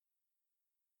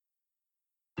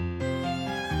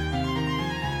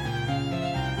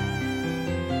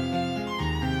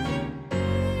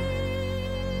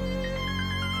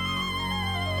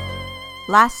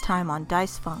Last time on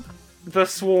Dice Funk. The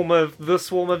swarm of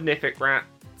Niffic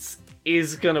rats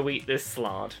is gonna eat this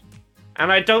Slard.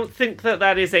 And I don't think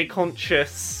that is a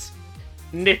conscious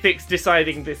Niffic's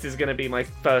deciding this is gonna be my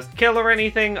first kill or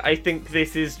anything. I think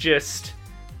this is just,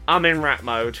 I'm in rat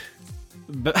mode.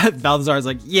 Balthazar's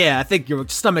like, yeah, I think your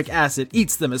stomach acid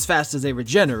eats them as fast as they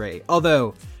regenerate.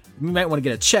 Although, you might want to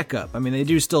get a checkup. I mean, they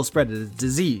do still spread a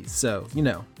disease, so, you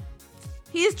know.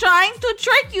 He's trying to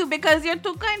trick you because you're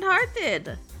too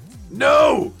kind-hearted.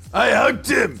 No! I hugged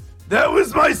him! That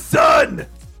was my son!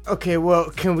 Okay, well,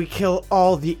 can we kill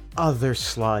all the other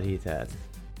Slotty then?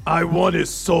 I want his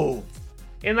soul.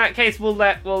 In that case, we'll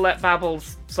let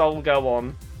Babble's soul go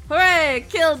on. Hooray!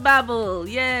 Killed Babble!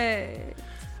 Yay!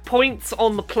 Points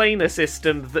on the planar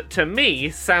system that to me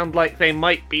sound like they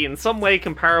might be in some way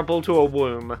comparable to a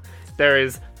womb. There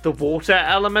is the water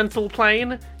elemental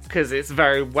plane, because it's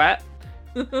very wet.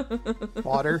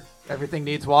 Water. Everything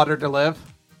needs water to live.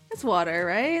 It's water,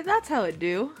 right? That's how it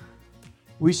do.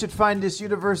 We should find this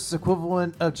universe's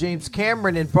equivalent of James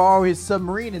Cameron and borrow his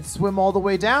submarine and swim all the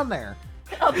way down there.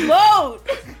 A boat!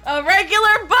 A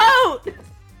regular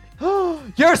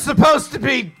boat! You're supposed to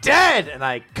be dead! And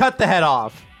I cut the head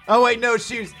off. Oh wait, no,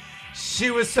 she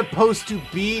was supposed to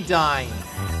be dying.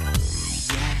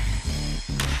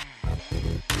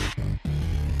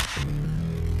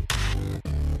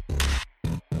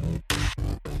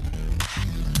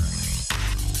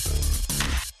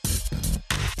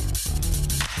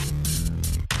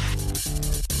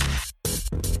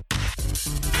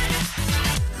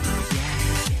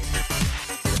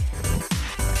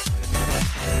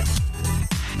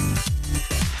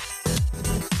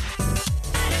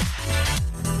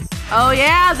 Oh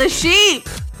yeah, the sheep!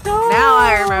 Now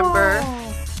I remember.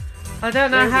 I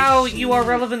don't know There's a how sheep. you are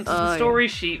relevant to the Oh, story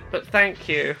sheet, but thank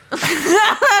you.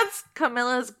 That's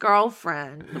Camilla's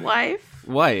girlfriend. Wife?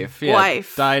 Wife, yeah.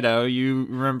 Wife. Dido, you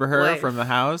remember her Wife. from the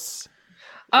house?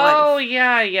 Oh, Wife.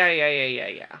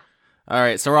 yeah. All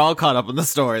right, so we're all caught up in the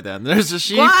story then. There's a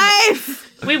sheep. Wife!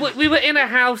 We were in a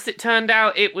house. It turned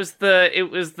out it was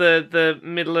the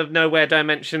middle of nowhere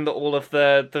dimension that all of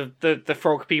the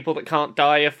frog people that can't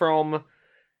die are from.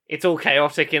 It's all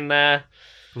chaotic in there.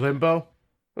 Limbo?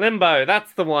 Limbo,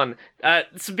 that's the one.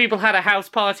 Some people had a house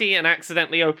party and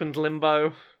accidentally opened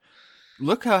Limbo.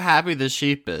 Look how happy the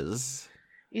sheep is.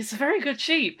 It's a very good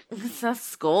sheep. That's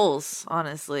skulls,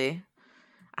 honestly.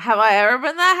 Have I ever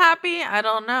been that happy? I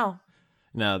don't know.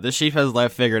 No, the sheep has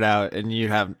life figured out, and you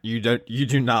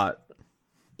do not.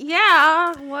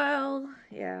 Yeah, well,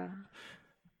 yeah.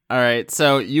 All right,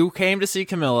 so you came to see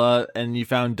Camilla, and you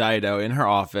found Dido in her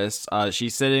office.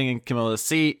 She's sitting in Camilla's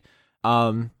seat.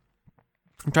 I'm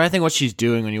trying to think what she's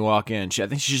doing when you walk in. I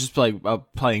think she's just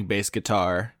playing bass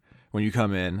guitar when you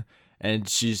come in, and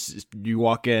you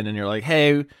walk in, and you're like,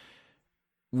 "Hey,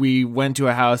 we went to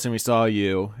a house and we saw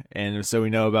you, and so we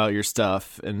know about your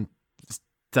stuff," and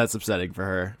that's upsetting for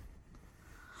her.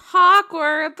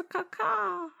 Awkward, the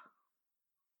caca.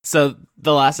 So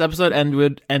the last episode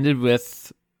ended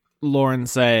with Lauren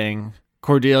saying,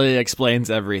 "Cordelia explains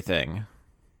everything,"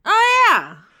 Oh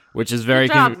yeah. which is very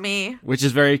Good job, me. which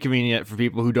is very convenient for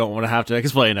people who don't want to have to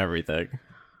explain everything.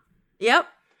 Yep.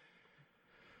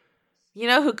 You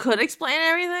know who could explain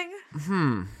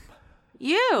everything?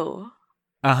 You.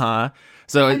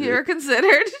 So Have you ever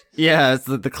considered? yeah, it's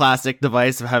the classic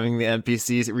device of having the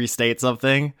NPC restate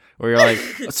something, where you're like,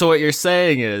 so what you're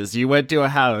saying is you went to a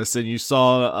house and you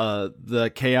saw the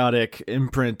chaotic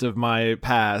imprint of my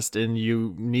past, and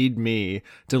you need me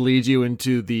to lead you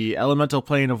into the elemental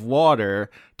plane of water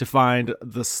to find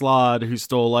the Slod who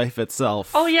stole life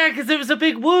itself. Oh yeah, because it was a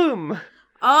big womb.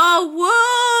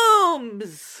 Oh,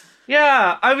 wombs.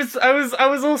 Yeah, I was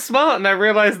all smart and I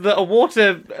realized that a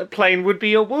water plane would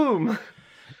be a womb.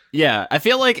 Yeah, I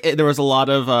feel like there was a lot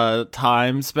of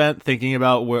time spent thinking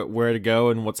about where to go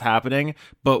and what's happening,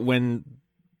 but when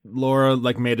Laura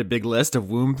made a big list of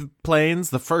womb planes,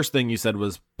 the first thing you said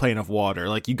was plane of water.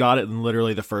 Like, you got it in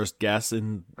literally the first guess,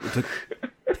 and it took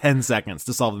 10 seconds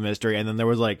to solve the mystery, and then there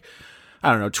was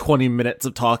 20 minutes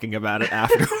of talking about it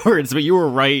afterwards, but you were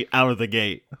right out of the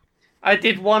gate. I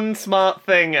did one smart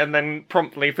thing and then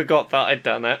promptly forgot that I'd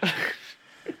done it.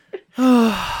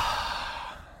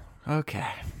 Okay.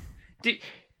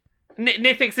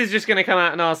 Nifix is just gonna come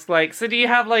out and ask, so do you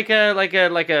have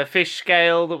a fish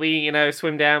scale that we,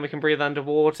 swim down, we can breathe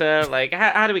underwater?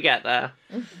 How do we get there?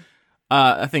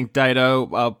 I think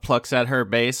Dido plucks at her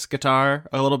bass guitar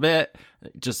a little bit,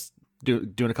 just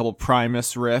doing a couple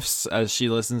Primus riffs as she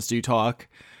listens to you talk,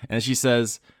 and she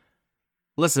says,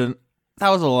 "Listen, that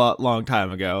was a long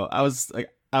time ago.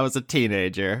 I was a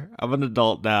teenager. I'm an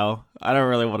adult now. I don't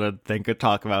really want to think or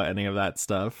talk about any of that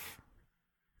stuff.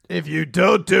 If you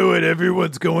don't do it,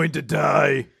 everyone's going to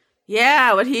die.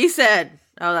 Yeah, what he said.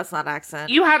 Oh, that's not accent.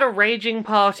 You had a raging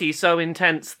party so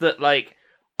intense that, like,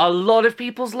 a lot of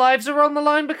people's lives are on the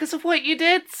line because of what you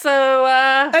did, so,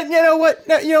 And you know what?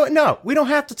 No, we don't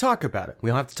have to talk about it. We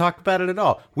don't have to talk about it at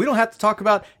all. We don't have to talk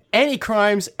about any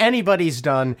crimes anybody's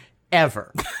done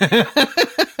ever.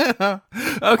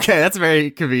 Okay, that's very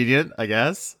convenient, I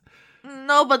guess.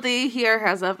 Nobody here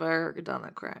has ever done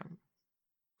a crime.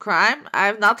 Crime?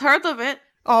 I've not heard of it.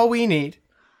 All we need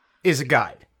is a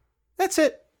guide. That's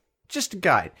it. Just a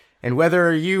guide. And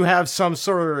whether you have some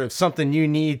sort of something you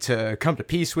need to come to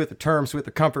peace with, or terms with,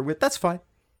 or comfort with, that's fine.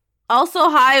 Also,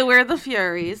 hi, we're the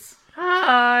Furies.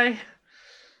 hi.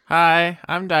 Hi,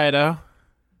 I'm Dido.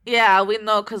 Yeah, we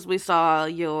know because we saw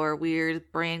your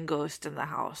weird brain ghost in the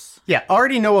house. Yeah,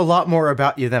 already know a lot more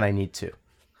about you than I need to.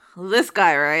 This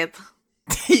guy, right?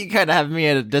 You kind of have me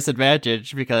at a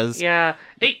disadvantage because Yeah.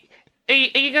 Are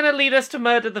you gonna lead us to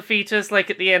murder the fetus like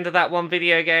at the end of that one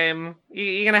video game?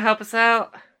 You gonna help us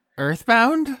out?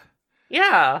 Earthbound?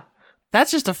 Yeah.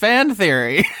 That's just a fan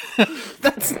theory.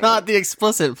 That's not the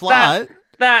explicit plot.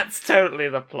 That's totally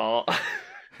the plot.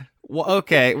 Well,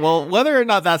 okay, well, whether or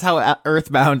not that's how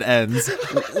Earthbound ends,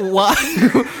 why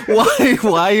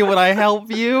would I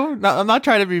help you? No, I'm not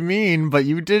trying to be mean, but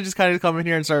you did just kind of come in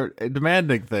here and start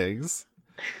demanding things.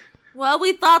 Well,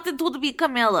 we thought it would be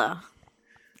Camilla.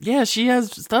 Yeah, she has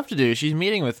stuff to do. She's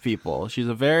meeting with people. She's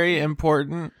a very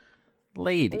important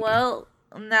lady. Well,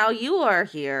 now you are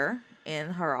here in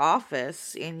her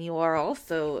office, and you are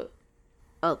also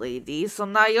a lady, so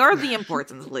now you're the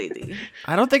important lady.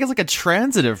 I don't think it's like a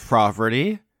transitive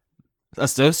property.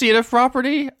 Associative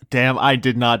property? Damn, I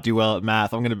did not do well at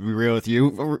math. I'm gonna be real with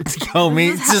you,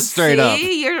 homie. Just straight up.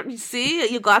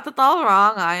 See, you got it all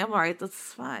wrong. I am right. That's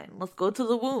fine. Let's go to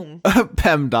the womb.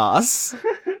 PEMDAS.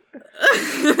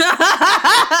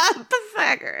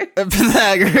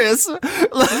 Pythagoras.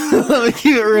 Let me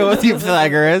keep it real with you,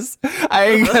 Pythagoras.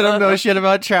 I don't know shit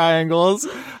about triangles.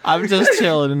 I'm just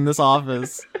chilling in this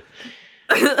office.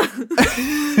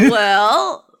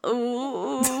 Well,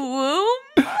 womb?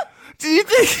 Do you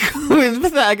think when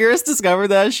Pythagoras discovered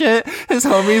that shit, his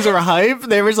homies were hype?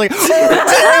 They were just like, "Oh,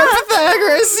 damn,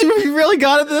 Pythagoras, you really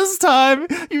got it this time.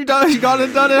 You got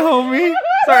it done, homie."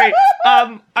 Sorry,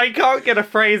 I can't get a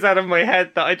phrase out of my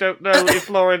head that I don't know if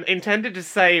Lauren intended to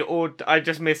say or I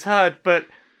just misheard, but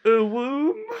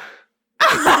womb?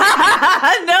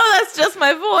 No, that's just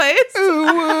my voice.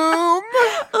 Womb.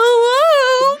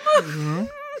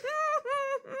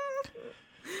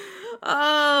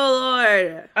 Oh,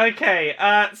 Lord. Okay,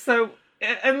 so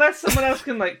unless someone else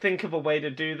can like think of a way to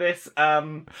do this,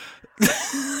 I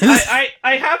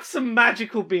have some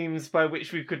magical beams by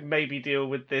which we could maybe deal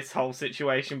with this whole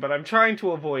situation, but I'm trying to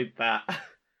avoid that.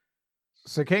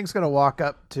 So King's gonna walk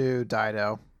up to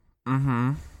Dido.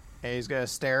 Mm-hmm. And he's gonna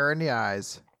stare her in the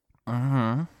eyes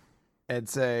Mm-hmm. and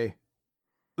say,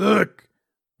 Look,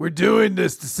 we're doing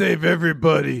this to save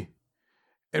everybody.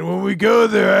 And when we go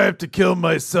there, I have to kill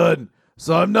my son.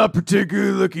 So I'm not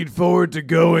particularly looking forward to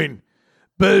going.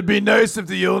 But it'd be nice if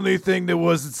the only thing that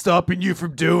wasn't stopping you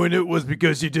from doing it was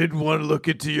because you didn't want to look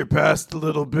into your past a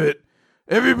little bit.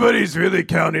 Everybody's really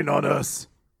counting on us.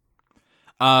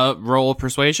 Roll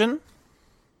persuasion.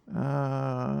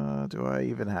 do I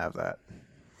even have that?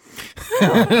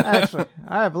 Actually,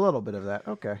 I have a little bit of that.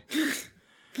 Okay.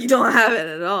 You don't have it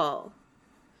at all.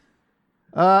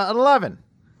 An 11.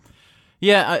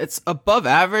 Yeah, it's above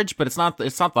average, but it's not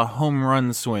the home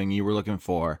run swing you were looking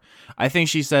for. I think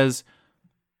she says,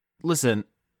 "Listen,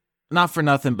 not for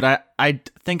nothing, but I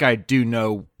think I do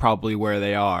know probably where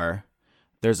they are.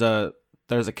 There's a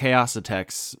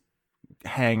Chaositex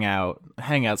hangout.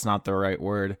 Hangout's not the right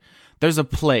word. There's a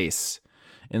place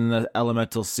in the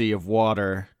elemental sea of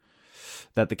water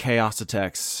that the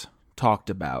Chaositex talked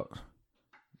about."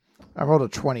 I rolled a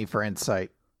 20 for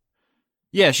insight.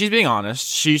 Yeah, she's being honest.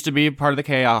 She used to be part of the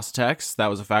Chaositex. That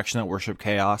was a faction that worshipped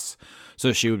chaos,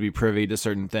 so she would be privy to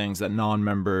certain things that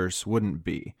non-members wouldn't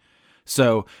be.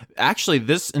 So, actually,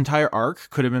 this entire arc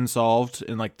could have been solved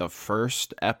in, like, the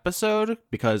first episode,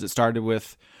 because it started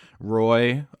with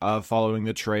Roy following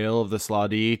the trail of the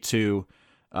Slaughter to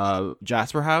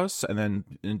Jasper House, and then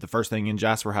the first thing in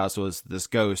Jasper House was this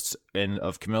ghost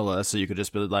of Camilla, so you could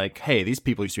just be like, hey, these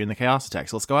people used to be in the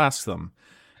Chaositex, let's go ask them.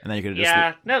 And then you could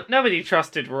have just... nobody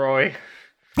trusted Roy.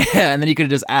 And then you could have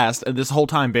just asked. And this whole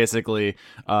time, basically,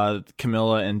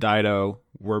 Camilla and Dido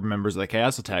were members of the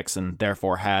Chaositex and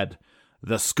therefore had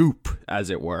the scoop, as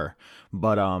it were.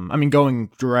 But, I mean, going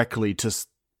directly to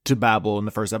to Babel in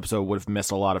the first episode would have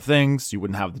missed a lot of things. You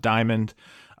wouldn't have the diamond.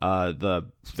 There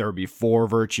would be 4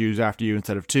 virtues after you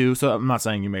instead of 2. So I'm not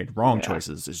saying you made wrong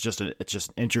choices. It's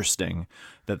just interesting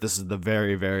that this is the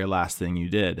very, very last thing you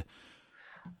did.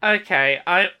 Okay,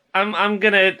 I'm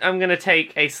gonna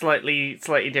take a slightly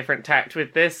different tact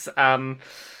with this.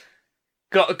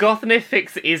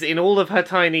 Gothnifix is in all of her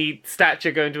tiny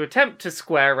stature going to attempt to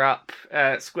square up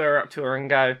to her and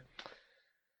go,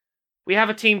 we have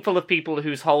a team full of people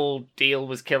whose whole deal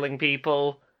was killing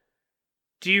people.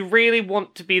 Do you really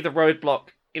want to be the roadblock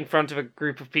in front of a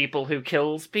group of people who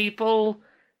kills people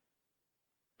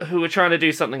who are trying to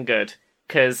do something good?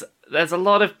 Because there's a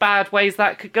lot of bad ways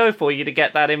that could go for you to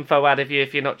get that info out of you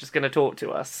if you're not just going to talk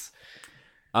to us.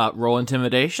 Roll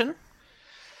intimidation.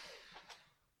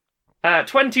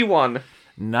 21.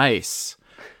 Nice.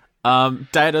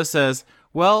 Dido says,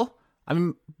 well,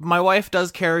 my wife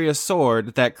does carry a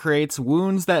sword that creates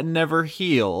wounds that never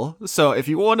heal. So if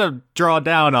you want to draw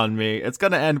down on me, it's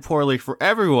going to end poorly for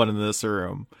everyone in this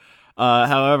room.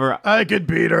 However, I could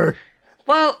beat her.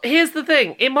 Well, here's the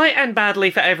thing. It might end badly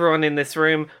for everyone in this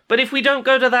room, but if we don't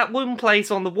go to that wound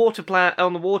place on the water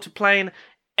plane,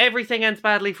 everything ends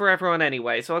badly for everyone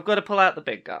anyway. So I've got to pull out the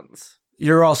big guns.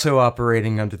 You're also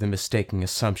operating under the mistaken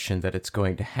assumption that it's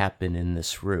going to happen in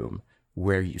this room,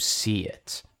 where you see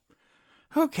it.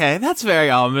 okay, that's very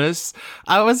ominous.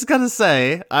 I was gonna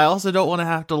say, I also don't want to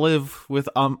have to live with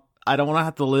I don't want to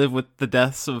have to live with the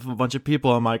deaths of a bunch of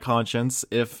people on my conscience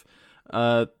if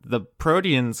the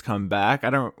Proteans come back.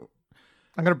 I'm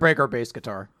gonna break our bass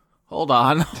guitar. Hold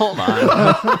on.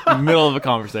 Middle of a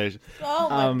conversation.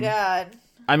 Oh my god.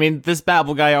 I mean, this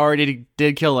Babel guy already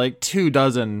did kill like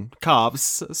 24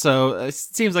 cops, so it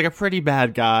seems like a pretty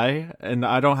bad guy, and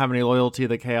I don't have any loyalty to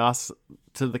the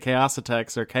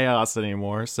Chaositex or Chaos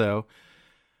anymore, so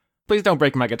please don't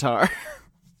break my guitar.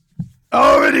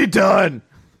 Already done.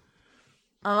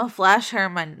 I'm gonna flash her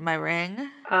my ring.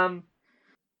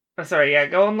 Sorry, yeah,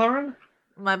 go on, Lauren.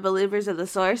 My Believers of the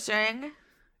Source ring.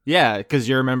 Yeah, because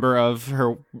you're a member of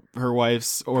her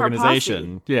wife's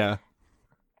organization. Yeah.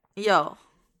 Yo,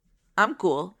 I'm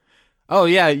cool. Oh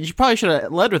yeah, you probably should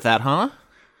have led with that, huh?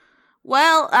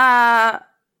 Well,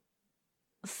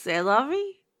 c'est la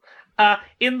vie.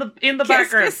 In the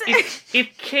background,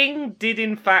 if King did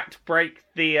in fact break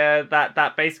the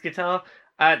that bass guitar,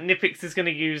 Nipix is going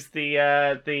to use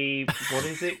the what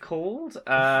is it called?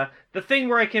 The thing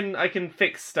where I can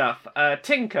fix stuff.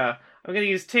 Tinker. I'm going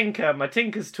to use my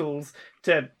Tinker's tools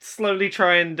to slowly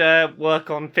try and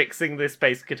work on fixing this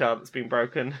bass guitar that's been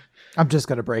broken. I'm just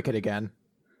gonna break it again.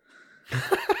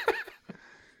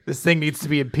 This thing needs to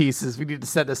be in pieces. We need to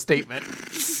send a statement.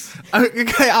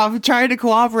 Okay, I'm trying to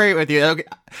cooperate with you.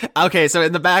 Okay, so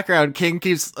in the background, King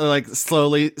keeps like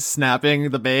slowly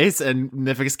snapping the bass, and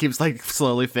Nifix keeps like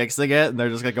slowly fixing it, and they're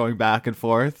just like going back and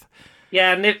forth.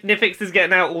 Yeah, Nifix is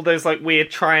getting out all those like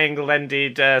weird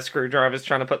triangle-ended screwdrivers,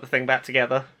 trying to put the thing back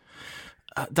together.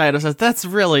 Dido says, that's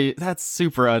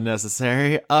super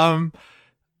unnecessary.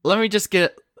 Let me just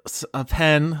get a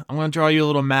pen. I'm gonna draw you a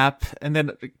little map, and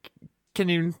then can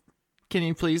you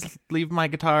please leave my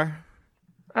guitar?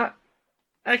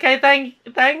 Okay,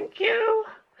 thank you.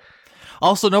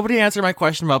 Also, nobody answered my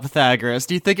question about Pythagoras.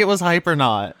 Do you think it was hype or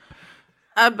not?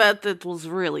 I bet that was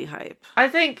really hype. I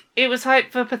think it was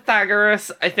hype for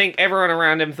Pythagoras. I think everyone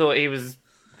around him thought he was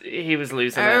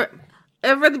losing it.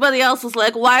 Everybody else was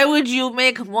like, why would you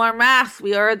make more math?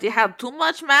 We already have too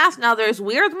much math. Now there's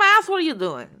weird math. What are you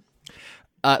doing?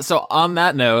 So on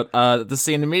that note, the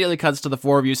scene immediately cuts to the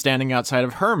 4 of you standing outside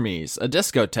of Hermes, a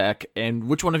discotheque, and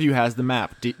which one of you has the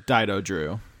map Dido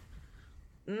drew?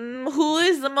 Who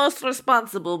is the most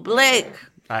responsible? Blake.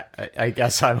 I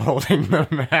guess I'm holding the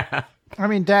map. I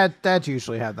mean, Dad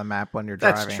usually have the map when you're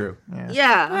driving. That's true.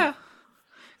 Yeah.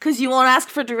 Because you won't ask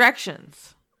for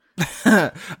directions.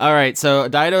 All right, so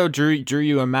Dido drew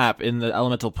you a map in the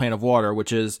elemental plane of water,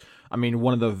 which is, I mean,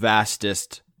 one of the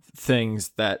vastest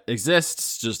things that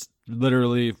exists, just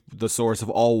literally the source of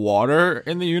all water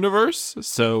in the universe.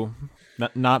 So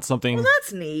not something. Well,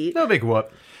 that's neat. No big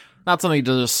whoop. Not something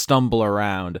to just stumble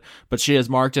around, but she has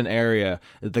marked an area,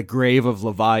 the Grave of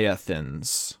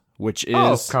Leviathans, which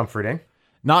is comforting.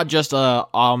 Not just a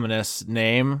ominous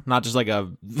name, not just like a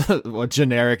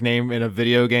generic name in a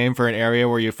video game for an area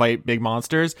where you fight big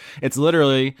monsters. It's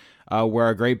literally where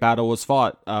a great battle was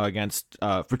fought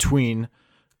between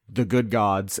the good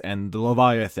gods and the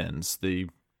Leviathans, the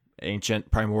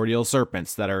ancient primordial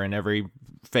serpents that are in every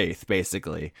faith,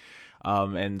 basically.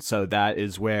 And so that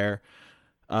is where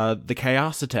the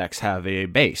Chaositex have a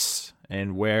base,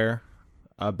 and where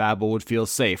Babel would feel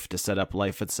safe to set up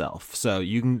life itself. So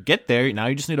you can get there. Now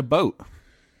you just need a boat.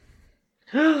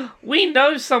 We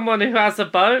know someone who has a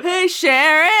boat. Hey,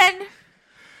 Sharon.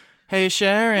 Hey,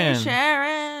 Sharon.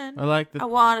 Sharon. I like I the.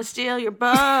 want to steal your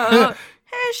boat.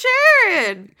 Hey,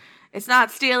 Sharon. It's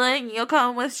not stealing. You'll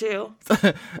come with you.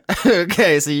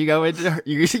 Okay, so you go into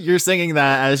you're singing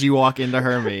that as you walk into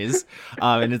Hermes,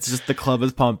 and it's just the club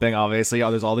is pumping. Obviously,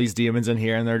 there's all these demons in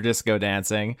here, and they're disco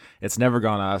dancing. It's never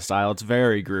gone out of style. It's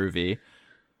very groovy.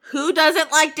 Who doesn't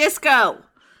like disco?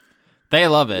 They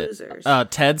love it. Losers.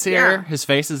 Ted's here. Yeah. His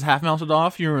face is half melted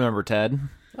off. You remember Ted?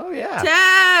 Oh yeah.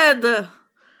 Ted.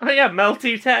 Oh yeah,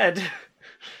 Melty Ted.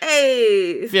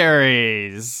 Hey,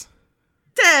 Furies.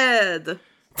 Ted.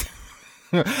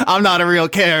 I'm not a real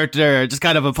character, just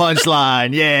kind of a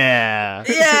punchline. Yeah.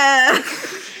 Yeah.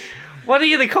 What are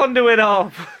you the conduit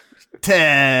of?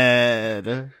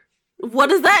 Ted. What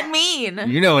does that mean?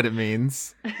 You know what it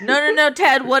means. No,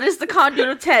 Ted. What is the conduit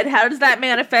of Ted? How does that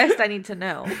manifest? I need to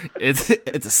know. It's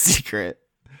a secret.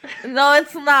 No,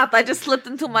 it's not. I just slipped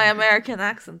into my American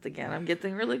accent again. I'm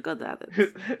getting really good at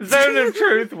it. Zone of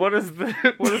truth. What is the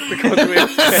conduit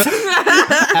of Ted?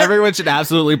 Everyone should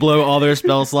absolutely blow all their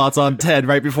spell slots on Ted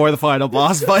right before the final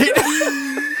boss fight.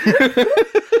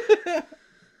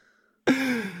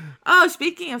 Oh,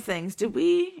 speaking of things, are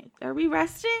we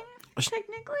resting?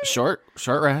 Technically? Short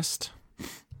rest.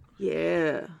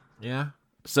 Yeah. Yeah.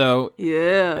 So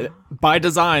Yeah. by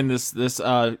design, this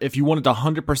if you wanted to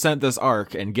 100% this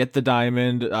arc and get the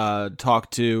diamond, talk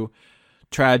to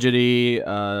Tragedy,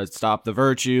 stop the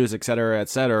virtues, etc.,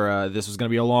 this was going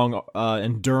to be a long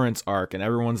endurance arc, and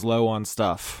everyone's low on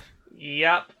stuff.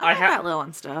 Yep, I got low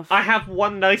on stuff. I have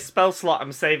one nice spell slot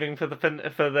I'm saving for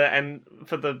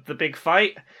the big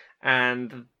fight,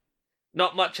 and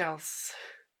not much else.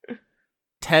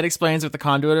 Ted explains what the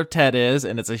conduit of Ted is,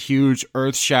 and it's a huge,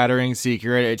 earth-shattering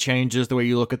secret. It changes the way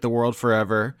you look at the world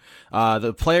forever.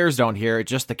 The players don't hear it,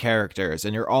 just the characters,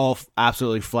 and you're all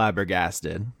absolutely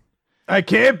flabbergasted. I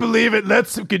can't believe it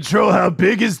lets him control how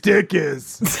big his dick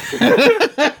is.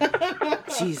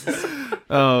 Jesus.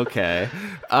 Okay.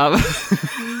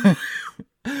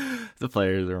 The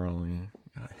players are only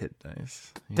hit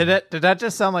dice. Did that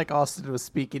just sound like Austin was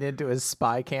speaking into his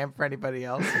spy cam for anybody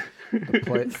else?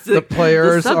 The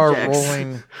players are subjects.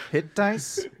 rolling hit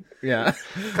dice. Yeah.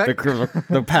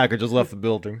 The packer just left the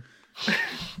building.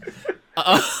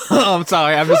 I'm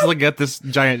sorry. I'm just looking at this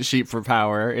giant sheet for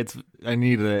power. I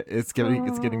need it. It's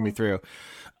getting me through.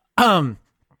 All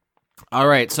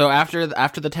right. So after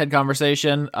the TED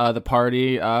conversation, the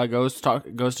party goes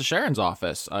to Sharon's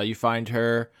office. You find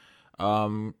her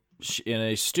in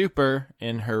a stupor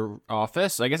in her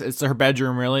office. I guess it's her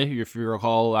bedroom, really. If you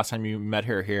recall, last time you met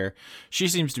her here, she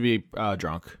seems to be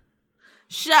drunk.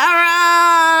 Sharon!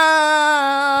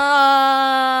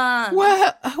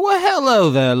 Well,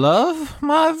 hello there, love.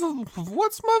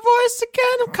 What's my voice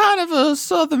again? I'm kind of a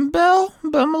Southern belle,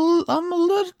 but I'm a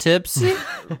little tipsy.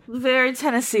 Very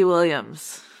Tennessee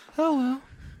Williams. Oh well.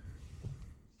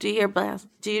 Do your best,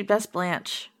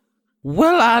 Blanche.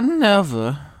 Well, I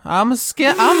never. I'm a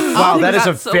Wow, that is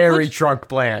a got so very much- drunk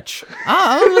Blanche.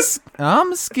 I'm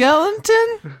a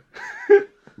skeleton.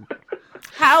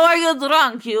 How are you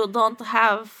drunk? You don't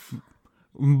have...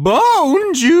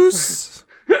 Bone juice.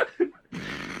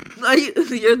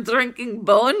 You're drinking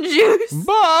bone juice?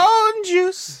 Bone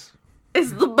juice.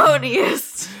 It's the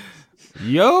boniest.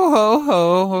 Yo ho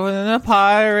ho, in a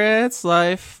pirate's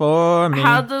life for me.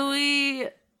 How do we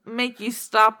make you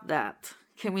stop that?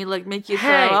 Can we, make you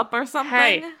throw up or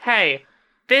something? Hey,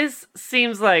 this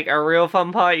seems like a real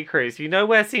fun party cruise. You know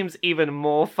where seems even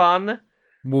more fun?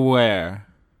 Where?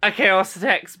 A Chaos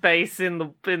Tech base in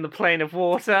the plane of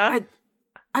water.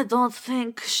 I don't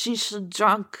think she should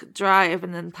drunk drive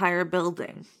an entire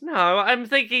building. No, I'm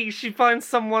thinking she finds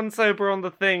someone sober on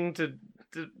the thing to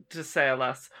sail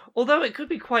us. Although it could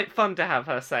be quite fun to have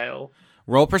her sail.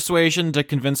 Roll persuasion to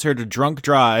convince her to drunk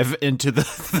drive into the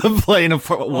plane of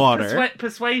water.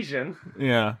 Persuasion?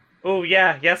 Yeah. Oh,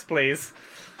 yeah, yes, please.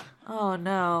 Oh,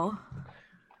 no.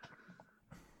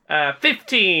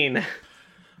 15.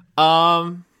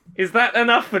 Is that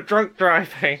enough for drunk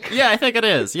driving? Yeah, I think it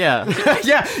is. Yeah.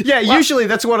 yeah. Usually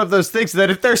that's one of those things that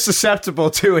if they're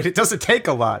susceptible to it, it doesn't take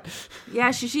a lot.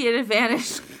 Yeah, she had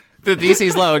advantage. The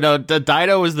DC's low. No,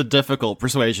 Dido is the difficult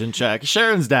persuasion check.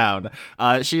 Sharon's down.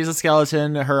 She's a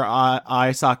skeleton. Her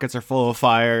eye sockets are full of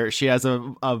fire. She has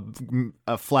a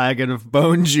flagon of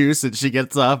bone juice, and she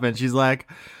gets up and she's like,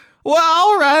 "Well,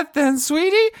 all right then,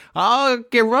 sweetie. I'll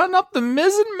run up the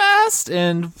mizzen mast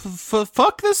and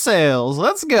fuck the sails.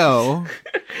 Let's go."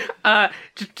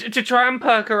 To try and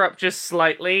perk her up just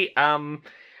slightly,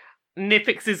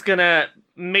 Nifix is gonna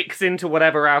mix into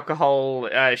whatever alcohol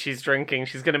she's drinking.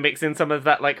 She's gonna mix in some of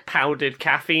that like powdered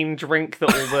caffeine drink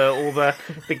that all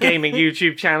the gaming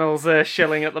YouTube channels are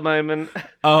shilling at the moment.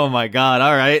 Oh my god!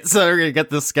 All right, so we're gonna get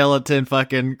the skeleton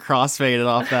fucking crossfaded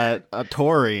off that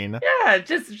taurine. Yeah,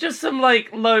 just some like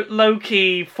low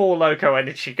key Four Loko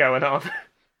energy going on.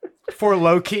 For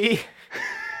Loki.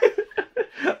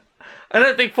 I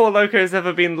don't think Four Loko has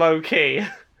ever been low key.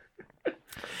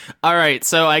 All right,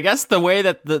 so I guess the way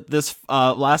that this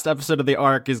last episode of the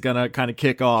arc is gonna kind of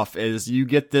kick off is you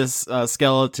get this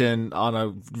skeleton on a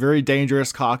very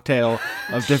dangerous cocktail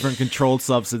of different controlled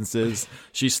substances.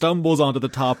 She stumbles onto the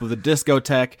top of the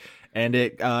discotheque, and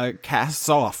it casts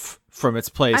off from its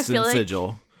place in feel like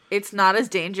Sigil. It's not as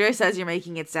dangerous as you're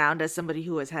making it sound as somebody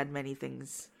who has had many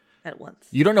things at once.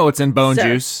 You don't know what's in bone Sir.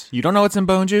 juice. You don't know what's in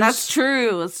bone juice. That's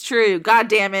true. It's true. God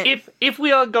damn it. If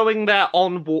we are going there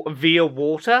via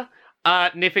water,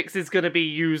 Nifix is going to be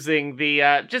using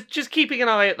the just keeping an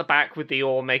eye at the back with the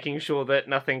oar, making sure that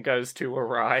nothing goes too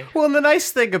awry. Well, and the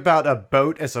nice thing about a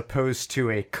boat as opposed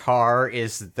to a car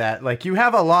is that, like, you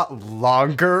have a lot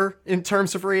longer in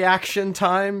terms of reaction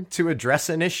time to address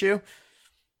an issue.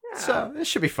 Yeah. So, it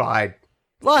should be fine.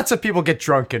 Lots of people get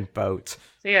drunk in boats.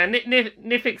 So yeah,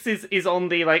 Nifix is on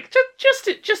the, like,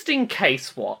 just in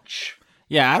case watch.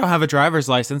 Yeah, I don't have a driver's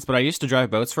license, but I used to drive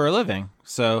boats for a living,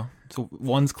 so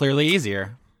one's clearly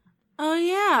easier. Oh,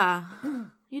 yeah.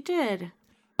 You did.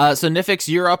 So Nifix,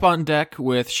 you're up on deck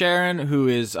with Sharon, who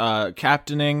is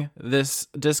captaining this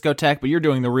discotheque, but you're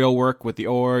doing the real work with the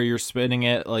oar. You're spinning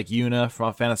it like Yuna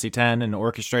from Final Fantasy X and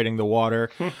orchestrating the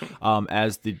water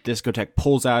as the discotheque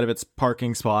pulls out of its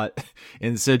parking spot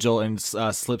in Sigil and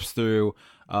slips through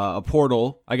a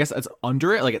portal. I guess it's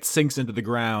under it, like it sinks into the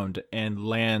ground and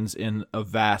lands in a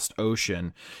vast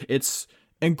ocean. It's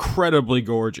incredibly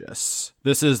gorgeous.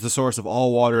 This is the source of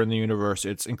all water in the universe.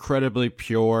 It's incredibly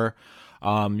pure.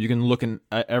 You can look in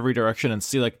every direction and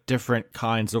see like different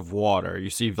kinds of water. You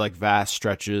see like vast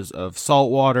stretches of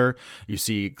salt water. You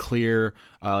see clear,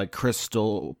 like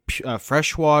crystal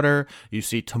fresh water. You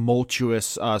see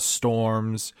tumultuous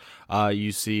storms.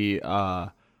 You see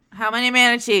How many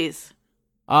manatees?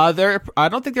 I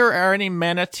don't think there are any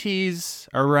manatees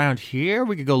around here.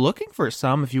 We could go looking for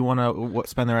some if you want to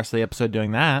spend the rest of the episode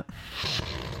doing that.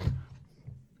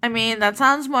 I mean, that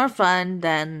sounds more fun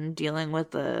than dealing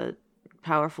with the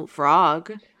powerful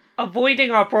frog.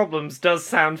 Avoiding our problems does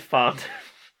sound fun.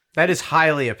 That is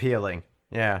highly appealing.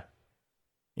 Yeah.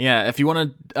 Yeah, if you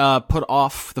want to put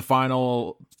off the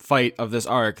final fight of this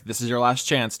arc, this is your last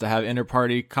chance to have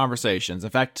inter-party conversations. In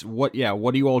fact, what do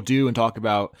you all do and talk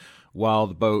about while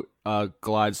the boat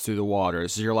glides through the water?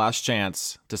 This is your last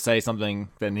chance to say something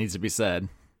that needs to be said.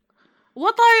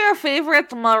 What are your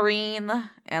favorite marine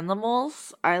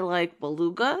animals? I like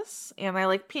belugas, and I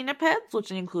like pinnipeds,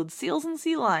 which includes seals and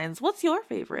sea lions. What's your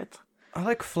favorite? I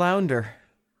like flounder.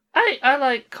 I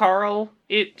like coral.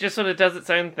 It just sort of does its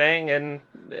own thing, and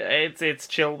it's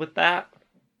chill with that.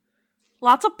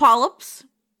 Lots of polyps.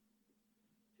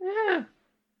 Yeah.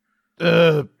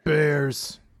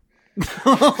 Bears.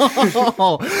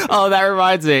 Oh, that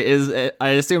reminds me. I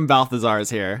assume Balthazar is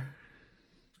here.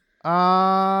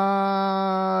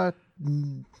 I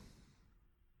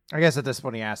guess at this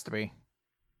point he has to be.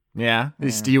 Yeah?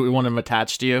 Yeah. Do you want him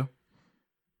attached to you?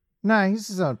 No, he's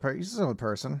his own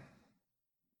person.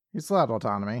 He's allowed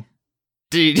autonomy.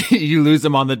 Do you lose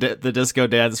him on the disco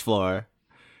dance floor?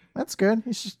 That's good.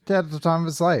 He's just had the time of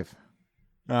his life.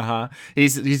 Uh-huh.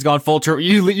 He's gone full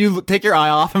you take your eye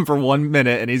off him for 1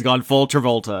 minute and he's gone full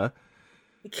Travolta.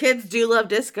 The kids do love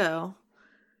disco.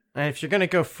 And if you're gonna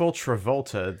go full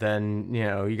Travolta, then,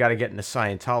 you gotta get into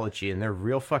Scientology, and they're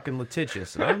real fucking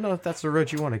litigious. And I don't know if that's the road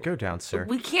you want to go down, sir.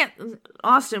 We can't,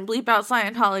 Austin, bleep out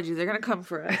Scientology. They're gonna come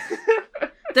for us.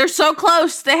 They're so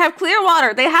close. They have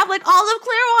Clearwater. They have like all of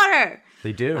Clearwater.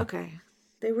 They do. Okay.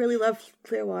 They really love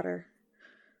Clearwater.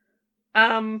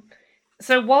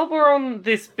 So while we're on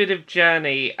this bit of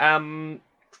journey,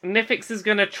 Nifix is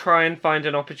gonna try and find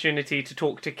an opportunity to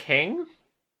talk to King.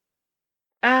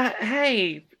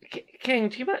 Hey, King,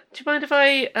 do you mind if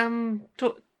I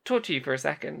talk to you for a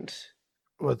second?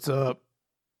 What's up?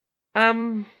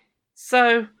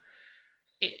 So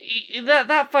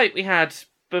that fight we had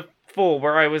before,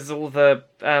 where I was all the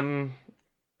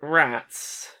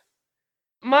rats.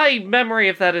 My memory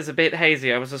of that is a bit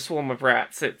hazy. I was a swarm of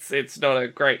rats. It's not a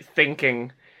great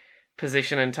thinking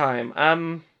position in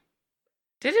time.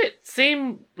 Did it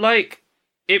seem like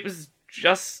it was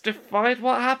justified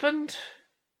what happened?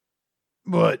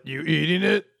 What, you eating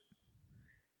it?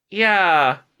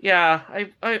 Yeah.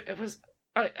 I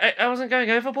wasn't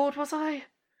going overboard, was I?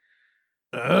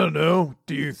 I don't know.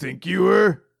 Do you think you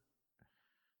were?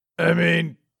 I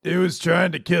mean, it was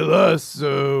trying to kill us,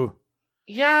 so...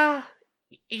 Yeah,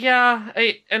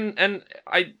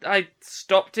 I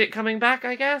stopped it coming back,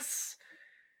 I guess.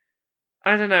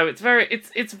 I don't know. It's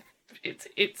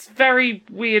very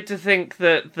weird to think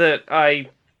that I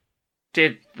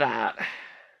did that.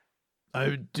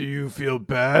 Do you feel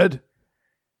bad?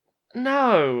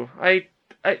 No, I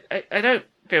don't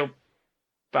feel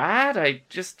bad. I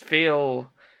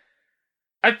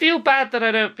feel bad that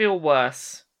I don't feel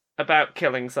worse about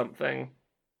killing something.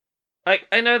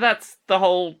 I know that's the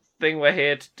whole thing we're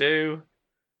here to do.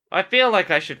 I feel like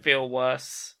I should feel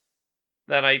worse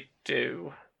than I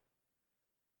do.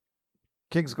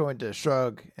 King's going to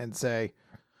shrug and say,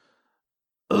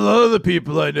 A lot of the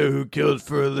people I know who killed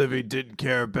for a living didn't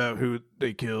care about who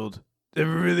they killed.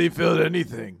 Never really felt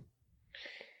anything.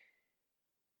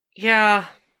 Yeah,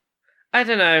 I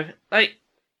don't know.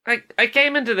 I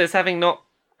came into this having not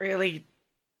really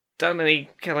done any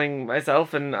killing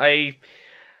myself, and I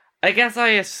guess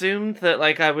I assumed that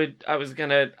I was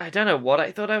gonna, I don't know what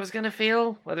I thought I was gonna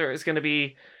feel, whether it was gonna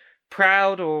be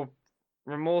proud or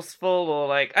remorseful, or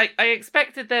I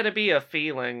expected there to be a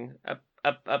feeling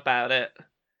about it.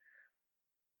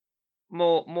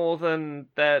 More than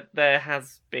there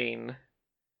has been.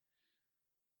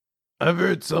 I've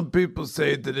heard some people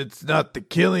say that it's not the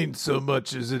killing so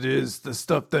much as it is the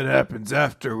stuff that happens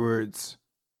afterwards.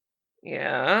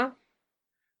 Yeah?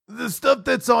 The stuff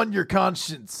that's on your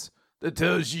conscience that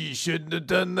tells you shouldn't have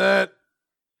done that.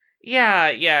 Yeah.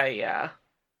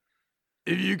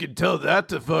 If you can tell that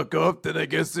to fuck off, then I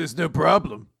guess there's no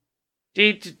problem.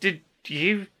 Did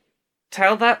you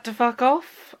tell that to fuck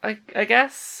off, I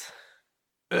guess?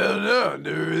 I don't know, I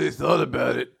never really thought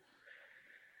about it.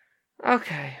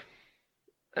 Okay.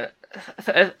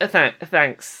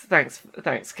 Thanks,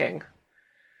 King.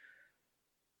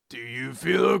 Do you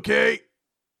feel okay?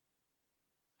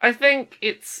 I think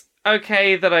it's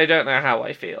okay that I don't know how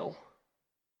I feel.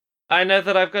 I know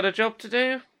that I've got a job to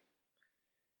do,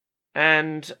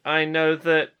 and I know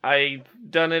that I've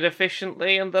done it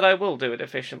efficiently and that I will do it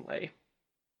efficiently.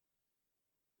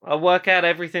 I'll work out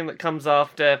everything that comes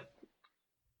after.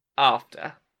 Okie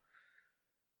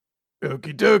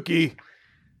dokie.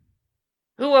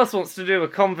 Who else wants to do a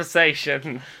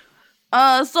conversation?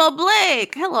 So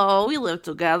Blake, hello, we live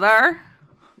together.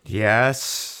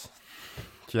 Yes.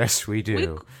 Yes, we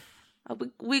do.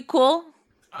 We cool?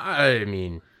 I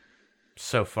mean,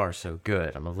 so far so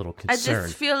good. I'm a little I concerned.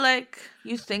 just feel like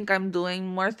you think I'm doing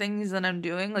more things than I'm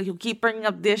doing. Like, you keep bringing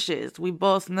up dishes. We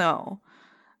both know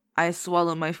I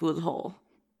swallow my food whole.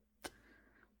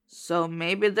 So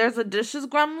maybe there's a dishes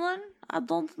gremlin? I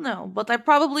don't know. But I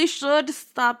probably should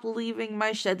stop leaving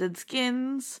my shedded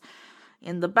skins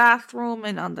in the bathroom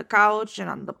and on the couch and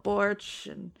on the porch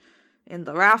and in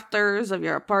the rafters of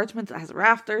your apartment that has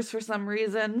rafters for some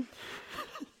reason.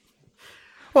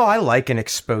 Well, I like an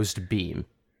exposed beam.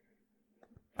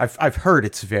 I've heard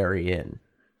it's very in.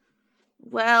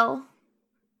 Well,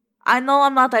 I know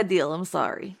I'm not ideal. I'm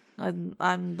sorry.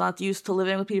 I'm not used to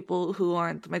living with people who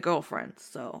aren't my girlfriends.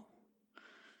 So,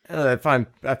 if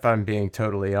I'm being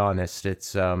totally honest,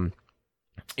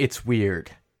 it's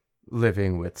weird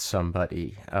living with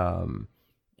somebody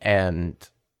and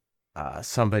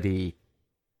somebody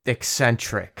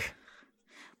eccentric.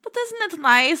 but isn't it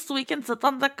nice? We can sit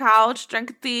on the couch,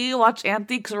 drink tea, watch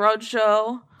Antiques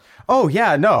Roadshow. Oh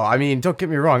yeah, no, I mean, don't get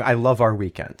me wrong. I love our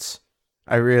weekends.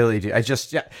 I really do. I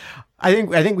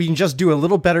think we can just do a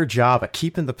little better job at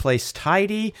keeping the place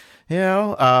tidy. You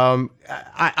know,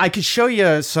 I could show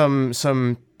you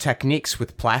some techniques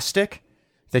with plastic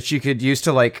that you could use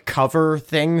to like cover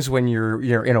things when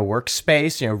you're in a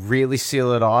workspace. You know, really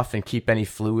seal it off and keep any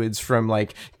fluids from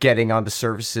like getting onto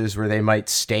surfaces where they might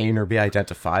stain or be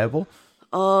identifiable.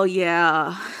 Oh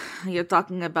yeah, you're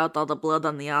talking about all the blood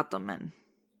on the ottoman.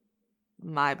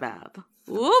 My bad.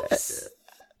 Whoops.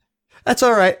 That's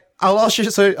all right. I'll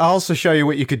also show you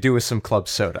what you could do with some club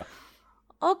soda.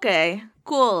 Okay,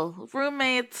 cool.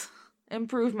 Roommate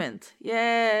improvement.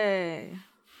 Yay.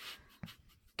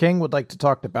 King would like to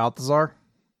talk to Balthazar.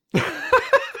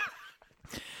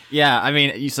 Yeah, I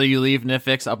mean, so you leave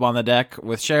Nifix up on the deck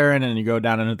with Sharon, and you go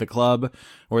down into the club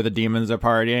where the demons are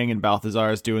partying, and Balthazar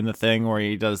is doing the thing where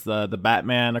he does the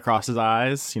Batman across his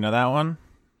eyes. You know that one?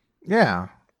 Yeah.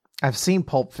 I've seen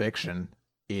Pulp Fiction,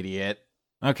 idiot.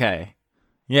 Okay.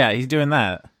 Yeah, he's doing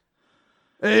that.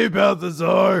 Hey,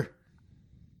 Balthazar.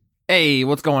 Hey,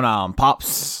 what's going on,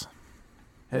 Pops?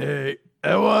 Hey,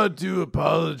 I want to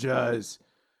apologize.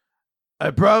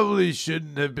 I probably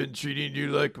shouldn't have been treating you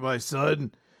like my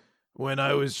son when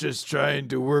I was just trying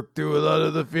to work through a lot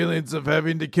of the feelings of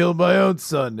having to kill my own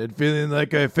son and feeling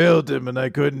like I failed him and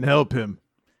I couldn't help him.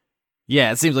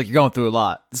 Yeah, it seems like you're going through a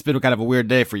lot. It's been kind of a weird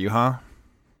day for you, huh?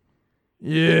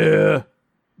 Yeah,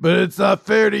 but it's not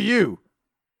fair to you.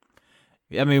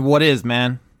 I mean, what is,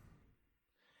 man?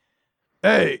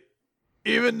 Hey,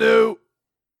 even though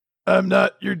I'm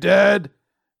not your dad,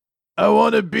 I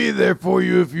want to be there for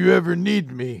you if you ever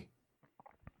need me.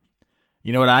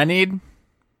 You know what I need?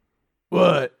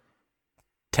 What?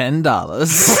 $10.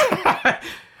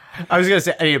 I was gonna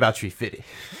say I need about 350.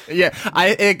 Yeah,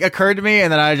 it occurred to me,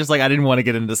 and then I just I didn't want to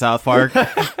get into South Park.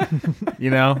 You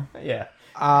know? Yeah.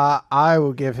 I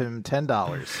will give him $10.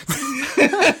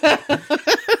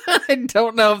 I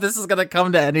don't know if this is gonna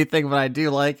come to anything, but I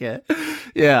do like it.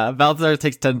 Yeah, Balthazar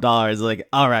takes $10. Like,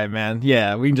 all right, man.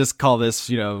 Yeah, we can just call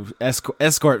this,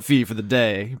 escort fee for the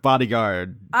day,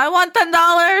 bodyguard. I want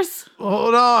 $10.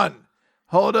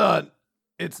 Hold on.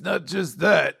 It's not just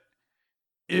that.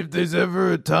 If there's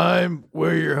ever a time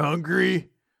where you're hungry,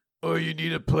 or you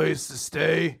need a place to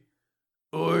stay,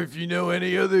 or if you know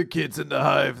any other kids in the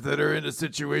hive that are in a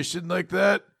situation like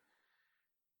that,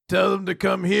 tell them to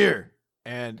come here.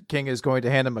 And King is going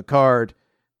to hand him a card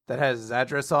that has his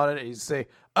address on it. And he's say,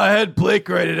 I had Blake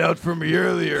write it out for me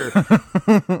earlier.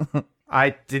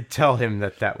 I did tell him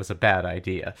that was a bad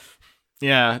idea.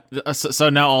 Yeah,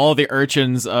 so now all the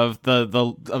urchins of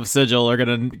of Sigil are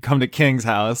gonna come to King's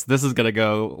house. This is gonna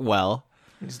go well.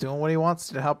 he's doing what he wants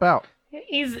to help out.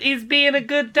 He's being a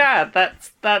good dad.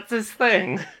 That's his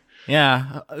thing.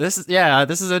 Yeah, this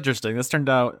is interesting. This turned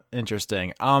out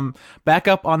interesting. Back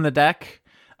up on the deck,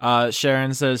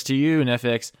 Sharon says to you,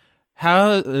 Nifix,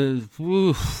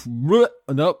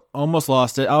 nope, almost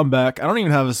lost it. I'm back. I don't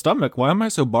even have a stomach. Why am I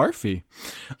so barfy?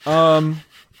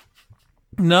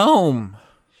 Gnome.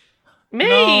 Me.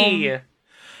 Gnome.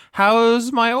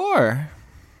 How's my ore?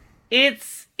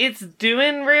 It's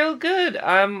doing real good.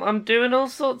 I'm doing all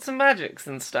sorts of magics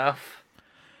and stuff.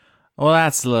 Well,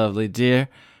 that's lovely, dear.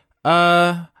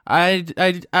 I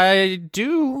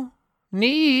do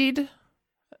need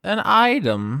an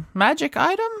item. Magic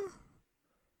item?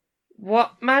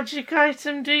 What magic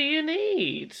item do you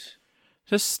need?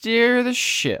 To steer the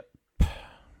ship.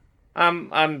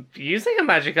 I'm using a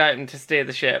magic item to steer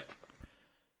the ship.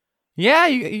 Yeah,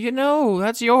 you know,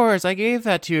 that's yours. I gave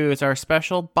that to you. It's our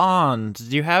special bond.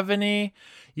 Do you have any?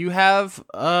 You have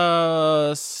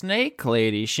a snake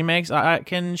lady. She makes.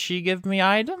 Can she give me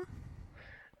item?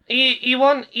 You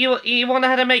want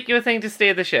her to make you a thing to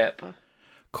steer the ship?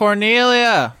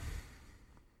 Cornelia.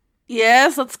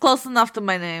 Yes, that's close enough to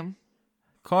my name.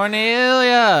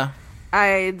 Cornelia.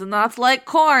 I do not like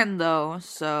corn, though,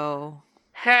 so...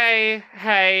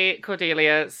 Hey,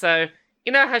 Cordelia. So,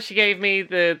 you know how she gave me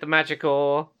the magic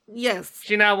ore? Yes.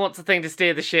 She now wants a thing to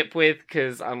steer the ship with,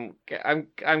 because I'm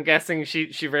guessing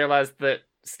she realized that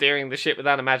steering the ship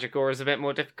without a magic ore is a bit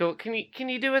more difficult. Can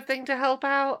you do a thing to help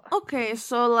out? Okay,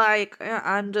 so,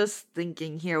 I'm just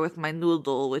thinking here with my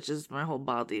noodle, which is my whole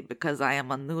body, because I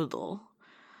am a noodle.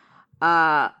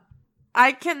 I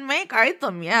can make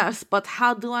item, yes, but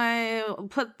how do I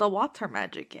put the water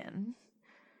magic in?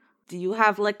 Do you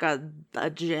have, a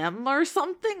gem or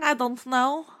something? I don't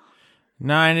know.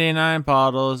 99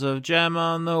 bottles of gem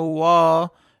on the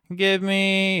wall. Give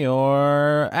me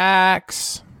your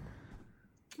axe.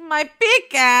 My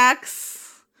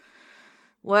pickaxe!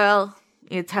 Well,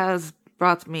 it has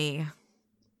brought me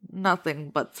nothing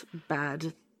but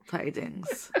bad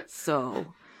tidings, so...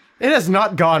 It has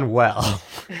not gone well.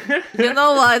 You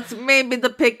know what? Maybe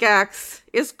the pickaxe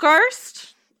is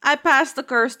cursed? I pass the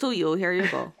curse to you. Here you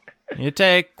go. You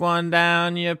take one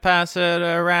down, you pass it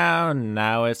around.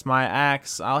 Now it's my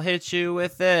axe. I'll hit you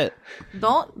with it.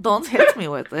 Don't hit me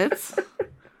with it.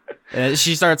 And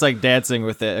she starts dancing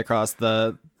with it across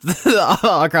the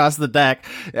across the deck.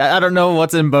 I don't know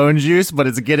what's in Bone Juice, but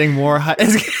it's getting more.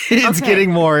 It's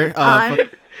getting more.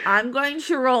 I'm going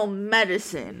to roll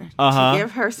medicine Uh-huh. to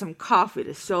give her some coffee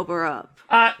to sober up.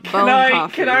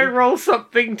 Can I roll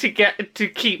something to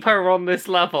keep her on this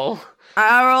level?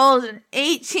 I rolled an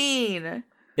 18.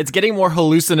 It's getting more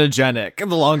hallucinogenic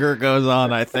the longer it goes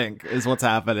on, I think, is what's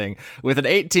happening. With an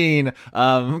 18,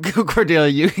 Cordelia,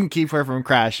 you can keep her from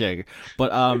crashing.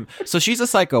 But, so she's a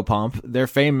psychopomp. They're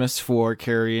famous for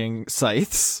carrying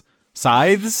scythes, I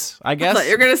guess? I thought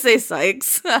you were going to say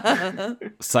Sykes.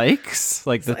 Sykes?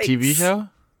 Like the Sykes. TV show?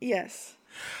 Yes.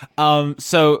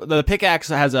 So the pickaxe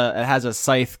has a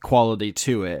scythe quality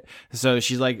to it. So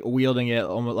she's wielding it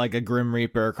almost like a Grim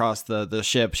Reaper across the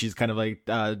ship. She's kind of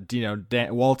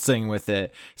waltzing with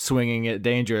it, swinging it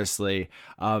dangerously.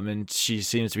 And she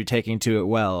seems to be taking to it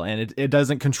well. And it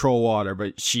doesn't control water,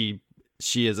 but she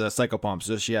she is a psychopomp,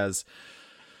 so she has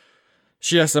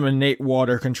some innate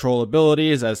water control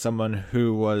abilities as someone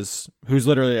who's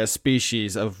literally a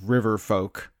species of river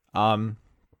folk.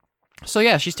 So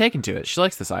yeah, she's taken to it. She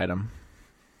likes this item.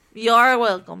 You're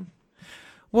welcome.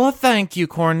 Well, thank you,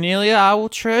 Cornelia. I will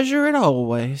treasure it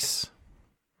always.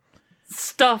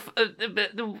 Stuff,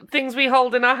 the things we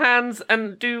hold in our hands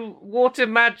and do water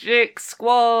magic,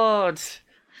 squad.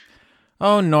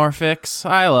 Oh, Norfix,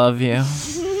 I love you.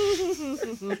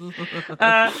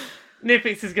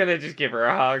 Nifix is gonna just give her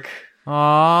a hug.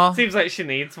 Aww. Seems like she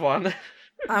needs one.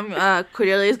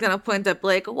 Cordelia's gonna point at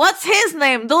Blake. What's his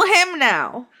name? Do him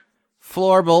now.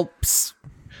 Floorbolts.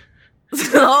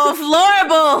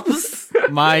 Oh, Floorbulbs!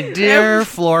 My dear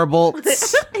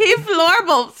Floorbolts. Hey,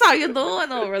 Floorbulbs, how you doing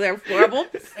over there,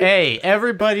 Floorbulbs? Hey,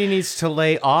 everybody needs to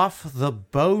lay off the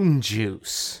bone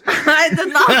juice. I did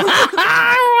not.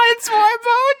 I want more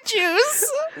bone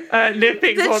juice.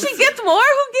 Nifix Did wants... she get more?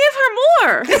 Who gave her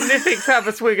more? Nifix have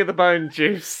a swig of the bone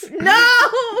juice. No!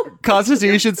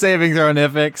 Constitution saving throw,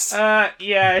 Nifix.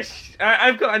 Yeah,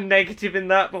 I've got a negative in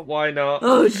that, but why not?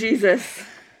 Oh, Jesus.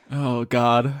 Oh,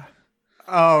 God.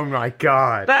 Oh my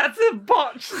god. That's a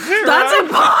botch, Zero. That's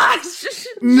a botch!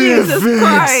 Jesus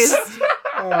Christ.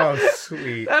 Oh,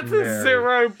 sweet. That's a Mary.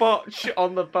 0 botch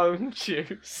on the bone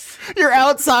juice. You're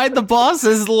outside the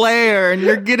boss's lair and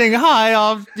you're getting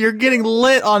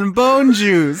lit on bone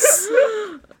juice.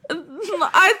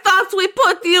 I thought we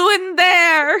put you in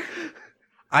there.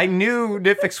 I knew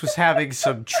Nifix was having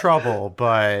some trouble,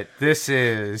 but this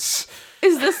is...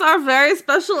 Is this our very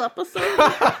special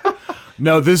episode?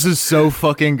 No, this is so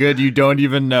fucking good you don't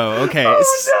even know. Okay.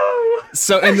 Oh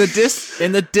So in the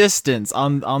distance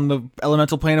on the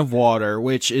elemental plane of water,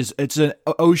 it's an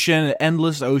ocean, an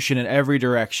endless ocean in every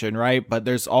direction, right? But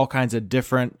there's all kinds of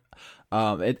different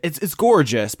it's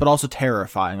gorgeous, but also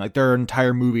terrifying. Like there are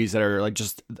entire movies that are like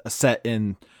just set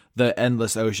in the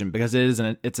endless ocean because it's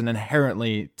an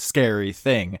inherently scary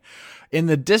thing. In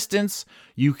the distance,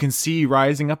 you can see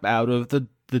rising up out of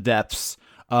the depths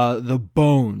the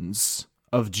bones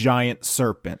of giant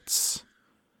serpents.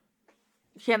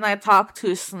 Can I talk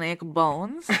to Snake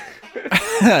Bones?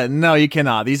 No, you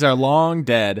cannot. These are long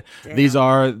dead. Damn. These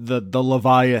are the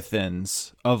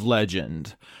Leviathans of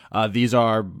legend. These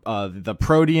are the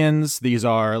Proteans. These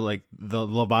are like the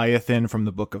Leviathan from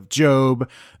the Book of Job.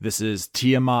 This is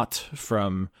Tiamat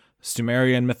from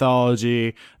Sumerian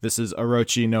mythology. This is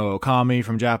Orochi no Okami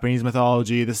from Japanese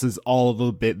mythology. This is all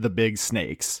the big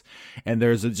snakes. And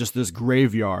there's just this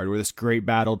graveyard where this great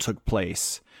battle took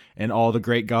place. And all the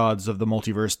great gods of the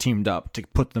multiverse teamed up to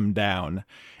put them down.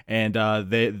 And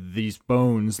these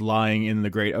bones lying in the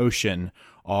great ocean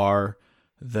are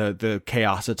the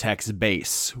Chaos-Atex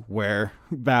base where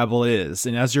Babel is.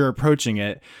 And as you're approaching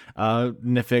it,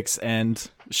 Nifix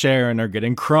and Sharon are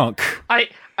getting crunk.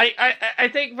 I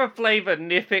think for flavor,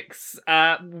 Nifix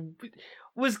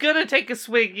was gonna take a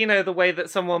swig, the way that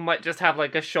someone might just have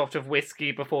like a shot of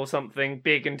whiskey before something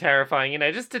big and terrifying,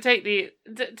 just to take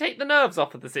the nerves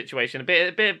off of the situation, a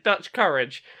bit of Dutch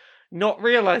courage, not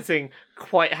realizing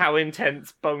quite how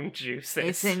intense bone juice is.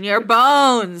 It's in your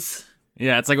bones.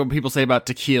 Yeah, it's like what people say about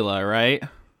tequila, right?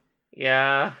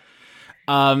 Yeah.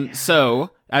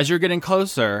 So as you're getting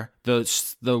closer,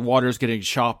 the water's getting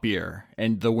choppier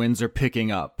and the winds are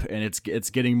picking up and it's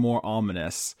getting more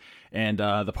ominous. And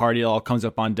the party all comes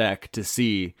up on deck to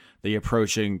see the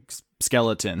approaching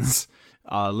skeletons,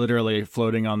 literally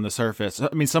floating on the surface. I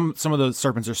mean, some of the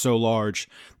serpents are so large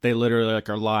they literally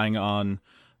are lying on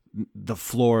the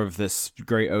floor of this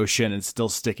great ocean and still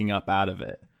sticking up out of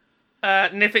it.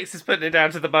 Nifix is putting it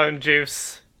down to the bone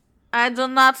juice. I do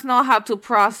not know how to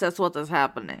process what is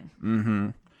happening. Mm-hmm.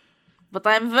 But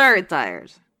I'm very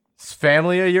tired. Is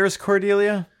family of yours,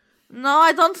 Cordelia? No,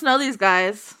 I don't know these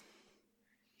guys.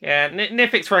 Yeah,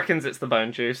 Nifix reckons it's the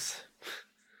bone juice.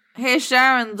 Hey,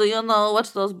 Sharon, do you know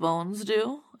what those bones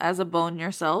do? As a bone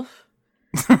yourself?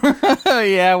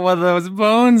 Yeah, what those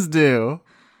bones do.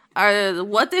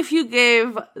 What if you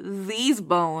gave these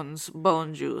bones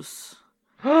bone juice?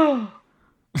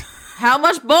 How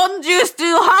much bone juice do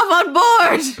you have on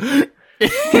board?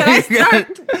 Can I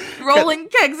start rolling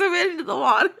kegs of it into the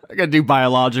water? I gotta do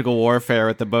biological warfare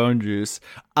with the bone juice.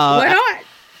 Why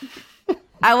not?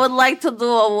 I would like to do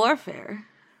a warfare.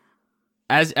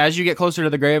 As you get closer to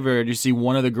the graveyard, you see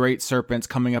one of the great serpents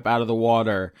coming up out of the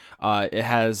water. It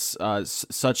has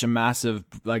such a massive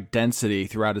density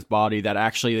throughout its body that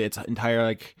actually its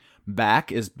entire back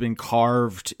has been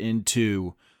carved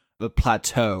into the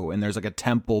plateau, and there's a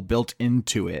temple built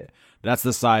into it. That's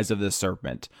the size of this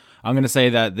serpent. I'm gonna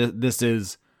say that this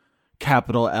is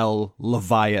capital L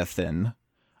Leviathan.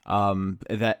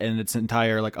 that and its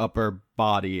entire like upper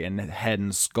body and head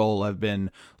and skull have been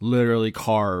literally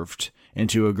carved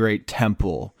into a great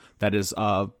temple that is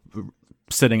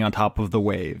sitting on top of the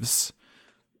waves.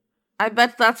 I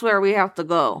bet that's where we have to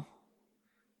go.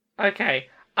 Okay.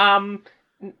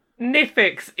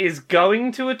 Nifix is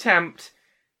going to attempt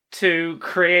to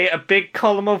create a big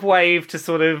column of wave to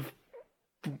sort of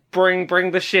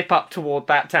bring the ship up toward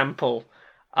that temple.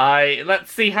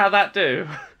 Let's see how that do.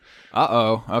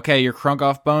 Uh-oh. Okay, you're crunk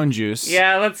off bone juice.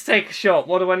 Yeah, let's take a shot.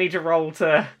 What do I need to roll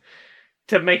to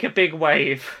make a big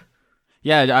wave?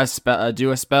 Yeah,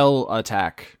 do a spell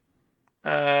attack.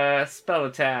 Spell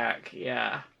attack,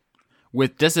 yeah.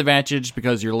 With disadvantage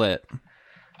because you're lit.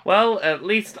 Well, at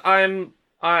least I've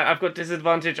got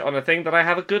disadvantage on a thing that I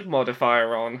have a good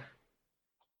modifier on.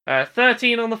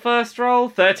 13 on the first roll,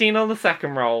 13 on the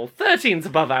second roll. 13's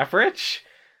above average.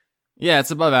 Yeah,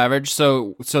 it's above average.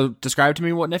 So describe to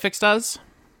me what Nifix does.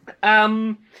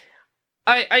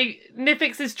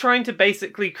 Nifix is trying to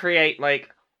basically create like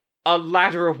a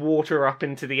ladder of water up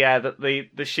into the air that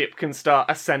the ship can start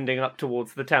ascending up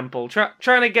towards the temple.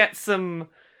 Trying to get some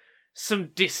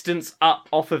distance up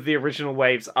off of the original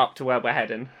waves up to where we're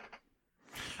heading.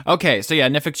 Okay, so yeah,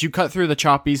 Nifix, you cut through the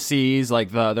choppy seas,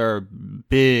 like they're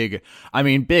big. I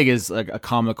mean, big is like a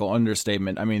comical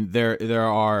understatement. I mean, there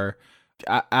are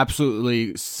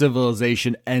absolutely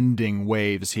civilization-ending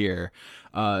waves here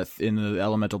in the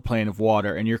elemental plane of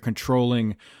water, and you're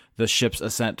controlling the ship's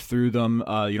ascent through them.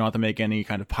 You don't have to make any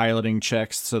kind of piloting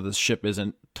checks, so the ship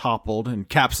isn't toppled and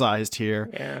capsized here.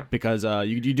 Yeah. Because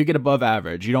you do get above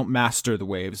average. You don't master the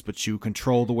waves, but you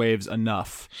control the waves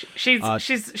enough. She's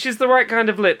the right kind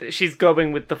of lit that she's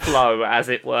going with the flow, as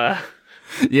it were.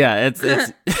 Yeah, it's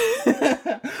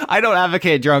I don't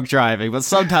advocate drunk driving, but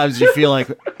sometimes you feel like,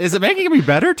 is it making me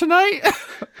better tonight?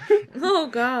 Oh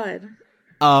God.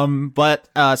 But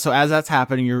so as that's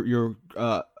happening,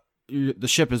 the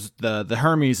ship is the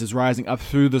Hermes is rising up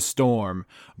through the storm,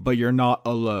 but you're not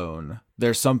alone.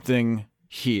 There's something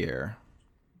here.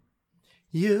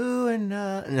 You and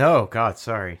no, God,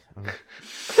 sorry.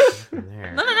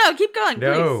 No, keep going,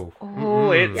 No. please.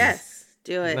 Oh, it's Yes,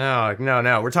 do it.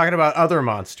 No. We're talking about other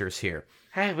monsters here.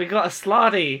 Hey, we got a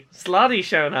Slotty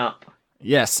shown up.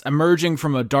 Yes, emerging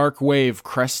from a dark wave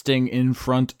cresting in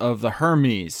front of the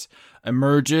Hermes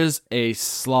emerges a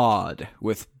Slod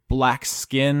with black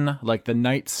skin like the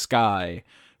night sky,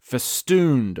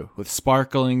 festooned with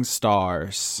sparkling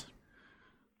stars.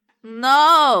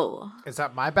 No. Is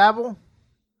that my babble?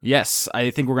 Yes,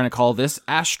 I think we're going to call this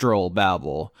Astral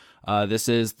Babble. This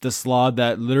is the Slod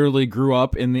that literally grew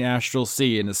up in the Astral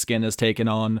Sea, and his skin has taken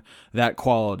on that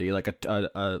quality, like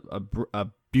a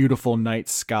beautiful night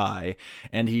sky.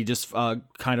 And he just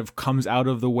kind of comes out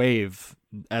of the wave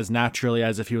as naturally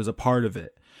as if he was a part of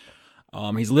it.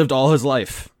 He's lived all his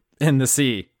life in the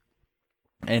sea,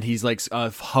 and he's like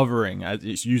hovering,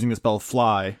 using the spell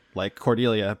Fly, like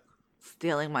Cordelia.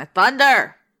 Stealing my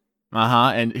thunder.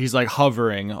 And he's like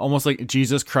hovering, almost like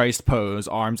Jesus Christ pose,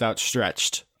 arms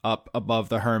outstretched up above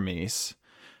the Hermes.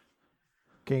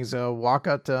 King's walk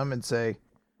up to him and say,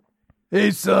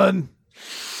 Hey, son.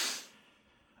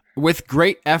 With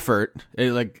great effort,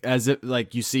 as if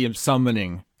like you see him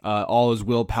summoning all his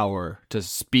willpower to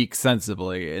speak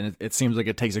sensibly, and it seems like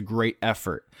it takes a great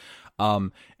effort.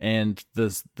 And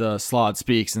the Slod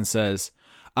speaks and says,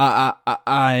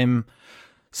 I'm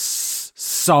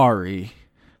sorry.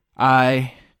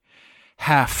 I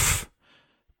have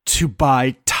to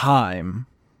buy time.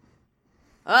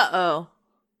 Uh-oh.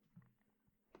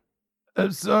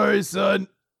 I'm sorry, son.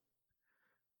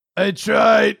 I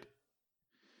tried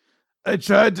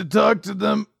to talk to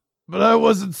them, but I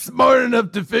wasn't smart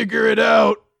enough to figure it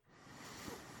out.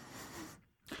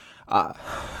 I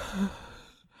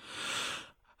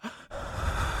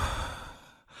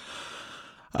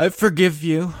forgive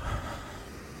you.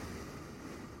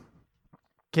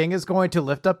 King is going to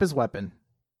lift up his weapon,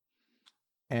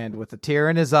 and with a tear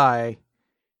in his eye,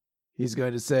 he's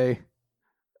going to say,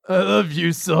 I love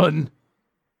you, son.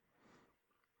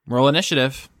 Roll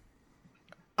initiative.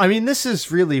 I mean, this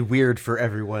is really weird for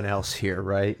everyone else here,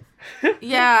 right?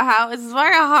 Yeah, it's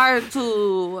very hard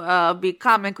to be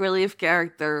comic relief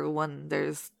character when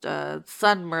there's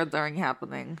son murdering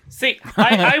happening. See,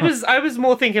 I was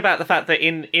more thinking about the fact that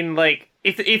in like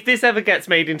if this ever gets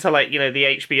made into like, you know, the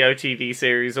HBO TV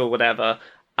series or whatever,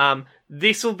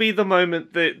 this will be the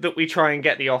moment that we try and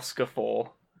get the Oscar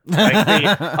for.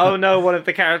 Like oh no, one of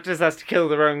the characters has to kill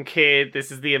their own kid.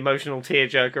 This is the emotional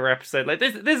tearjerker episode. Like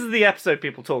this is the episode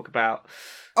people talk about.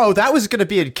 Oh, that was going to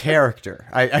be in character.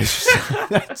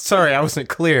 Sorry, I wasn't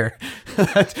clear.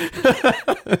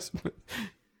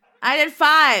 I did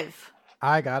 5.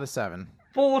 I got a 7.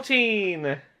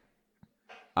 14.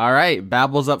 All right,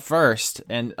 Babble's up first,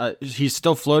 and he's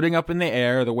still floating up in the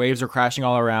air. The waves are crashing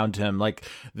all around him. Like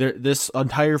this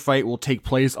entire fight will take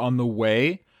place on the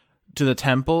way to the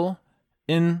temple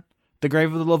in the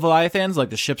Grave of the Leviathans. Like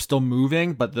the ship's still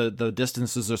moving, but the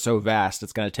distances are so vast,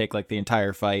 it's going to take like the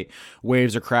entire fight.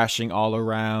 Waves are crashing all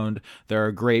around. There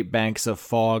are great banks of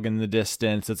fog in the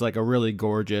distance. It's like a really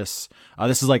gorgeous.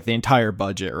 This is like the entire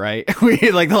budget, right?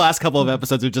 We like the last couple of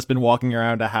episodes, we've just been walking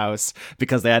around a house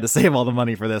because they had to save all the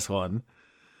money for this one.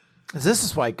 This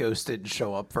is why Ghost didn't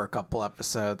show up for a couple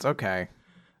episodes. Okay.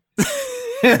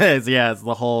 It's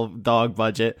the whole dog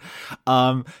budget.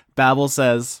 Babel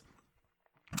says,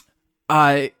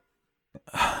 I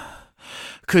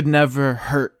could never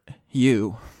hurt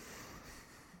you.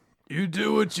 You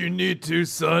do what you need to,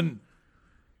 son.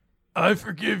 I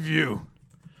forgive you.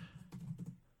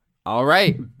 All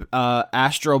right.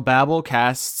 Astral Babel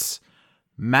casts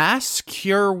Mass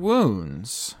Cure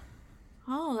Wounds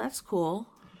Oh, that's cool.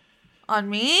 On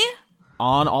me?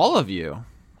 on all of you.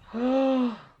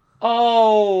 Oh,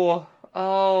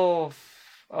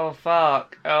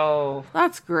 fuck. Oh.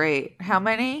 That's great. How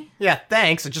many? Yeah,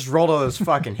 thanks. I just rolled all those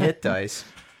fucking hit dice.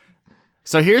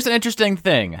 So here's an interesting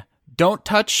thing. Don't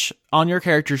touch on your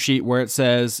character sheet where it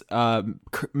says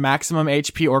maximum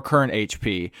HP or current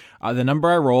HP. The number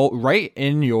I roll right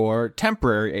in your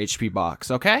temporary HP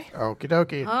box, okay? Okie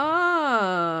dokie.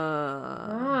 Ah.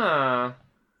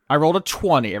 I rolled a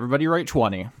 20. Everybody write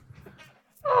 20.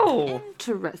 Oh.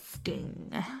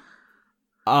 Interesting.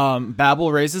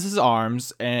 Babel raises his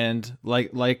arms and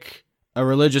like a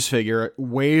religious figure,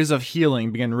 waves of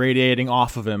healing begin radiating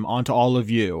off of him onto all of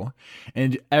you.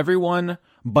 And everyone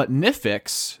but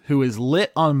Nifix, who is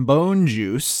lit on bone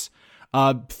juice,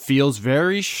 feels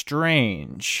very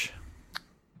strange.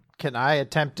 Can I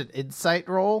attempt an insight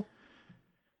roll?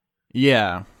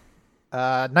 Yeah.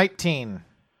 19.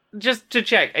 Just to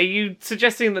check, are you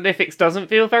suggesting that Nifix doesn't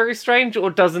feel very strange or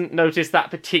doesn't notice that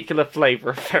particular flavor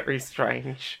of very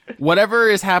strange? Whatever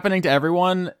is happening to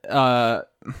everyone, the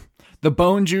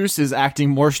bone juice is acting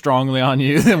more strongly on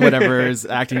you than whatever is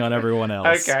acting on everyone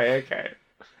else. Okay.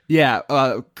 Yeah,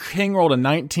 King rolled a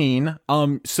 19.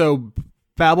 So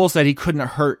Babel said he couldn't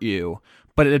hurt you,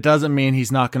 but it doesn't mean he's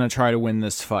not going to try to win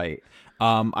this fight.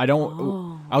 I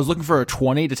was looking for a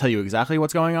 20 to tell you exactly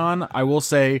what's going on. I will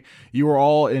say you are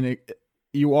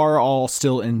all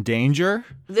still in danger.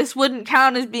 This wouldn't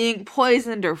count as being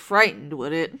poisoned or frightened,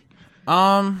 would it?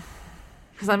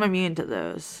 Because I'm immune to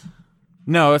those.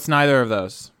 No, it's neither of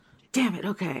those. Damn it,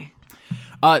 okay.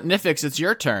 Nifix, it's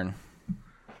your turn.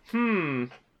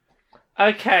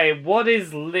 Okay, what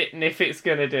is Lit Nifix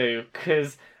gonna do?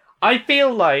 Because I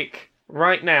feel like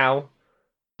right now,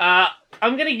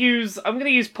 I'm gonna use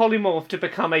polymorph to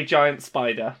become a giant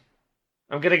spider.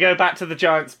 I'm gonna go back to the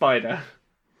giant spider.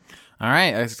 All right,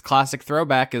 a classic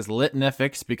throwback is Lit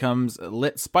Nifix becomes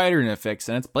Lit Spider Nifix,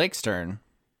 and it's Blake's turn.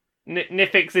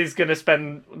 Nifix is gonna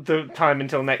spend the time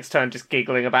until next turn just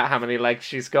giggling about how many legs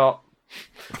she's got.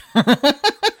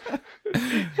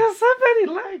 There's so many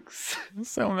legs.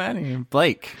 So many.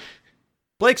 Blake.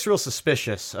 Blake's real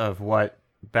suspicious of what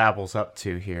Babel's up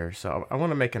to here, so I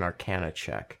want to make an Arcana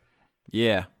check.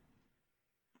 Yeah.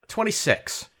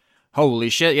 26. Holy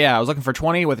shit, yeah, I was looking for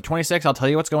 20. With a 26, I'll tell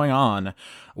you what's going on.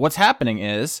 What's happening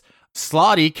is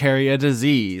Slotty carry a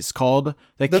disease called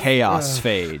the Chaos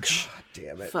Phage. God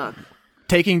damn it. Fuck.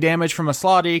 Taking damage from a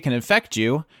Slotty can infect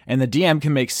you, and the DM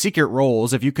can make secret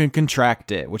rolls if you can contract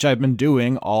it, which I've been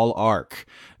doing all arc.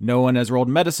 No one has rolled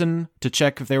medicine to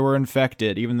check if they were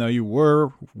infected, even though you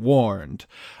were warned.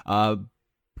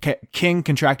 King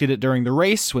contracted it during the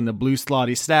race when the blue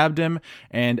Slotty stabbed him,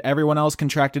 and everyone else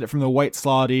contracted it from the white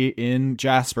Slotty in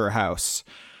Jasper House.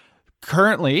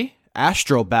 Currently,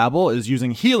 Astral Babel is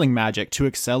using healing magic to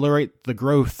accelerate the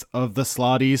growth of the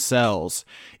Slotty's cells.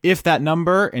 If that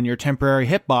number in your temporary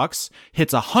hitbox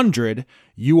hits 100,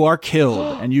 you are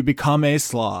killed and you become a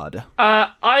Slod.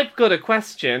 I've got a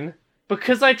question.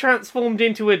 Because I transformed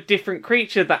into a different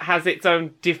creature that has its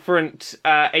own different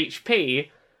HP,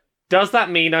 does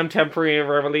that mean I'm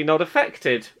temporarily not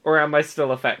affected? Or am I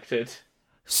still affected?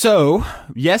 So,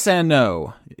 yes and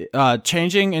no.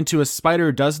 Changing into a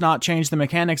spider does not change the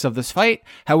mechanics of this fight.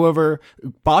 However,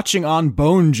 botching on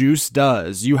bone juice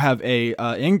does. You have a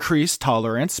increased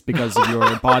tolerance because of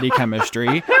your body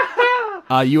chemistry.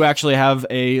 You actually have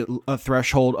a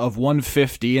threshold of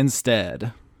 150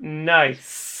 instead.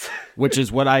 Nice. Which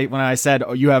is what when I said,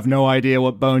 oh, you have no idea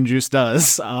what bone juice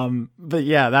does. But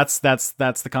yeah, that's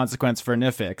the consequence for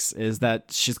Nifix, is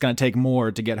that she's going to take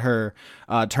more to get her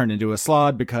turned into a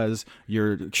Slod because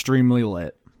you're extremely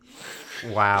lit.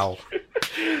 Wow.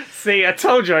 See, I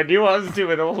told you I knew what I was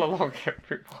doing all along,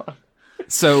 everyone.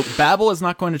 So Babel is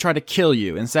not going to try to kill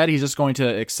you. Instead, he's just going to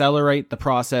accelerate the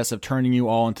process of turning you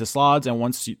all into sloths, and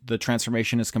once the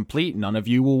transformation is complete, none of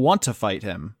you will want to fight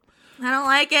him. I don't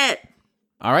like it.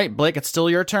 All right, Blake, it's still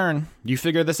your turn. You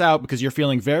figure this out because you're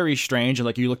feeling very strange, and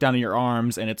like you look down at your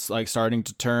arms, and it's like starting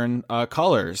to turn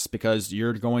colors because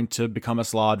you're going to become a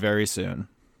sloth very soon.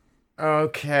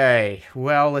 Okay,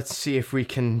 well, let's see if we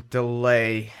can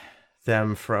delay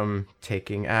them from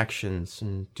taking actions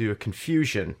and do a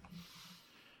confusion.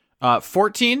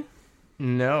 14?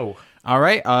 No. All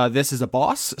right, this is a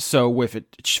boss, so if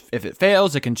it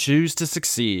fails, it can choose to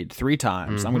succeed 3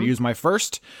 times. I'm going to use my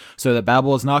first so that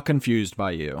Babel is not confused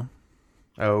by you.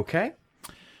 Okay.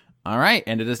 All right,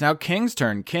 and it is now King's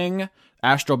turn. King,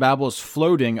 Astral Babel is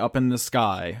floating up in the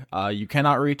sky. You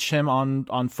cannot reach him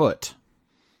on foot.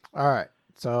 All right.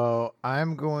 So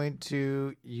I'm going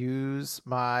to use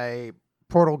my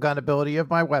portal gun ability of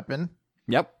my weapon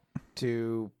Yep.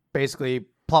 to basically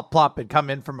plop, plop, and come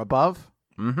in from above.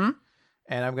 Mm-hmm.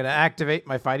 And I'm going to activate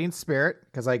my fighting spirit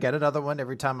because I get another one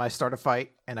every time I start a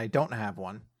fight, and I don't have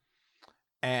one.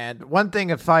 And one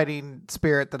thing of fighting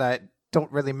spirit that I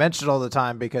don't really mention all the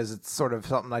time because it's sort of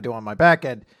something I do on my back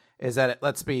end is that it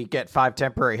lets me get 5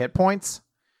 temporary hit points.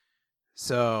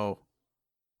 So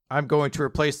I'm going to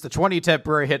replace the 20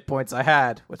 temporary hit points I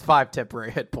had with 5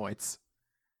 temporary hit points.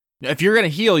 If you're gonna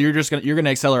heal, you're gonna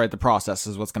accelerate the process.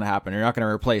 Is what's gonna happen. You're not gonna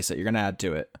replace it. You're gonna add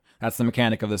to it. That's the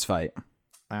mechanic of this fight.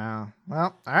 Well,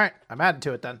 all right. I'm adding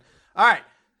to it then. All right.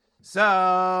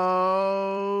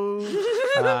 So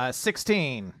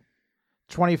 16,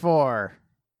 24,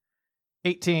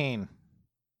 18,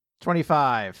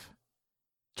 25,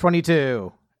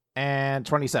 22, and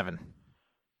 27.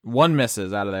 1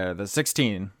 misses out of there. The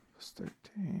 16.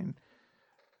 13.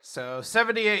 So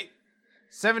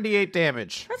 78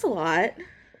 damage. That's a lot.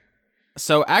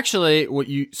 So actually,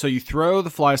 you throw the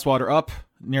fly swatter up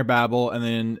near Babel, and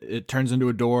then it turns into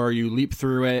a door. You leap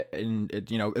through it, and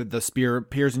the spear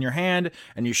appears in your hand,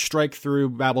 and you strike through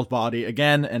Babel's body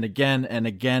again and again and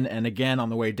again and again on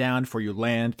the way down before you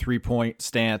land 3-point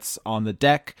stance on the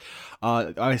deck.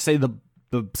 I say the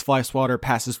fly swatter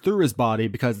passes through his body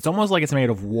because it's almost like it's made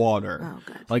of water. Oh,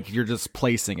 God. Like you're just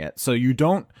placing it. So you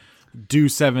don't do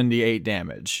 78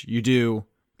 damage. You do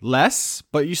less,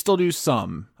 but you still do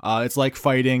some. It's like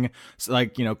fighting,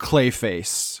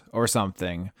 Clayface or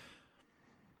something.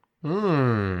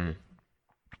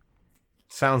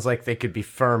 Sounds like they could be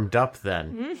firmed up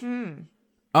then. Mm-hmm.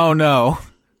 Oh no!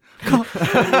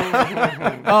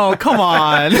 Oh, come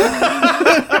on!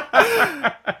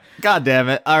 God damn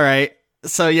it! All right.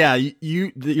 So yeah,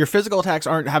 your physical attacks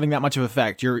aren't having that much of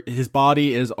effect. His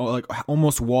body is like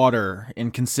almost water in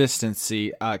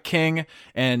consistency, King,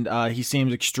 and he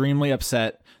seems extremely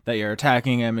upset that you're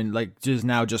attacking him and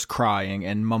just crying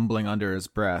and mumbling under his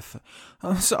breath.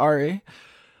 I'm sorry.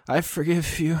 I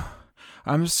forgive you.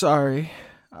 I'm sorry.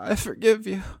 I forgive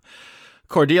you.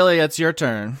 Cordelia, it's your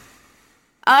turn.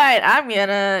 All right, I'm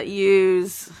gonna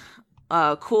use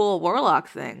cool warlock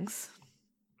things.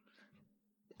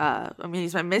 I'm gonna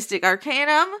use my Mystic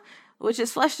Arcanum, which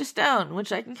is Flesh to Stone,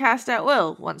 which I can cast at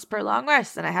will once per long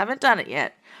rest, and I haven't done it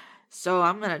yet. So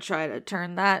I'm gonna try to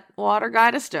turn that water guy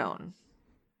to stone.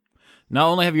 Not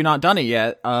only have you not done it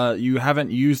yet, you haven't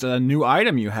used a new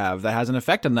item you have that has an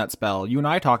effect on that spell. You and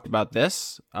I talked about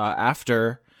this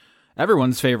after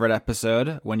everyone's favorite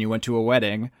episode when you went to a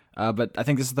wedding, but I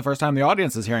think this is the first time the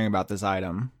audience is hearing about this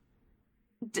item.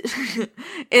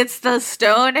 It's the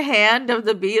stone hand of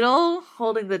the beetle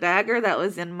holding the dagger that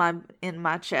was in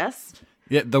my chest.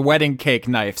 Yeah, the wedding cake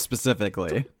knife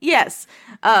specifically. Yes,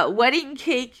 wedding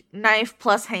cake knife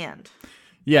plus hand.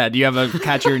 Yeah, do you have a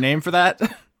catchier name for that?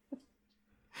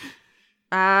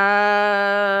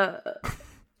 I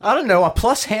don't know. A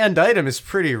plus hand item is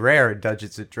pretty rare in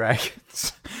Dungeons and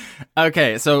Dragons.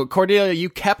 Okay, so Cordelia, you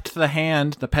kept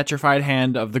the petrified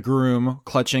hand of the groom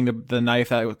clutching the knife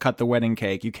that would cut the wedding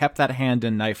cake. You kept that hand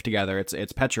and knife together.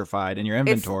 It's petrified in your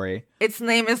inventory. Its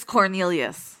name is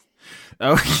Cornelius.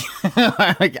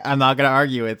 Okay, I'm not gonna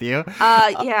argue with you.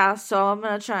 Yeah. So I'm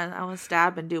gonna try. I want to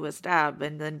stab and do a stab,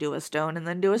 and then do a stone, and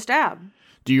then do a stab.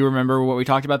 Do you remember what we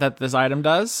talked about that this item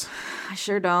does? I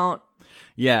sure don't.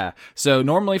 Yeah. So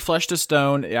normally flesh to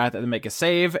stone, you have to make a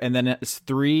save, and then it's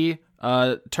 3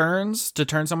 turns to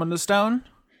turn someone to stone.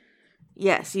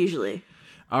 Yes, usually.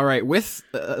 All right. With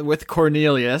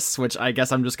Cornelius, which I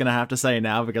guess I'm just gonna have to say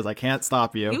now because I can't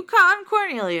stop you. You call him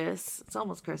Cornelius. It's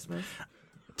almost Christmas.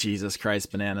 Jesus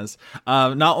Christ, bananas.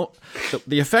 The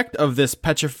effect of this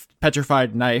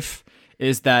petrified knife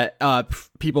is that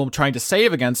people trying to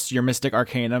save against your Mystic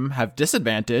Arcanum have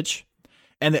disadvantage,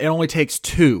 and it only takes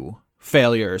 2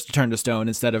 failures to turn to stone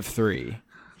instead of 3.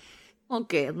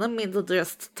 Okay, let me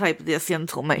just type this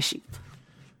into my sheet.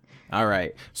 All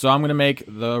right, so I'm going to make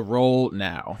the roll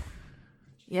now.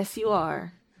 Yes, you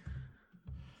are.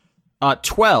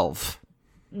 12.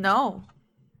 No.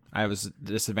 I was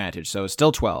disadvantaged, so it's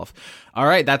still 12. All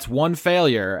right, that's 1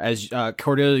 failure. As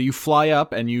Cordelia, you fly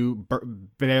up and you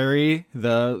bury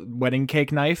the wedding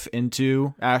cake knife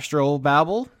into Astral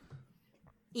Babel.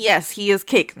 Yes, he is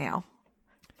cake now.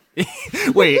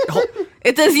 Wait,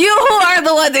 It is you who are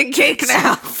the wedding cake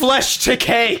now. Flesh to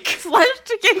cake. Flesh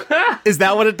to cake. is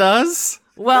that what it does?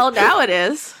 Well, now it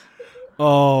is.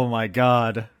 Oh my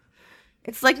god.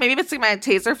 It's like maybe if it's like my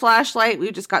taser flashlight,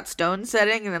 we just got stone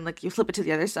setting, and then like you flip it to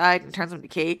the other side and it turns them to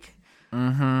cake.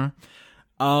 At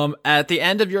the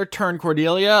end of your turn,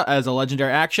 Cordelia, as a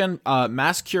legendary action,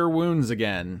 mass cure wounds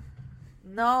again.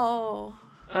 No.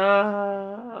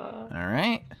 All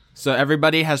right. So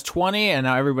everybody has 20, and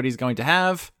now everybody's going to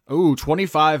have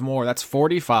 25 more. That's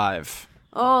 45.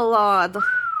 Oh Lord,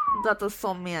 that is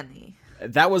so many.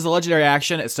 That was a legendary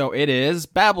action, so it is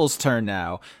Babel's turn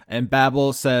now. And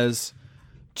Babel says,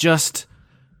 just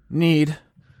need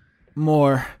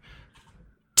more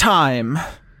time.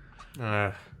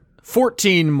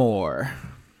 14 more.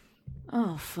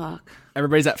 Oh fuck.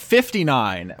 Everybody's at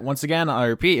 59. Once again, I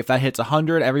repeat, if that hits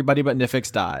 100, everybody but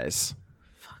Nifix dies.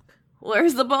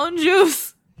 Where's the bone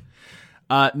juice?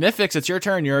 Nifix, it's your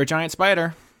turn. You're a giant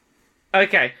spider.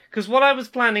 Okay, because what I was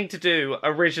planning to do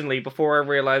originally before I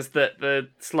realised that the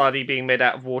Sluddy being made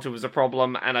out of water was a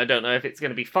problem, and I don't know if it's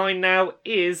going to be fine now,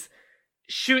 is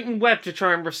shooting web to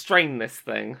try and restrain this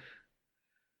thing.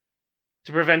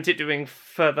 To prevent it doing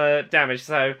further damage.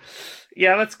 So,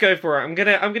 yeah, let's go for it. I'm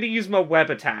gonna use my web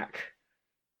attack.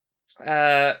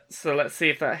 So let's see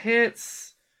if that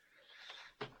hits.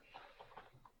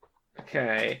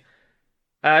 Okay.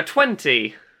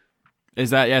 20. Is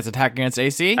that, it's attack against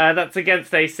AC? That's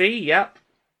against AC, yep.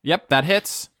 Yep, that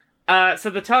hits. So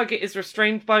the target is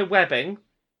restrained by webbing.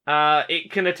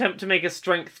 It can attempt to make a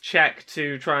strength check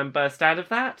to try and burst out of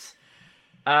that.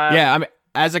 Yeah, I mean,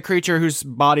 as a creature whose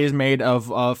body is made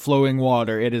of flowing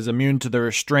water, it is immune to the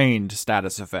restrained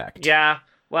status effect. Yeah,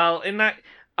 well, in that...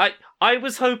 I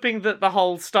was hoping that the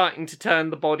whole starting to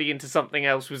turn the body into something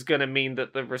else was going to mean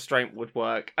that the restraint would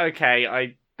work.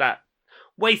 Okay,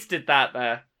 wasted that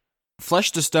there.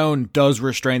 Flesh to Stone does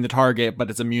restrain the target, but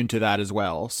it's immune to that as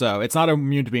well. So it's not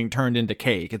immune to being turned into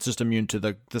cake. It's just immune to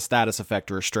the status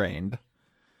effect restrained.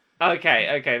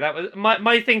 Okay. That was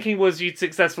my thinking was you'd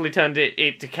successfully turned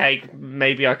it to cake.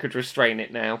 Maybe I could restrain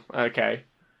it now. Okay.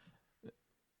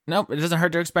 Nope, it doesn't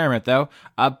hurt to experiment, though.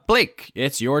 Blake,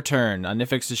 it's your turn.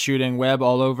 Nifix is shooting web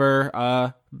all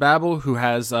over Babel, who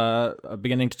has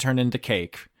beginning to turn into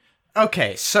cake.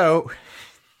 Okay, so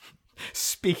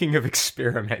speaking of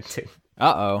experimenting.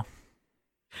 Uh-oh.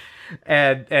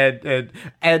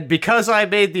 And because I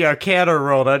made the Arcana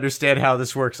roll to understand how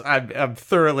this works, I'm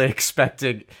thoroughly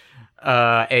expecting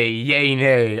a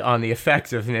yay-nay on the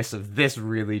effectiveness of this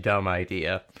really dumb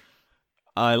idea.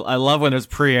 I love when there's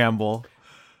preamble.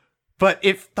 But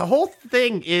if the whole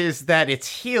thing is that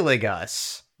it's healing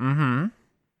us,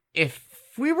 if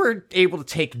we were able to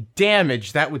take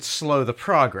damage, that would slow the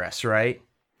progress, right?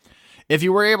 If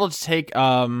you were able to take,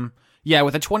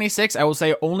 with a 26, I will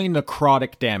say only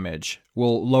necrotic damage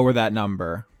will lower that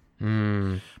number.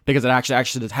 Because it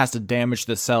actually has to damage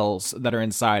the cells that are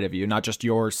inside of you, not just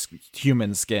your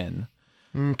human skin.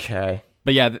 Okay.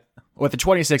 But yeah, with the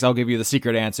 26, I'll give you the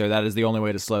secret answer. That is the only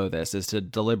way to slow this, is to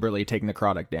deliberately take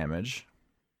necrotic damage.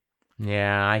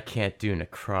 Yeah, I can't do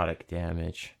necrotic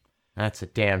damage. That's a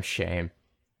damn shame.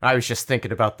 I was just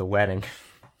thinking about the wedding.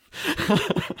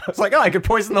 I was like, I could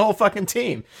poison the whole fucking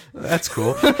team. That's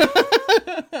cool.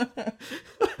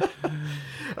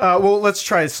 Well, let's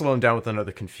try to slow him down with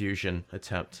another confusion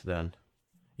attempt then.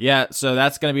 Yeah, so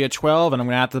that's going to be a 12, and I'm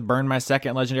going to have to burn my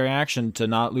second legendary action to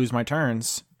not lose my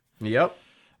turns. Yep.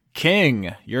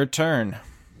 King, your turn.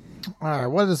 All right,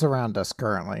 what is around us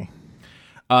currently?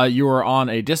 You are on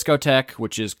a discotheque,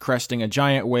 which is cresting a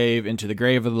giant wave into the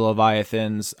grave of the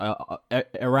Leviathans.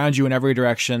 Around you in every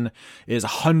direction is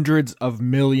hundreds of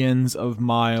millions of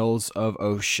miles of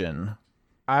ocean.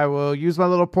 I will use my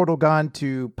little portal gun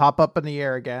to pop up in the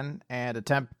air again and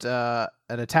attempt an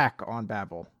attack on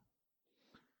Babel.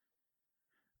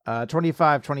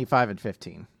 25, 25, and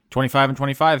 15. 25 and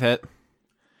 25 hit.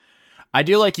 I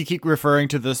do like you keep referring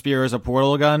to the spear as a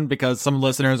portal gun because some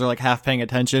listeners are like half paying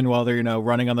attention while they're,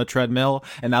 running on the treadmill,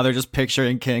 and now they're just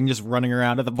picturing King just running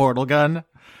around with a portal gun.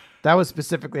 That was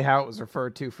specifically how it was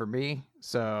referred to for me.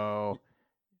 So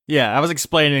Yeah, I was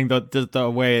explaining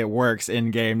the way it works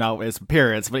in game, not its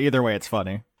appearance, but either way, it's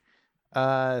funny.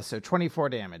 so 24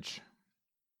 damage.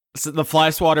 So the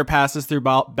fly swatter passes through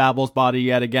Babble's body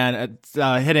yet again, it's,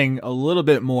 hitting a little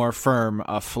bit more firm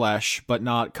flesh, but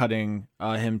not cutting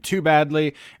him too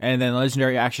badly. And then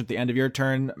legendary action at the end of your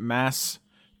turn, mass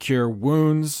cure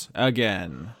wounds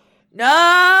again.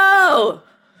 No!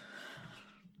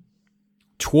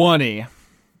 20.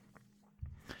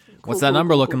 What's that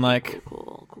number looking like?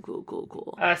 Cool.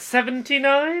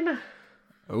 79?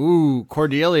 Ooh,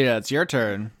 Cordelia, it's your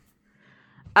turn.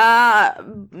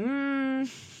 I'm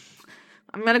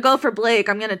gonna go for Blake.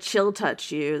 I'm gonna chill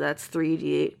touch you. That's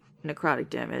 3d8 necrotic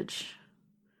damage.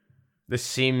 This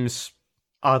seems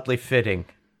oddly fitting.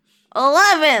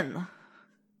 11!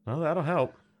 Well, that'll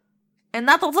help. And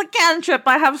that was a cantrip.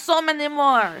 I have so many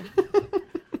more.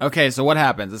 Okay, so what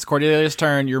happens? It's Cordelia's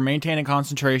turn. You're maintaining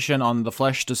concentration on the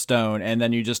flesh to stone, and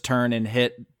then you just turn and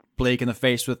hit Blake in the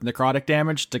face with necrotic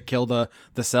damage to kill the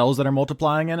cells that are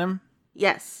multiplying in him.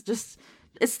 Yes, just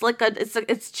it's like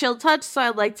it's chill touch, so I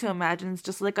like to imagine it's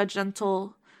just like a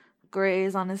gentle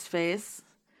graze on his face.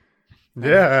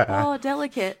 Yeah. Oh,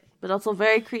 delicate, but also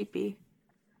very creepy.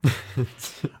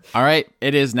 All right,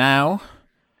 it is now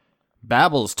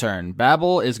Babble's turn.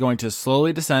 Babble is going to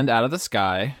slowly descend out of the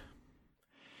sky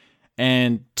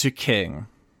and to King.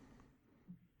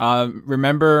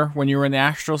 Remember when you were in the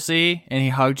Astral Sea and he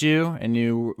hugged you and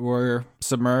you were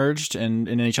submerged and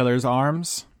in each other's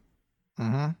arms?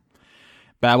 Mm-hmm.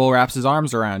 Babble wraps his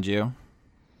arms around you.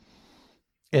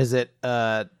 Is it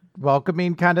a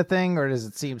welcoming kind of thing, or does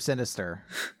it seem sinister?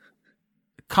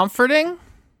 Comforting?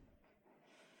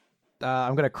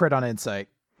 I'm going to crit on insight.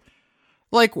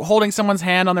 Like holding someone's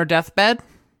hand on their deathbed?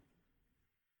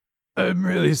 I'm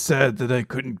really sad that I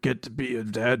couldn't get to be a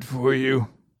dad for you.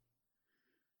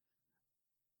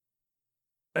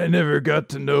 I never got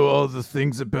to know all the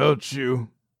things about you.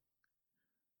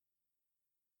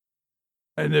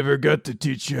 I never got to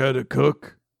teach you how to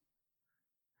cook.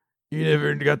 You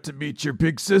never got to meet your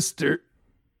big sister.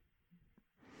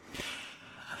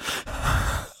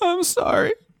 I'm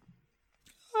sorry.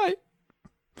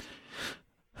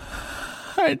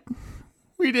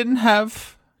 We didn't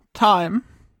have time.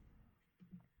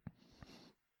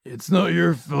 It's not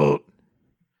your fault.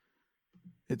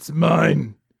 It's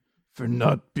mine for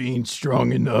not being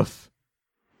strong enough.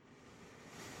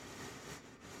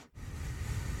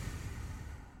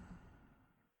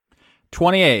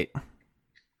 $28.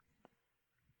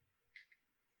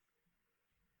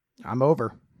 I'm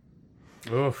over.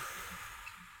 Oof.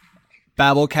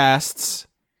 Babble casts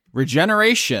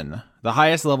Regeneration, the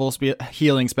highest level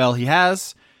healing spell he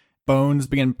has. Bones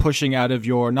begin pushing out of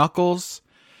your knuckles.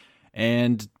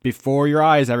 And before your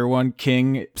eyes, everyone,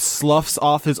 King sloughs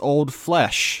off his old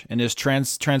flesh and is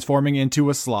transforming into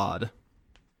a slod.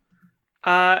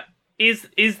 Is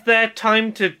there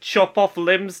time to chop off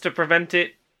limbs to prevent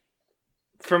it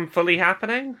from fully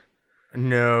happening?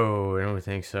 No, I don't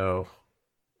think so.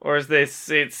 Or is this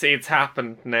it's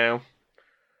happened now?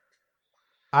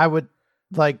 I would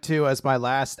like to, as my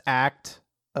last act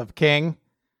of King,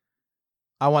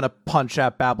 I want to punch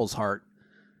at Babble's heart.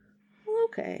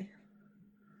 Okay.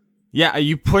 Yeah,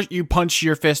 you punch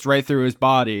your fist right through his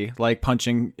body, like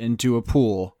punching into a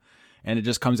pool, and it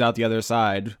just comes out the other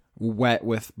side, wet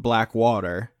with black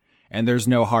water, and there's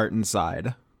no heart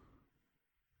inside.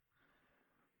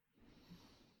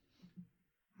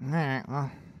 All right,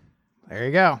 well, there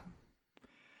you go.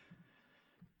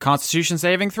 Constitution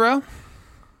saving throw?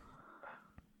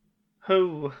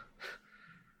 Who?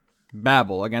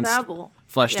 Babble against Babble.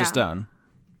 flesh to Yeah. stone.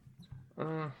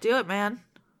 Do it, man.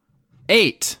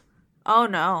 8. Oh,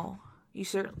 no. You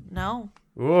sure? No.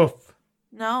 Oof.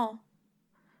 No.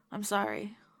 I'm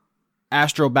sorry.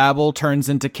 Astral Babble turns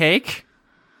into cake.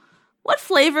 What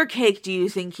flavor cake do you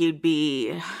think you'd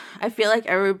be? I feel like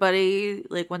everybody,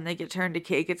 like, when they get turned to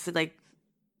cake, it's like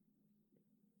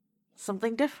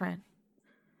something different.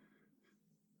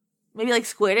 Maybe like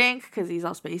Squid Ink, because he's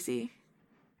all spacey.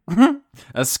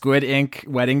 A squid ink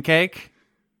wedding cake.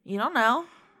 You don't know.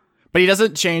 But he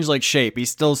doesn't change like shape. He's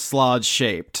still slod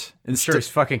shaped. I'm sure he's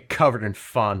fucking covered in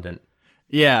fondant.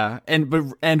 Yeah,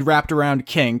 and wrapped around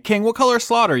King. King, what color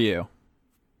slot are you?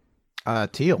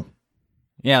 Teal.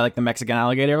 Yeah, like the Mexican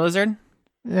alligator lizard.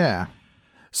 Yeah.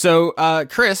 So,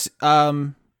 Chris,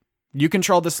 you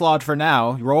control the slod for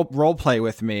now. Role play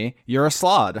with me. You're a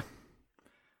slod.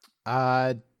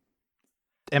 Am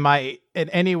I in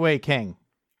any way King?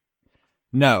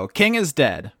 No, King is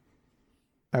dead.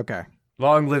 Okay.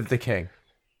 Long live the king.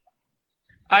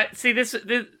 I see. This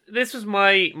was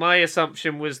my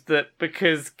assumption was that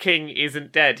because King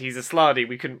isn't dead, he's a Slardy.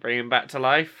 We couldn't bring him back to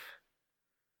life,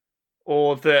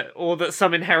 or that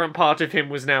some inherent part of him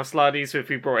was now Slardy. So if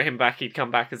we brought him back, he'd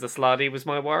come back as a Slardy. Was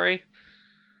my worry.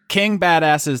 King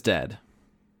Badass is dead.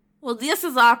 Well, this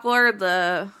is awkward.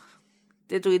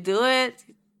 Did we do it?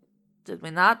 Did we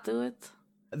not do it?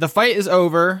 The fight is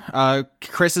over.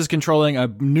 Chris is controlling a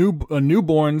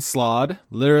newborn Slod.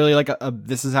 Literally, like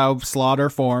this is how Slod are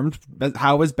formed.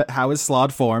 How is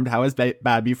Slod formed? How is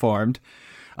Babby formed?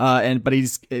 But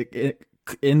he's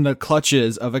in the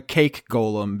clutches of a cake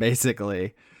golem,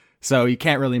 basically. So he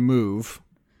can't really move.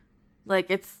 Like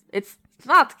it's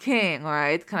not King,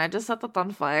 right? Can I just set that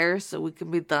on fire so we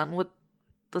can be done with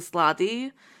the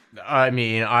Slotty? I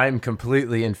mean, I'm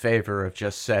completely in favor of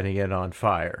just setting it on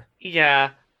fire.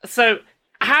 Yeah. So,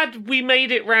 had we made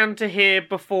it round to here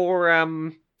before,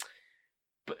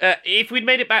 if we'd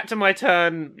made it back to my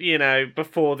turn,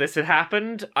 before this had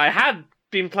happened, I had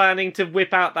been planning to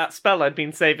whip out that spell I'd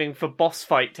been saving for boss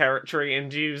fight territory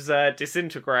and use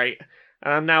Disintegrate.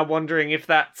 And I'm now wondering if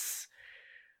that's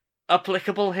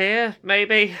applicable here,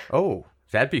 maybe? Oh,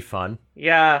 that'd be fun.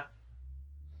 Yeah.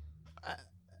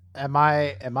 Am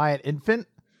I an infant?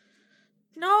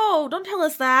 No, don't tell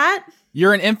us that.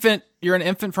 You're an infant. You're an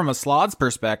infant from a Slod's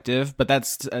perspective, but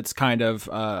that's kind of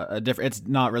a different. It's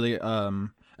not really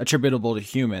attributable to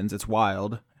humans. It's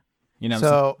wild.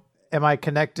 So, am I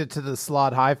connected to the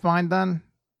Slod hive mind then,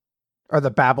 or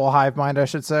the Babel hive mind, I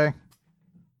should say?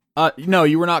 No,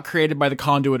 you were not created by the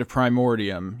conduit of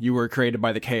Primordium. You were created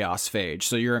by the Chaos Phage.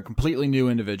 So you're a completely new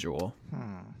individual.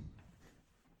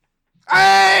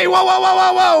 Hey!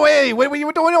 Whoa! Wait! What are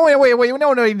you doing?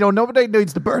 Wait! No! Nobody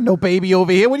needs to burn no baby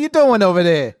over here. What are you doing over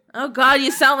there? Oh God,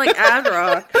 you sound like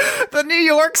Adrock. The New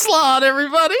York Slod,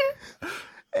 everybody.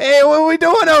 Hey, what are we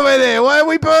doing over there? Why are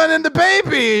we burning the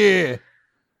baby here?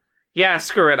 Yeah,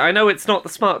 screw it. I know it's not the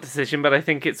smart decision, but I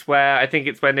think it's where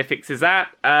Nifix is at.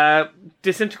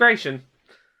 Disintegration.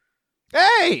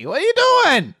 Hey, what are you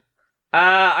doing?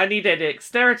 I need a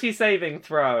dexterity saving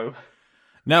throw.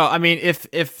 No, I mean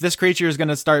if this creature is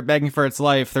gonna start begging for its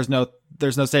life, there's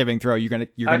no saving throw. You're gonna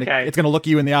Okay. It's gonna look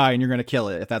you in the eye and you're gonna kill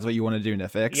it if that's what you want to do,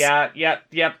 Nifix.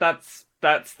 Yep.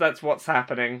 That's what's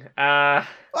happening. I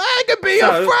could be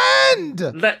a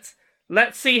friend.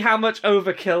 Let's see how much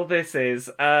overkill this is.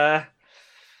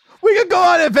 We could go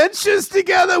on adventures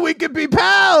together. We could be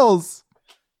pals.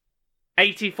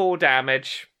 84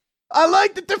 damage. I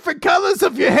like the different colors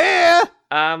of your hair.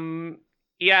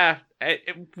 Yeah,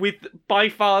 with by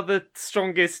far the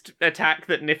strongest attack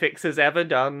that Nifix has ever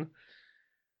done.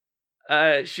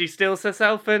 She steals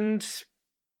herself and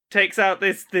takes out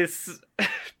this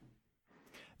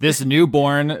This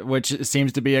newborn, which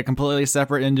seems to be a completely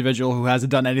separate individual who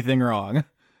hasn't done anything wrong.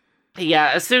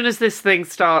 Yeah, as soon as this thing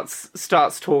starts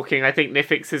talking, I think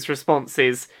Nifix's response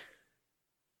is,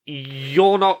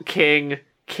 "You're not king.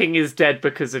 King is dead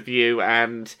because of you."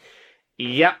 And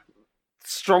yep,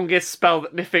 strongest spell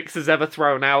that Nifix has ever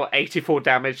thrown out. 84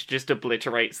 damage just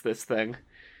obliterates this thing.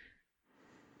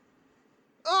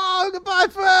 Oh, goodbye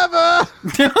forever.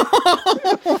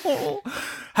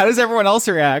 How does everyone else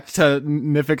react to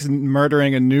Nifix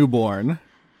murdering a newborn?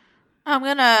 I'm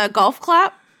gonna golf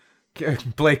clap.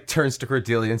 Blake turns to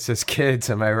Cordelia and says, "Kids,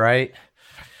 am I right?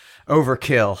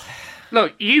 Overkill."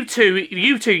 Look, you two,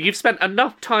 you've spent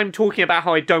enough time talking about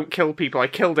how I don't kill people. I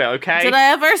killed it, okay? Did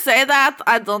I ever say that?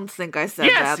 I don't think I said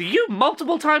Yes, that. you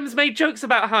multiple times made jokes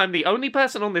about how I'm the only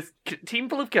person on this team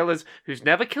full of killers who's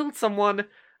never killed someone,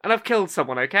 and I've killed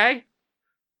someone, okay?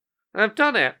 And I've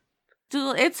done it.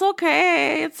 Dude, it's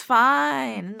okay. It's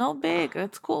fine. No big.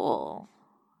 It's cool.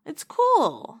 It's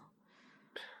cool.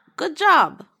 Good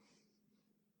job.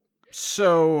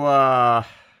 So,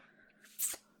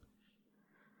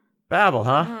 Babel,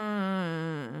 huh?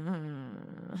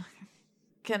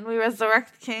 Can we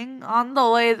resurrect King on the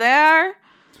way there?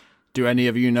 Do any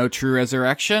of you know True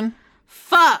Resurrection?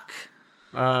 Fuck.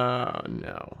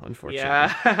 No, unfortunately.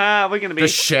 Yeah, we're gonna be... The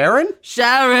Sharon?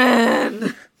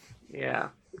 Sharon! Yeah.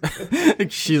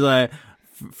 She's like,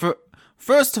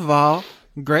 first of all,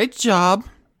 great job.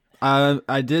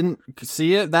 I didn't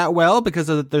see it that well because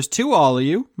there's two all of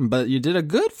you, but you did a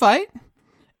good fight.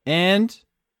 And,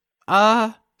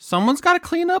 someone's got to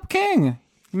clean up King.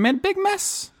 You made a big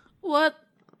mess. What?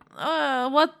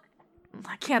 I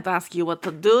can't ask you what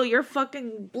to do. You're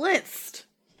fucking blitzed.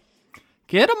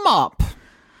 Get a mop.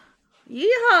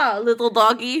 Yeehaw, little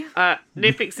doggy.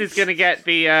 Nifix is gonna get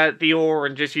the ore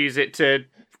and just use it to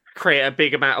create a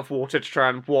big amount of water to try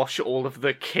and wash all of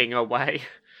the King away.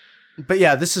 But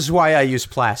yeah, this is why I use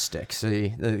plastic,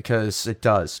 see? Because it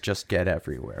does just get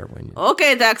everywhere when you...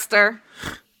 Okay, Dexter.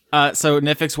 So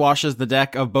Nifix washes the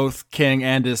deck of both King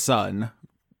and his son,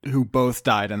 who both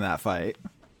died in that fight.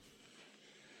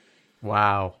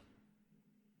 Wow.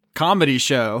 Comedy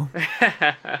show.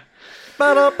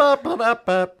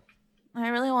 Ba-da-ba-ba-da-ba. I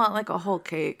really want like a whole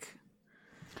cake.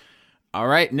 All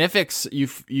right, Nifix, you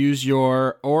use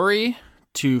your Ori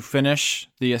to finish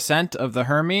the ascent of the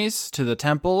Hermes to the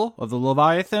temple of the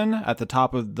Leviathan at the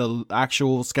top of the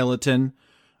actual skeleton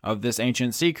of this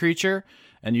ancient sea creature.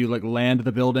 And you like land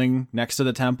the building next to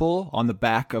the temple on the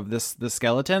back of this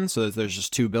skeleton. So there's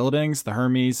just two buildings, the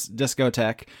Hermes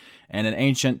discotheque and an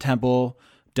ancient temple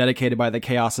dedicated by the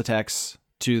Chaositecs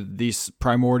to these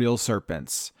primordial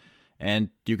serpents.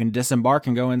 And you can disembark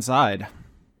and go inside.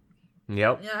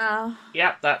 Yep. Yeah.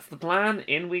 Yep, that's the plan.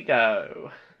 In we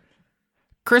go.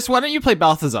 Chris, why don't you play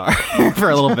Balthazar for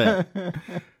a little bit?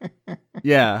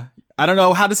 Yeah. I don't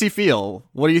know. How does he feel?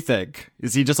 What do you think?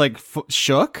 Is he just like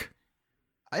shook?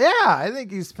 Yeah, I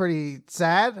think he's pretty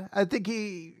sad. I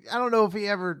don't know if he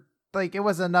ever, like, it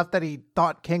wasn't enough that he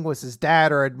thought King was his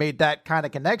dad or had made that kind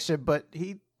of connection, but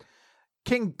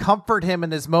King comforted him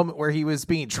in his moment where he was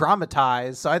being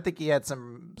traumatized. So I think he had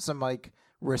some like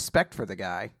respect for the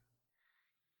guy.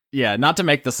 Yeah, not to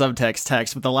make the subtext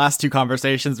text, but the last two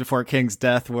conversations before King's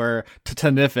death were to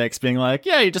Nifix being like,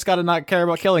 yeah, you just gotta not care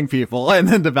about killing people. And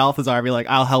then to Balthazar be like,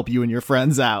 I'll help you and your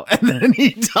friends out. And then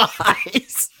he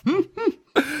dies.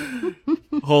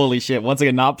 Holy shit, once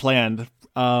again, not planned.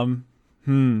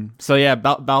 So yeah,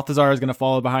 Balthazar is gonna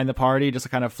follow behind the party, just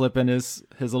kind of flipping his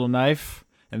little knife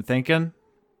and thinking.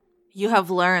 You have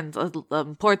learned an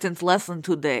important lesson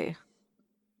today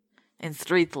in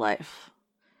street life.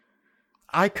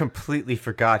 I completely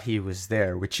forgot he was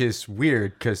there, which is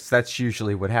weird because that's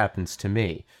usually what happens to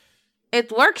me.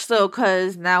 It works though,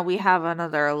 because now we have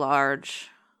another large,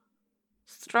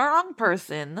 strong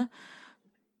person.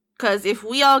 Because if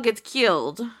we all get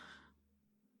killed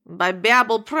by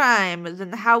Babel Prime,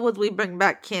 then how would we bring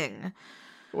back King?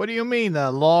 What do you mean,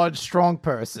 a large, strong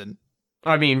person?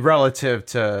 I mean, relative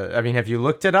to... have you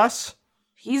looked at us?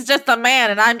 He's just a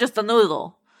man and I'm just a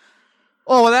noodle.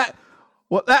 Oh,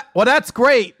 that's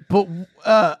great, but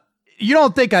you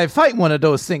don't think I fight one of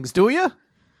those things, do you?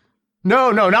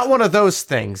 No, not one of those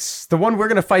things. The one we're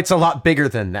gonna fight's a lot bigger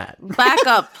than that. Back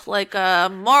up, like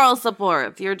moral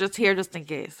support. You're just here just in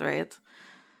case, right?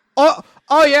 Oh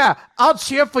yeah, I'll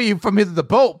cheer for you from the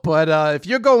boat, but if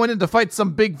you're going in to fight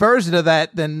some big version of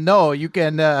that, then no, you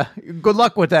can, good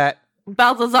luck with that.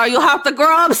 Balthazar, you'll have to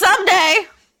grow up someday!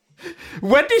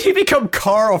 When did he become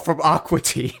Carl from Aqua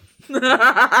Teen?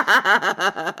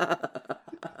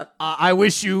 I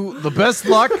wish you the best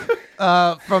luck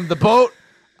from the boat.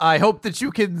 I hope that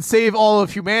you can save all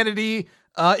of humanity.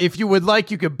 If you would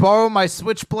like, you could borrow my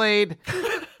switchblade.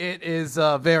 It is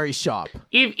very sharp.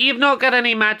 You've not got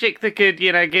any magic that could,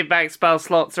 give back spell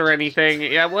slots or anything.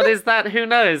 Yeah, what is that? Who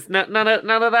knows? None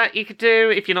of that you could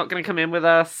do if you're not going to come in with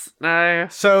us. No.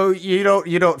 So you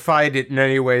don't find it in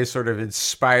any way sort of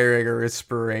inspiring or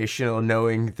inspirational,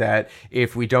 knowing that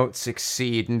if we don't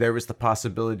succeed, and there was the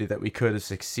possibility that we could have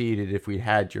succeeded if we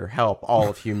had your help, all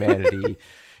of humanity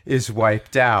is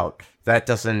wiped out. That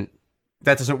doesn't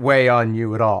weigh on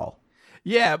you at all.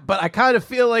 Yeah, but I kind of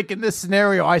feel like in this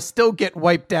scenario, I still get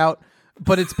wiped out,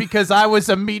 but it's because I was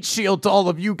a meat shield to all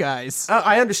of you guys.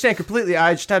 I understand completely.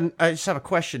 I just have a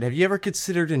question. Have you ever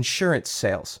considered insurance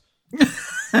sales? Do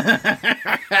you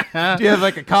have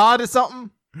like a card or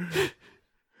something?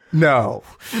 No.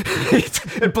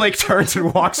 And Blake turns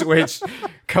and walks away.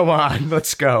 Come on,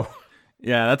 let's go.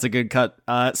 Yeah, that's a good cut.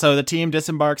 So the team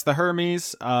disembarks the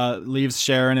Hermes, leaves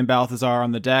Sharon and Balthazar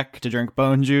on the deck to drink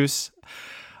bone juice.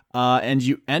 And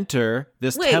you enter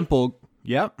this temple.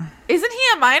 Yep. Isn't he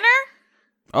a minor?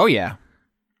 Oh, yeah.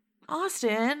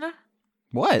 Austin.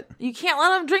 What? You can't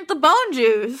let him drink the bone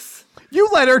juice. You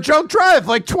let her drunk drive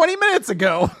like 20 minutes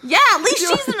ago. Yeah, at least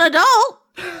she's an adult.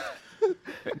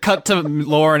 Cut to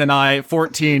Lauren and I,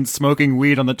 14, smoking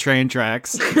weed on the train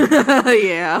tracks.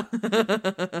 Yeah.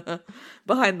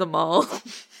 Behind the mall.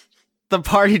 The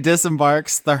party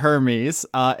disembarks the Hermes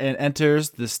and enters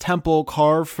this temple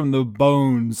carved from the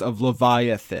bones of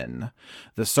Leviathan,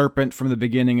 the serpent from the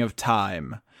beginning of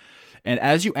time. And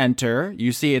as you enter,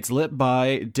 you see it's lit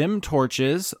by dim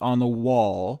torches on the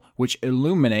wall, which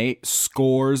illuminate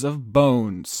scores of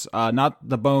bones. Not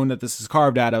the bone that this is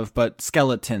carved out of, but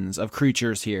skeletons of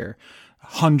creatures here.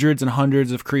 Hundreds and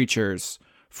hundreds of creatures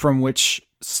from which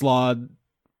Slod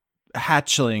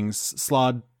hatchlings,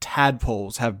 Slod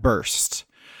tadpoles have burst.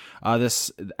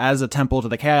 This as a temple to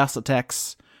the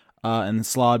Chaositecs, and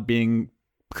Slod being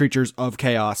creatures of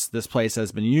chaos. This place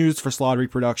has been used for slaughter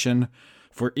reproduction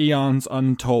for eons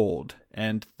untold,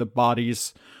 and the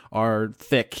bodies are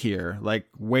thick here, like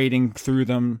wading through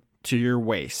them to your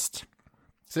waist.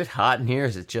 Is it hot in here? Or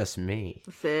is it just me?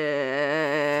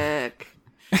 Sick.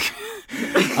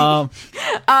 Um,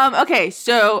 Okay,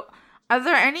 so are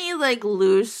there any like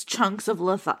loose chunks of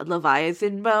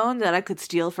Leviathan bone that I could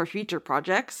steal for future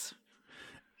projects?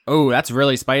 oh, that's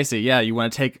really spicy. Yeah, you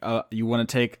want to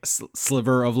take a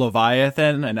sliver of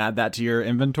Leviathan and add that to your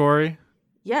inventory?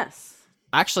 Yes.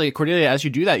 Actually, Cordelia, as you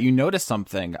do that, you notice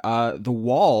something. The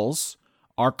walls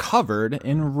are covered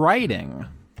in writing.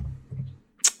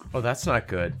 Oh, that's not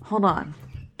good. Hold on.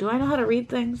 Do I know how to read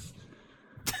things?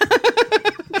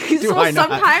 Do I know how-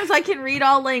 Sometimes I can read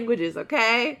all languages,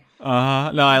 okay? No,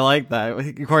 I like that.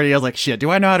 Cordelia's like, shit, do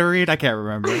I know how to read? I can't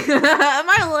remember. Am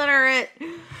I literate?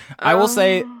 I will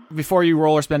say, before you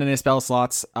roll or spend any spell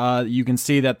slots, you can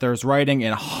see that there's writing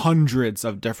in hundreds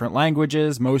of different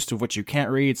languages, most of which you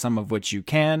can't read, some of which you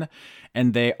can,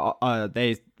 and they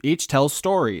each tell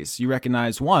stories. You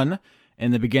recognize one.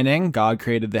 In the beginning, God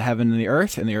created the heaven and the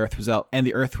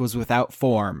earth was without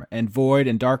form, and void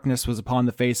and darkness was upon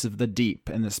the face of the deep,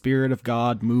 and the Spirit of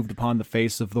God moved upon the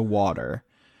face of the water.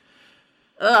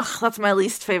 Ugh, that's my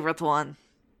least favorite one.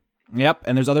 Yep,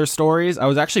 and there's other stories. I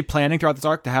was actually planning throughout this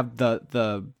arc to have the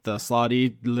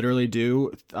Slotty literally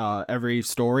do every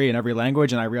story in every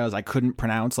language, and I realized I couldn't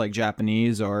pronounce like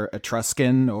Japanese or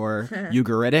Etruscan or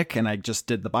Ugaritic, and I just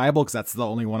did the Bible because that's the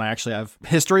only one I actually have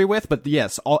history with. But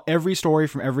yes, every story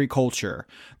from every culture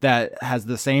that has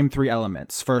the same three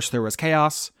elements. First there was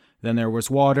chaos, then there was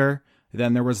water,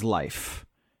 then there was life.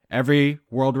 Every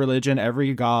world religion,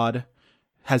 every god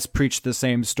has preached the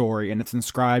same story, and it's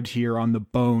inscribed here on the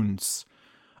bones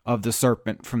of the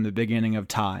serpent from the beginning of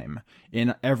time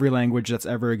in every language that's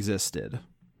ever existed.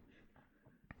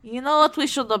 You know what we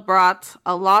should have brought?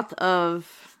 A lot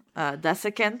of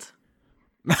desiccant.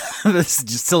 This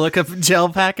just silica gel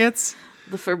packets?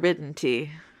 The forbidden tea.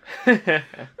 I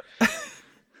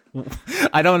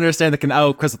don't understand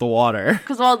because of the water.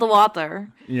 Because of all the water.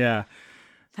 Yeah.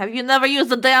 Have you never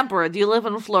used a dampered? You live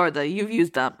in Florida. You've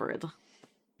used dampered.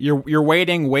 You're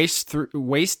wading waist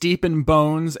deep in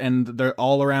bones, and they're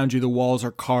all around you. The walls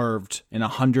are carved in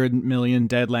 100 million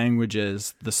dead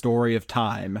languages. The story of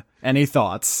time. Any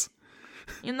thoughts?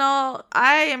 You know,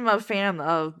 I am a fan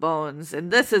of bones, and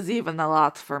this is even a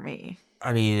lot for me.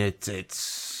 I mean,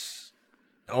 it's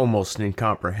almost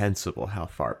incomprehensible how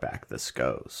far back this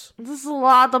goes. This is a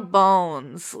lot of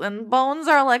bones, and bones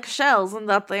are like shells in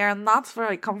that they are not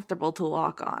very comfortable to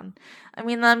walk on. I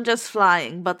mean, I'm just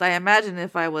flying, but I imagine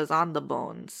if I was on the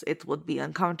bones, it would be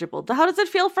uncomfortable. How does it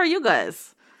feel for you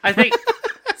guys? I think...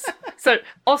 So,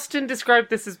 Austin described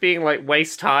this as being, like,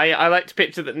 waist-high. I like to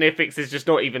picture that Nifix is just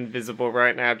not even visible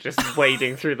right now, just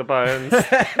wading through the bones.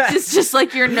 just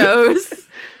like your nose.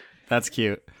 That's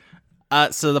cute.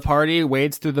 So the party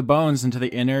wades through the bones into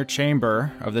the inner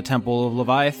chamber of the Temple of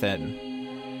Leviathan.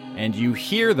 And you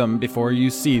hear them before you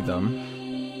see them.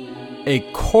 A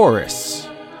chorus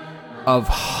of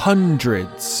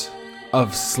hundreds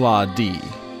of Sladi,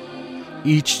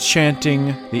 each chanting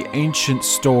the ancient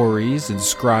stories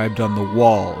inscribed on the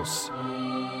walls.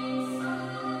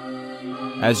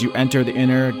 As you enter the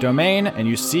inner domain and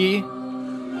you see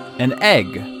an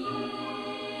egg.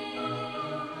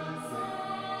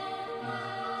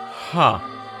 Huh.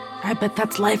 I bet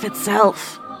that's life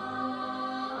itself.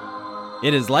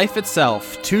 It is life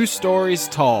itself, 2 stories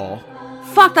tall.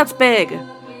 Fuck, that's big.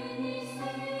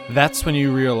 That's when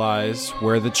you realize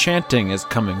where the chanting is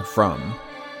coming from.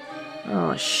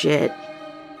 Oh, shit.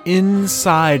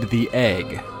 Inside the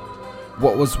egg,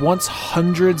 what was once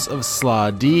hundreds of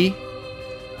Sladi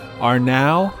are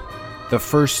now the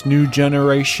first new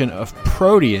generation of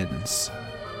Proteans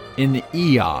in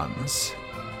eons,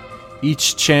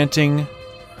 each chanting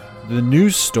the new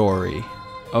story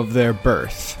of their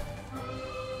birth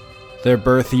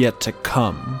yet to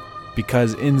come,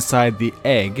 because inside the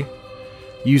egg,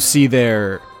 you see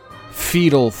their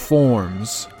fetal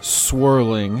forms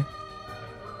swirling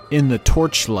in the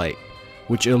torchlight,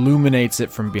 which illuminates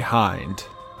it from behind.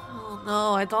 Oh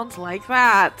no, I don't like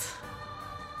that.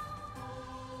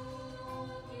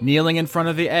 Kneeling in front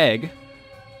of the egg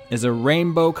is a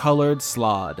rainbow-colored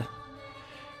Slod.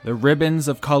 The ribbons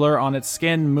of color on its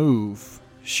skin move,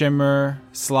 shimmer,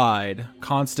 slide,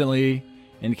 constantly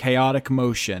in chaotic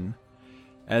motion,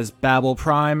 as Babel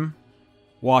Prime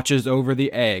watches over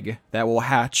the egg that will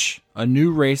hatch a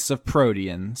new race of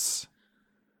Proteans.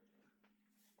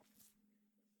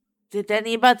 Did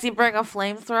anybody bring a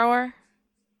flamethrower?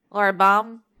 Or a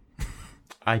bomb?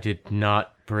 I did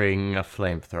not bring a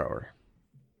flamethrower.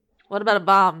 What about a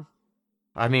bomb?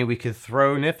 I mean, we could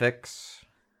throw Nifix.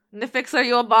 Nifix, are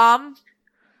you a bomb?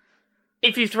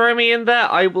 If you throw me in there,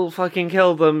 I will fucking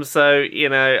kill them, so,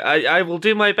 I will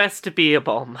do my best to be a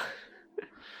bomb.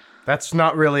 That's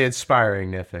not really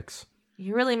inspiring, Nifix.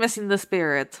 You're really missing the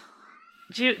spirit.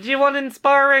 Do you want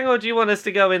inspiring, or do you want us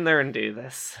to go in there and do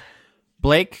this?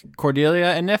 Blake, Cordelia,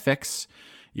 and Nifix,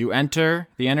 you enter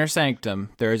the inner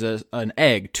sanctum. There is an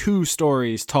egg 2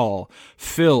 stories tall,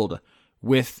 filled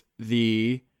with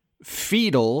the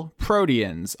fetal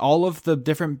proteans. All of the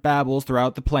different babbles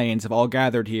throughout the plains have all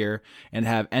gathered here and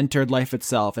have entered life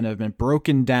itself and have been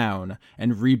broken down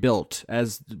and rebuilt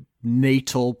as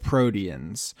natal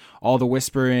proteans. All the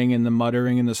whispering and the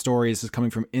muttering and the stories is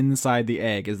coming from inside the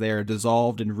egg as they are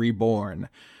dissolved and reborn.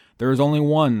 There is only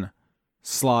one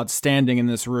slot standing in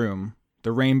this room,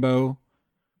 the Rainbow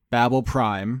Babel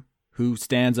Prime, who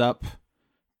stands up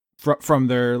from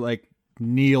their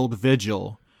kneeled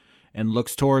vigil and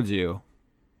looks towards you.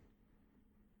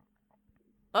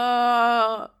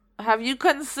 Have you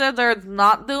considered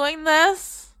not doing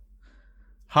this?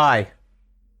 Hi.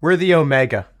 We're the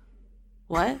Omega.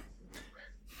 What?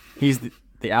 He's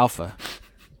the Alpha.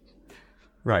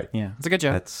 Right. Yeah, it's a good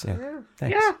joke. That's,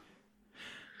 thanks. Yeah.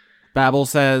 Babel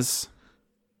says,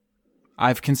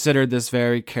 I've considered this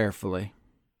very carefully.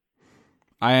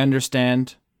 I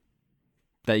understand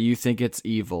that you think it's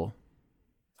evil.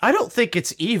 I don't think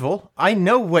it's evil. I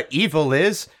know what evil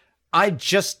is. I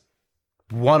just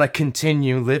want to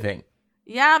continue living.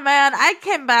 Yeah, man, I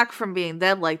came back from being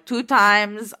dead 2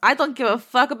 times. I don't give a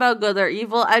fuck about good or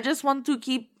evil. I just want to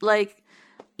keep,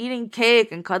 eating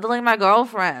cake and cuddling my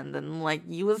girlfriend. And,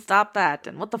 you would stop that.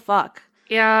 And what the fuck?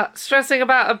 Yeah, stressing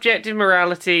about objective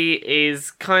morality is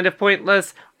kind of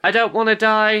pointless. I don't want to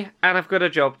die, and I've got a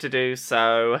job to do,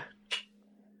 so...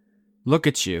 Look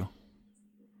at you.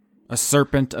 A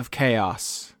serpent of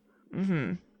chaos.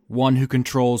 Mm-hmm. One who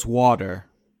controls water.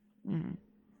 Mm-hmm.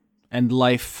 And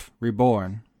life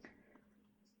reborn.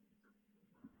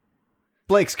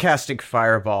 Blake's casting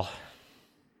Fireball.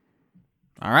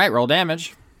 All right, roll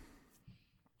damage.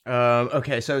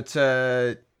 Okay, so it's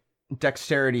a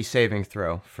dexterity saving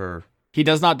throw for... He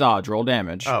does not dodge. Roll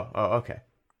damage. Oh, okay.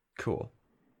 Cool.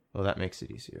 Well, that makes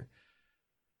it easier.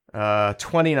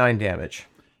 29 damage.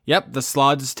 Yep, the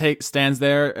slod stands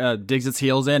there, digs its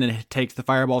heels in, and takes the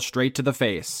fireball straight to the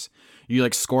face. You,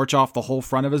 scorch off the whole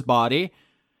front of his body.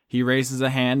 He raises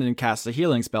a hand and casts a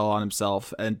healing spell on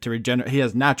himself, and to he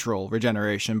has natural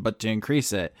regeneration, but to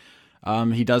increase it,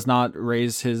 he does not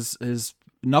raise his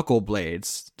knuckle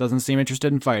blades. Doesn't seem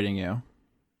interested in fighting you.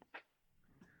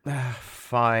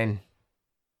 Fine.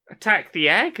 Attack the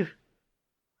egg?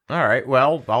 All right,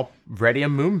 well, I'll ready a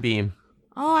moonbeam.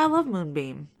 Oh, I love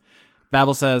Moonbeam.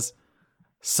 Babel says,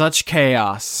 such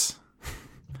chaos.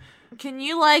 Can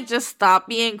you, just stop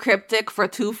being cryptic for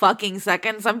 2 fucking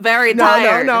seconds? I'm very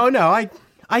tired. No.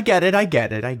 I get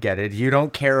it. You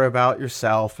don't care about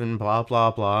yourself and blah,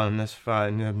 blah, blah, and that's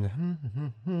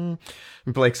fine.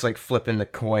 Blake's, flipping the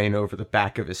coin over the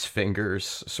back of his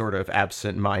fingers, sort of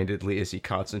absent-mindedly as he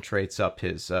concentrates up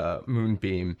his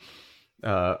moonbeam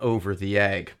over the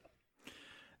egg.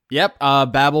 Yep,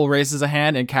 Babel raises a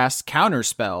hand and casts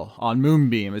Counterspell on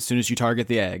Moonbeam as soon as you target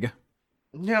the egg.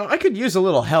 I could use a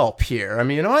little help here. I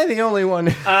mean, am I the only one?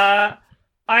 I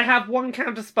have 1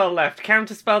 counterspell left.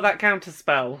 Counterspell that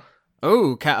counterspell.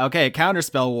 Oh, okay,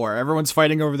 Counterspell war. Everyone's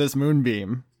fighting over this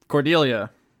Moonbeam. Cordelia.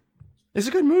 It's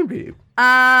a good moonbeam.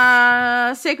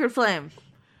 Sacred Flame.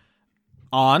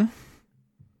 On.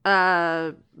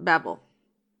 Babel.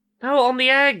 No, on the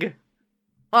egg.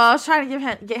 Well, I was trying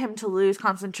to get him to lose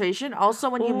concentration. Also,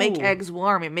 when you make Ooh. eggs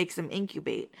warm, it makes them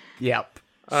incubate. Yep.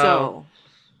 So,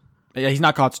 Yeah, he's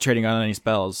not concentrating on any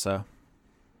spells, so.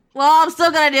 well, I'm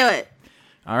still gonna do it.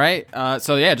 All right,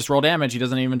 so yeah, just roll damage. He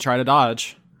doesn't even try to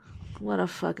dodge. What a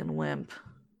fucking wimp.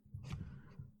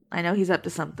 I know he's up to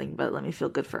something, but let me feel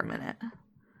good for a minute.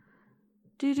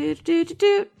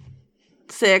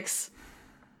 6.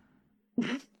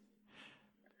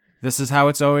 This is how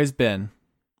it's always been.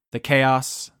 The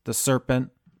chaos, the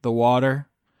serpent, the water.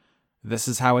 This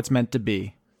is how it's meant to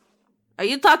be. Are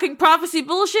you talking prophecy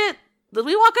bullshit? Did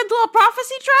we walk into a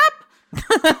prophecy trap?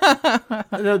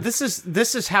 No, this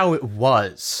is how it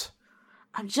was.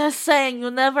 I'm just saying,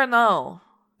 you never know.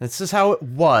 This is how it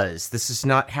was. This is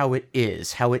not how it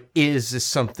is. How it is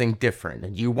something different.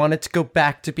 And you want it to go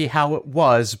back to be how it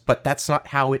was, but that's not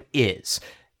how it is.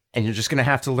 And you're just going to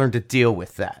have to learn to deal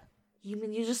with that. You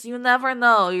mean you never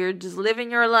know. You're just living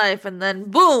your life and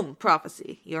then boom,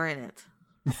 prophecy. You're in it.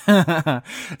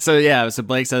 So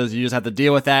Blake says you just have to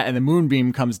deal with that, and the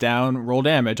moonbeam comes down. Roll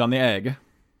damage on the egg.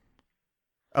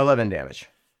 11 damage.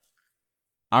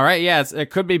 All right, yeah, it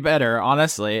could be better.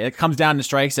 Honestly, it comes down and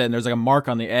strikes it, and there's like a mark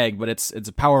on the egg, but it's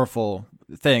a powerful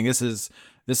thing. This is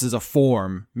a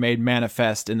form made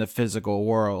manifest in the physical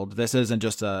world. This isn't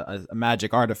just a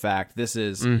magic artifact. This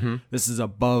is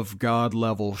above god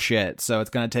level shit. So it's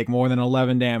gonna take more than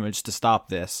 11 damage to stop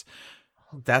this.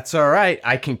 That's all right.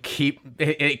 I can keep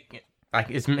it. I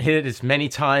can hit it as many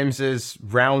times as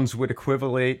rounds would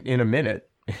equivalent in a minute.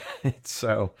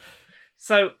 So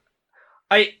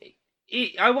I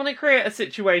want to create a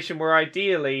situation where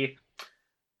ideally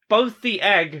both the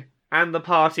egg and the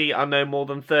party are no more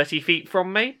than 30 feet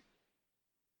from me.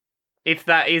 If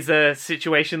that is a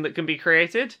situation that can be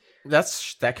created.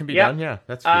 that can be done, yeah.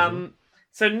 That's feasible.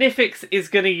 So Nifix is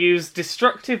going to use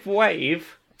Destructive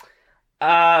Wave,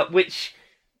 which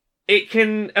it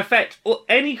can affect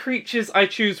any creatures I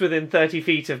choose within 30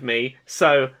 feet of me.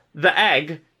 So the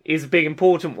egg is a big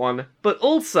important one. But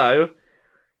also,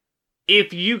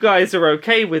 if you guys are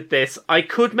okay with this, I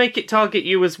could make it target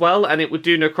you as well, and it would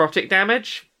do necrotic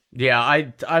damage. Yeah,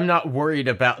 I'm not worried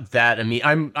about that. I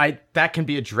mean, that can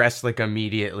be addressed like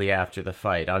immediately after the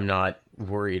fight. I'm not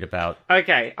worried about.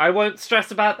 Okay, I won't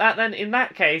stress about that then. In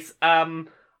that case, I'm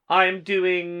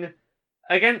doing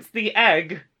against the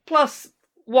egg, plus,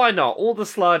 why not, all the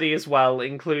Slardy as well,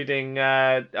 including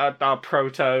our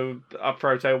Proto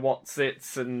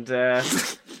Watsits and...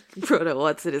 Proto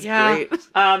Watsit is yeah. great.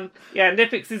 Yeah,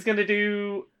 Nifix is gonna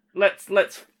do...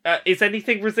 is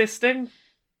anything resisting?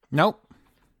 Nope.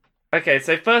 Okay,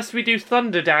 so first we do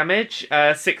thunder damage,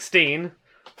 16,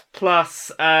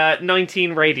 plus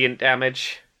 19 radiant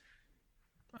damage.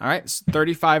 All right,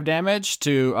 35 damage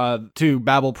to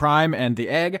Babel Prime and the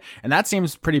egg, and that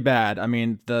seems pretty bad. I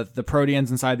mean, the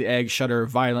proteans inside the egg shudder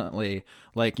violently,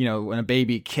 like, you know, when a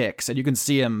baby kicks, and you can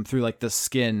see them through like the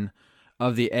skin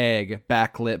of the egg,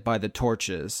 backlit by the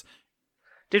torches.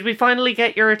 Did we finally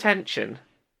get your attention?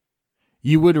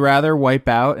 You would rather wipe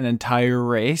out an entire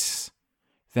race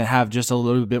than have just a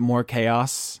little bit more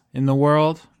chaos in the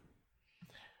world?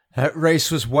 That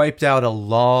race was wiped out a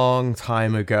long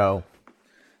time ago.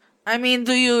 I mean,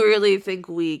 do you really think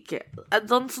we can? I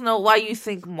don't know why you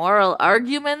think moral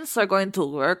arguments are going to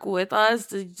work with us.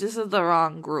 This is the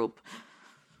wrong group.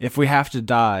 If we have to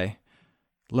die,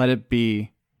 let it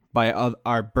be by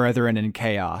our brethren in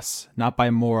chaos, not by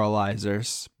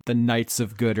moralizers, the knights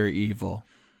of good or evil.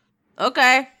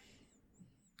 Okay.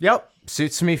 Yep,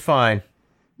 suits me fine.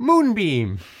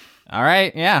 Moonbeam. All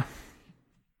right, yeah.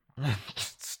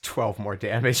 It's 12 more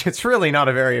damage. It's really not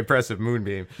a very impressive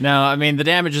moonbeam. No, I mean, the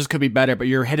damages could be better, but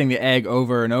you're hitting the egg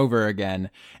over and over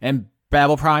again. And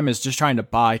Babel Prime is just trying to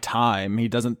buy time. He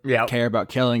doesn't care about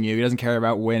killing you. He doesn't care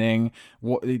about winning.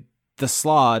 The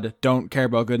Slod don't care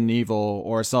about good and evil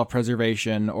or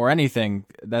self-preservation or anything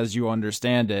as you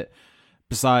understand it,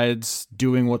 besides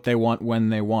doing what they want when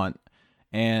they want.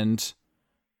 And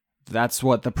that's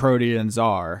what the Proteans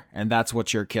are, and that's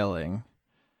what you're killing.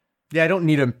 Yeah, I don't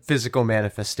need a physical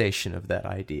manifestation of that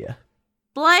idea.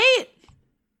 Blight?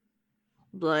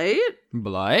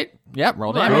 Yep,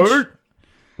 roll damage.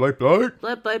 Blight. Blight.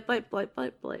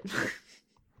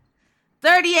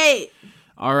 38!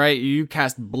 All right, you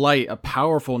cast Blight, a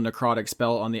powerful necrotic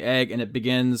spell on the egg, and it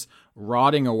begins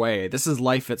rotting away. This is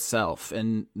life itself,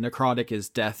 and necrotic is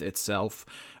death itself.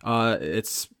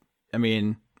 It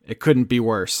couldn't be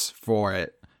worse for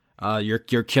it. You're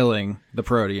killing the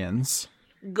Proteans.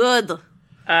 Good.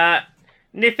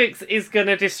 Nifix is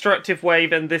gonna Destructive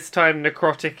Wave and this time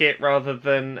necrotic it rather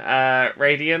than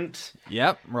radiant.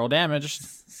 Yep, roll damage.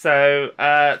 So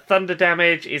thunder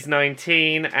damage is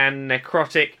 19 and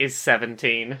necrotic is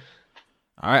 17.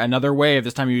 All right, another wave.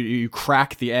 This time you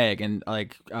crack the egg and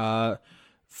like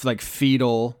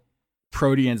fetal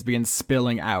proteans begin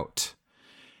spilling out,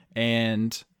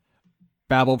 and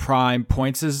Babel Prime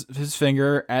points his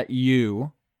finger at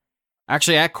you.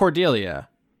 Actually, at Cordelia.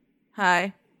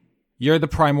 Hi. You're the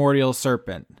primordial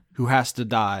serpent who has to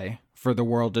die for the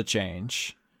world to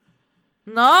change.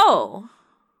 No.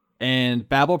 And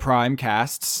Babel Prime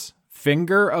casts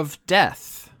Finger of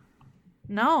Death.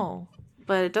 No,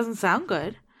 but it doesn't sound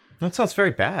good. That sounds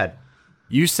very bad.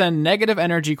 You send negative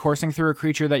energy coursing through a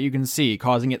creature that you can see,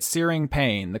 causing it searing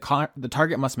pain. The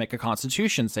target must make a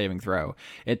Constitution saving throw.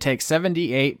 It takes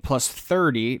 78 plus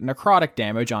 30 necrotic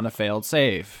damage on a failed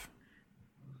save.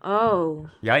 Oh.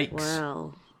 Yikes.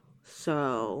 Well,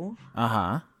 so.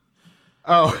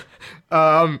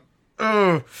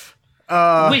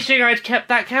 Wishing I'd kept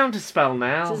that counterspell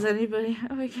now. Does anybody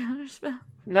have a counterspell?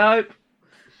 Nope.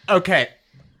 Okay.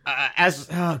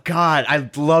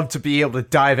 I'd love to be able to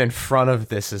dive in front of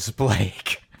this as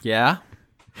Blake. Yeah?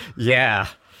 Yeah.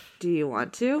 Do you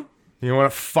want to? You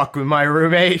want to fuck with my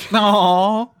roommate?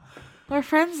 Aww. We're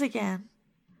friends again.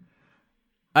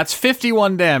 That's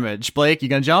 51 damage. Blake, you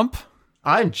gonna jump?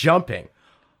 I'm jumping.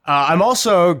 I'm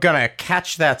also gonna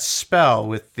catch that spell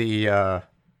with the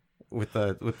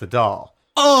doll.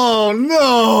 Oh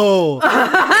no!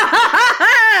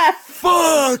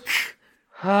 Fuck!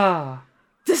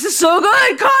 This is so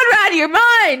good, Conrad. You're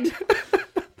mine.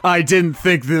 I didn't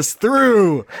think this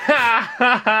through.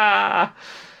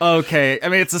 Okay, I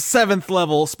mean it's a 7th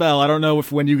level spell. I don't know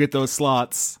if when you get those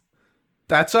slots.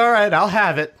 That's all right. I'll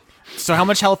have it. So how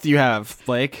much health do you have,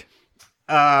 Blake?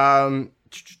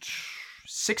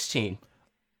 16.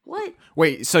 What?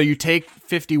 Wait, so you take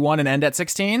 51 and end at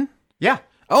 16? Yeah.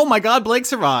 Oh my god, Blake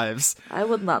survives. I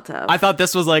would not have. I thought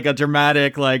this was like a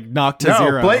dramatic like knock to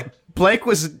zero. Blake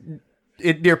was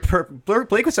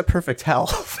Blake was at perfect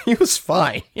health. He was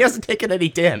fine. He hasn't taken any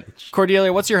damage.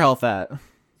 Cordelia, what's your health at?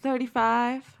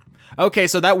 35. Okay,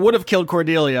 so that would have killed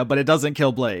Cordelia, but it doesn't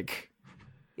kill Blake.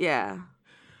 Yeah.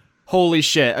 Holy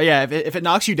shit. Oh, yeah, if it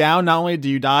knocks you down, not only do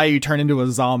you die, you turn into a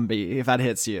zombie if that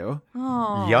hits you.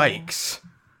 Oh. Yikes.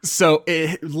 So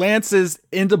it lances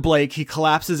into Blake. He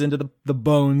collapses into the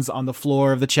bones on the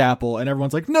floor of the chapel, and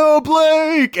everyone's like, "No,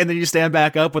 Blake!" And then you stand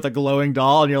back up with a glowing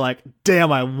doll, and you're like,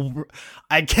 "Damn,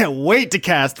 I can't wait to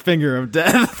cast Finger of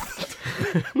Death."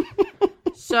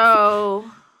 So,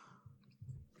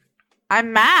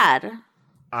 I'm mad.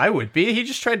 I would be. He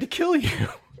just tried to kill you.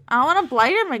 I want to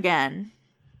blight him again.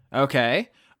 Okay.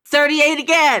 38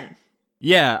 again.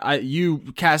 Yeah,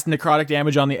 you cast necrotic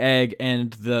damage on the egg,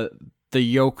 and the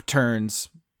yolk turns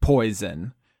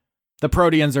poison. The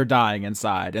Proteans are dying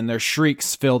inside, and their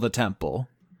shrieks fill the temple.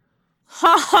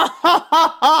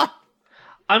 I'm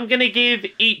gonna give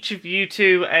each of you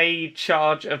two a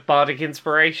charge of bardic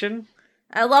inspiration.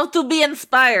 I love to be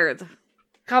inspired.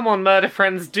 Come on, murder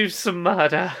friends, do some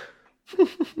murder.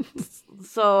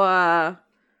 So,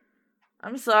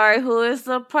 I'm sorry, who is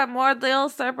the primordial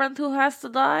serpent who has to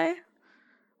die?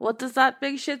 What is that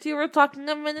big shit you were talking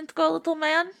a minute ago, little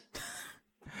man?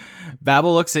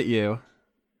 Babel looks at you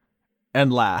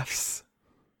and laughs.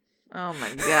 Oh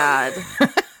my god.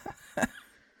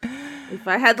 If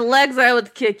I had legs, I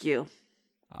would kick you.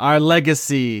 Our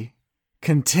legacy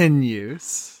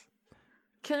continues.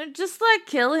 Can you just,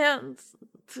 kill him?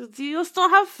 Do you still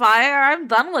have fire? I'm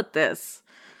done with this.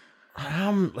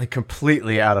 I'm,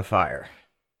 completely out of fire.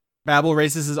 Babel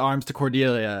raises his arms to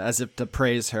Cordelia as if to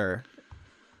praise her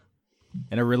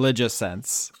in a religious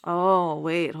sense. Oh,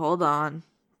 wait, hold on.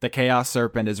 The Chaos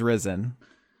Serpent is risen.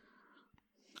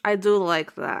 I do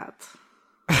like that.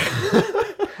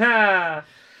 Ha!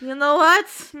 You know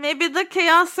what? Maybe the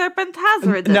Chaos Serpent has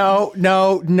risen. No.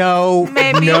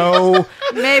 Maybe. No.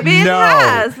 Maybe it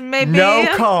has. Maybe.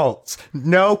 No cult.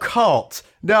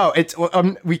 No, it's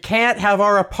we can't have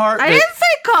our apartment. I didn't say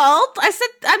cult. I said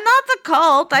I'm not the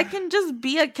cult. I can just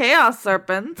be a Chaos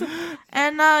Serpent.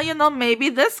 And, maybe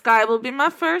this guy will be the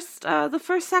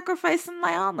first sacrifice in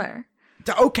my honor.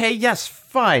 Okay, yes,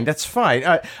 fine. That's fine.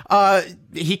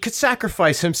 He could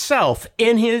sacrifice himself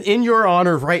in your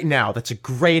honor right now. That's a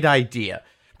great idea.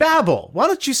 Babel, why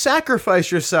don't you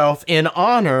sacrifice yourself in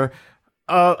honor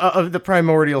of the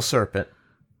primordial serpent?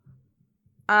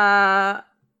 I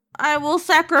will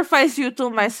sacrifice you to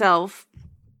myself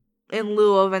in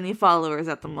lieu of any followers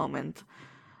at the moment.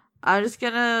 I'm just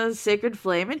gonna Sacred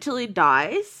Flame until he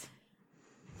dies.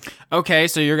 Okay,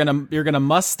 so you're gonna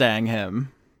Mustang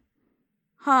him.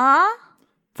 Huh?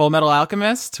 Full Metal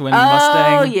Alchemist when Oh,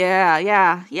 Mustang.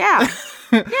 yeah. Yeah.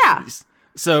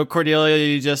 So Cordelia,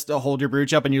 you just hold your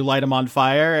brooch up and you light him on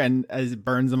fire, and as it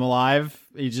burns him alive,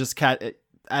 you just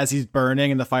as he's burning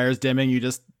and the fire's dimming, you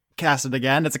just cast it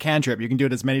again. It's a cantrip. You can do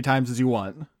it as many times as you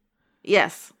want.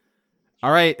 Yes.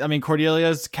 All right. I mean,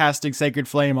 Cordelia's casting Sacred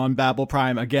Flame on Babel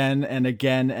Prime again and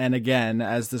again and again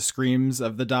as the screams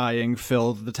of the dying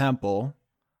filled the temple.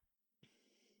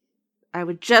 I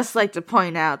would just like to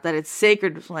point out that it's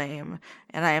Sacred Flame,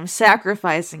 and I am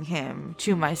sacrificing him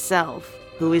to myself,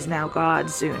 who is now God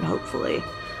soon, hopefully.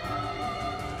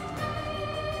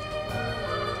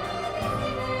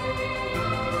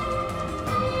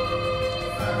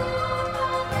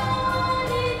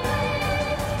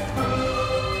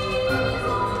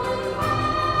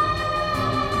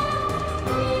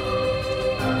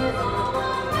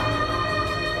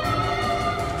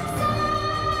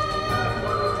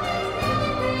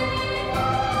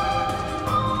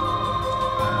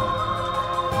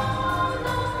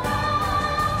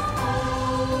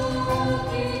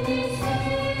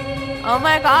 Oh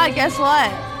my god, guess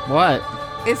what? What?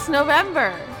 It's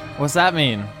November. What's that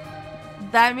mean?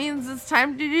 that means it's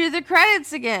time to do the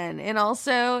credits again. And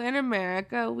also in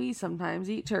America, we sometimes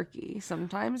eat turkey,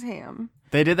 sometimes ham.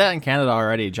 They did that in Canada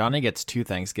already. Johnny gets 2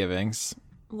 Thanksgivings.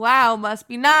 Wow, must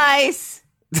be nice.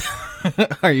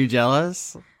 Are you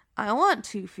jealous? I want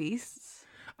 2 feasts.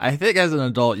 I think as an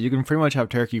adult, you can pretty much have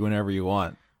turkey whenever you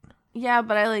want. Yeah,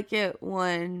 but I like it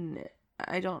when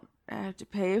I don't have to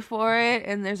pay for it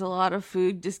and there's a lot of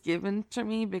food just given to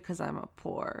me because I'm a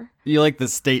poor. You like the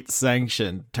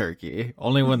state-sanctioned turkey,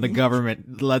 only when the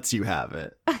government lets you have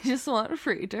it. I just want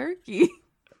free turkey.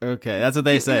 Okay, that's what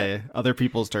they say. Other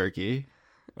people's turkey.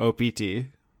 OPT.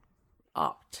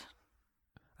 Opt.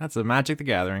 That's a Magic the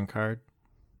Gathering card.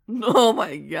 Oh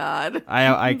my god.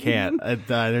 I can't.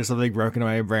 There's something broken in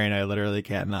my brain. I literally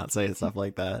can't not say stuff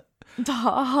like that.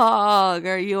 Dog,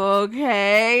 are you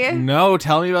okay? No,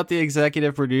 tell me about the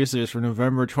executive producers for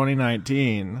November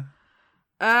 2019.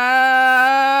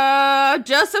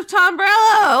 Joseph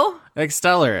Tombrello.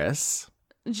 Extellaris.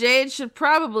 Jade should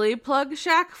probably plug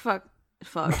Fuck.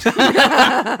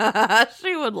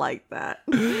 She would like that.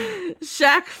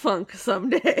 Shack Funk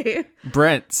someday.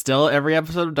 Brent, still every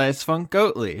episode of Dice Funk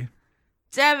Goatly.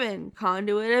 Devin,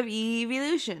 conduit of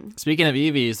evolution. Speaking of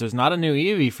EVs, there's not a new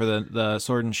EV for the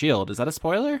Sword and Shield. Is that a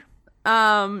spoiler?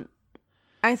 I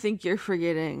think you're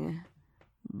forgetting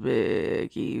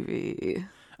Big Eevee.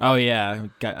 Oh yeah,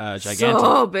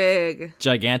 So big.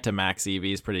 Gigantamax EV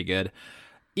is pretty good.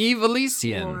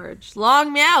 Evolution. George.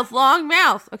 Long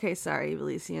mouth. Okay, sorry,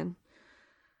 Evolution.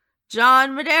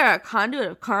 John Madera,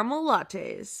 conduit of caramel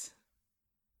lattes.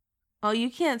 Oh,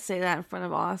 you can't say that in front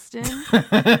of Austin.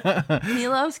 He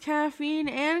loves caffeine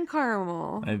and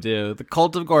caramel. I do. The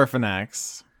Cult of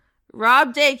Gorfanax.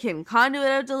 Rob Dakin,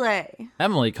 conduit of delay.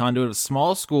 Emily, conduit of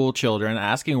small school children,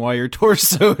 asking why your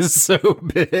torso is so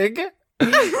big.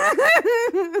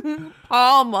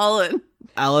 Paul Mullen.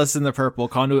 Alice in the Purple,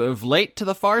 conduit of late to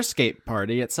the Farscape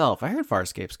party itself. I heard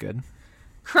Farscape's good.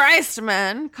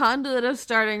 Christman, conduit of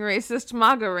starting racist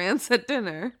MAGA rants at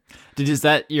dinner. Is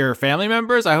that your family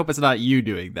members? I hope it's not you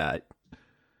doing that.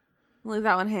 Leave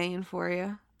that one hanging for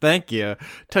you. Thank you.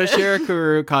 Toshiro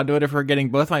Kuru, conduit of forgetting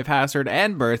both my password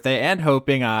and birthday and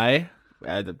hoping I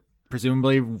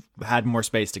presumably had more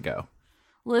space to go.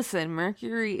 Listen,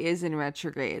 Mercury is in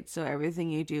retrograde, so everything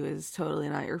you do is totally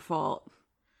not your fault.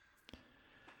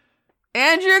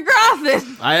 Andrew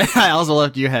Grothin! I also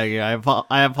left you hanging.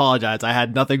 I apologize. I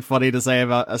had nothing funny to say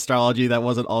about astrology that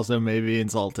wasn't also maybe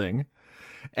insulting.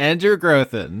 Andrew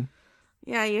Grothin.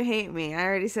 Yeah, you hate me. I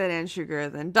already said Andrew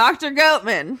Grothin. Dr.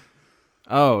 Goatman.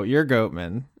 Oh, you're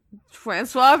Goatman.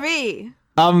 Francois V.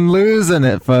 I'm losing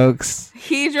it, folks.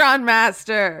 Hedron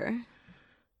Master.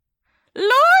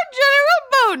 Lord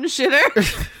General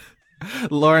Boneshitter.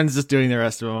 Lauren's just doing the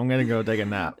rest of them. I'm going to go take a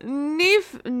nap.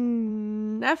 Nephis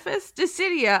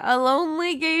Decidia, a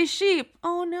lonely gay sheep.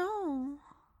 Oh no.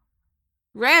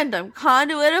 Random,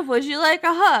 conduit of would you like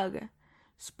a hug?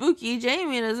 Spooky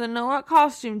Jamie doesn't know what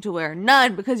costume to wear.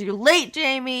 None, because you're late,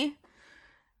 Jamie.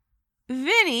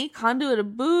 Vinny, conduit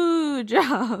of boo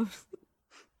jobs.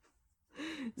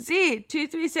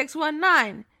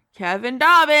 Z23619, Kevin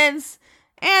Dobbins.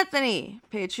 Anthony,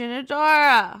 patron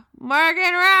Adora,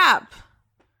 Morgan Rapp,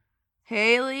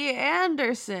 Haley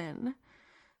Anderson,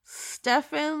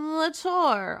 Stefan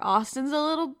Latour, Austin's a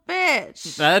little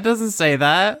bitch. That doesn't say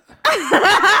that.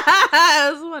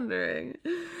 I was wondering.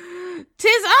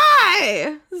 'Tis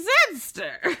I,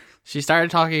 Zedster. She started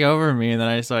talking over me, and then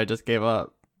I just gave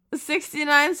up.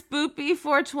 69 Spoopy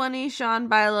 420 Sean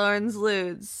by Lauren's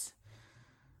Ludes.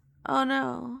 Oh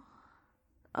no.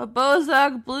 A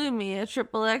Bozog blew me, a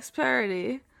Triple X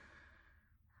parody.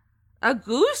 A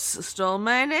goose stole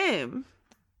my name.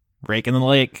 Rake in the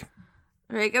lake.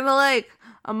 Rake in the lake.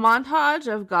 A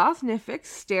montage of goth Nifix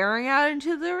staring out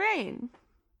into the rain.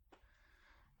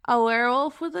 A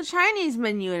werewolf with a Chinese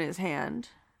menu in his hand.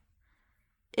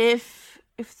 If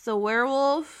the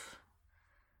werewolf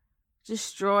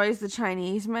destroys the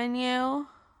Chinese menu,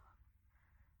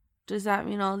 does that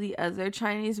mean all the other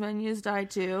Chinese menus die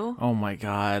too? Oh my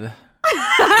god.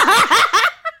 Oh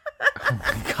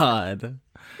my god.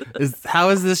 How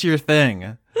is this your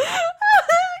thing? Because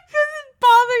it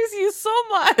bothers you so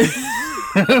much.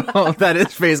 Well, that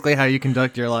is basically how you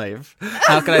conduct your life.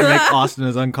 How can I make Austin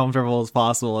as uncomfortable as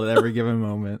possible at every given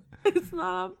moment? It's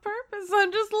not on purpose.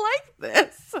 I'm just like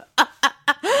this. I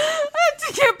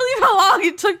can't believe how long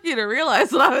it took you to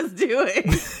realize what I was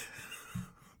doing.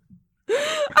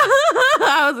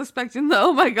 I was expecting the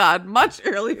oh my god much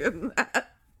earlier than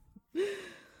that.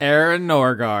 Aaron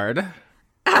Norgard.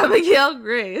 Abigail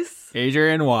Grace.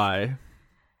 Adrian Y.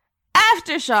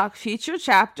 Aftershock feature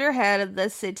chapter head of the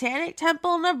Satanic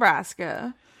Temple,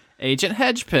 Nebraska. Agent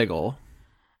Hedgepiggle,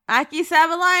 Aki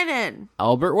Savalainen,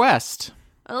 Albert West,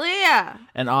 Aaliyah,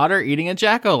 an otter eating a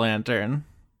jack-o'-lantern.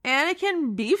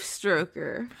 Anakin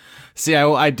Beefstroker. See,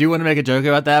 I do want to make a joke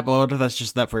about that, but what if that's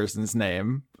just that person's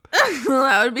name?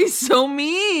 That would be so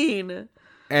mean.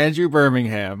 Andrew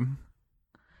Birmingham.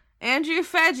 Andrew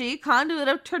Fedgy, conduit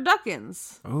of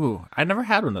turduckens. Ooh, I never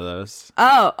had one of those.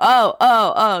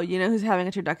 Oh. You know who's having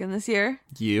a turducken this year?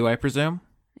 You, I presume?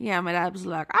 Yeah, my dad was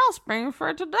like, I'll spring for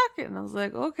a turducken. I was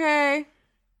like, okay.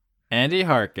 Andy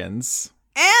Harkins.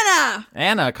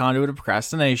 Anna, conduit of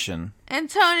procrastination.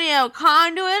 Antonio,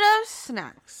 conduit of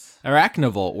snacks.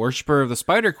 Arachnival, worshiper of the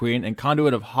Spider Queen and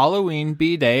conduit of Halloween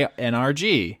B-Day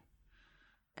NRG.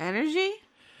 Energy?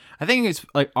 I think it's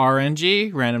like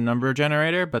RNG, random number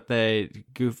generator, but they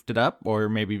goofed it up or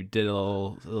maybe did a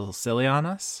little silly on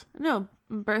us. No,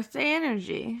 birthday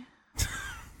energy.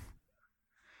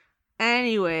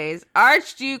 Anyways,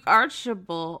 Archduke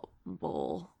Archibald.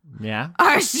 Yeah.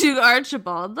 Archduke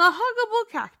Archibald, the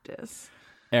huggable cactus.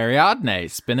 Ariadne,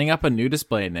 spinning up a new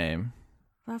display name.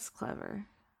 That's clever.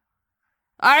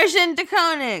 Arjun de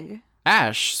Koning.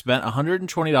 Ash spent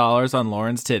 $120 on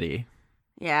Lauren's titty.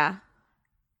 Yeah.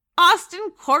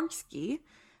 Austin Korksky,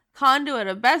 conduit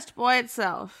of Best Boy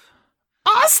itself.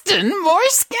 Austin, more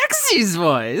Skeksy's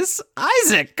voice.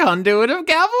 Isaac, conduit of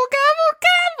Gabble Gabble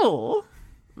Gabble.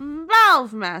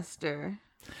 Valve Master.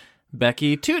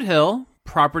 Becky Toothill,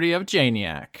 property of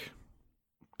Janiac.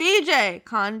 BJ,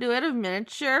 conduit of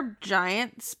miniature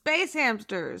giant space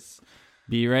hamsters.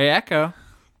 B-Ray Echo.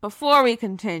 Before we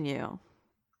continue,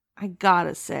 I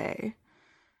gotta say,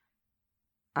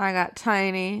 I got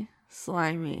tiny,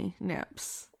 slimy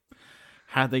nips.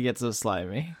 How'd they get so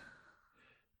slimy?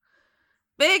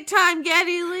 Big Time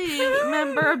Geddy Lee,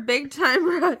 member of Big Time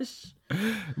Rush.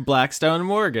 Blackstone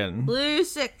Morgan. Blue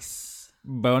 6.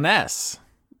 Boness.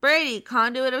 Brady,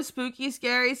 conduit of spooky,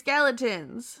 scary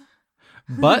skeletons.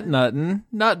 Butt Nuttin,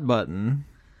 Nut Button.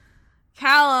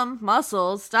 Callum,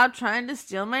 Muscles, stop trying to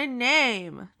steal my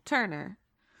name. Turner.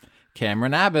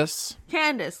 Cameron Abbas.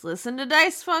 Candace, listen to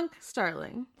Dice Funk.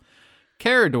 Starling.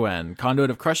 Caradwen, conduit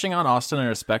of crushing on Austin in a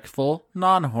respectful,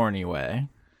 non-horny way.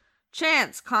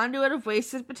 Chance, conduit of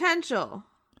wasted potential.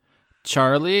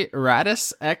 Charlie,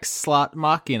 Radis X Slot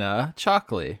Machina,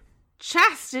 Chockley.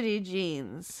 Chastity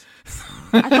Jeans.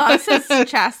 I thought it says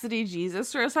Chastity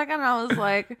Jesus for a second. I was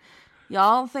like,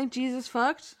 y'all think Jesus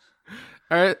fucked?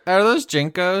 Are those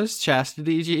Jinkos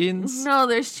chastity jeans? No,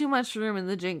 there's too much room in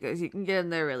the Jinkos. You can get in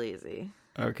there real easy.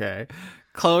 Okay.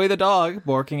 Chloe the dog,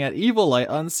 borking at evil light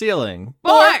on ceiling.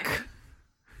 Bork!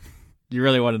 You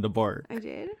really wanted to bork. I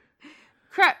did?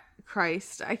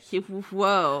 Christ.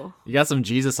 Whoa. You got some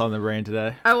Jesus on the brain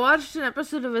today. I watched an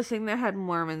episode of a thing that had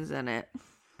Mormons in it.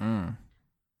 Mm.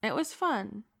 It was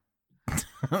fun.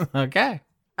 Okay.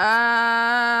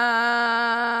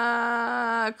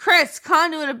 Chris,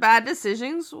 conduit of bad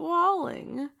decisions,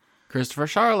 Walling. Christopher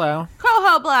Charlow.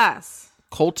 Coho Blast.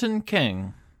 Colton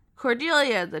King.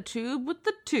 Cordelia, the tube with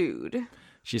the tude.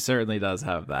 She certainly does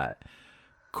have that.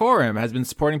 Corim has been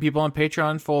supporting people on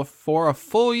Patreon for a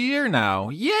full year now.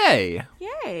 Yay!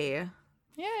 Yay.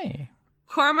 Yay.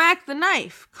 Cormac the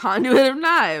Knife, conduit of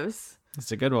knives.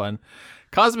 That's a good one.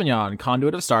 Cosmignon,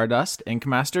 conduit of Stardust, Ink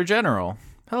Master General.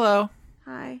 Hello.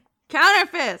 Hi.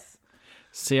 Counterfist.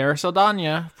 Sierra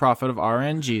Saldana, prophet of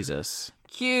RN Jesus.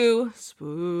 Q.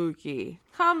 Spooky.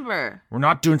 Cumber. We're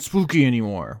not doing spooky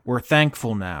anymore. We're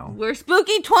thankful now. We're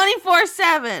spooky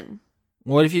 24/7.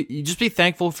 What if you just be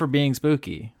thankful for being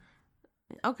spooky?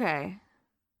 Okay.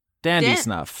 Dandy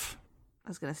Snuff. I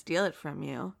was going to steal it from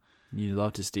you. You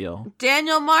love to steal.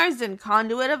 Daniel Marsden,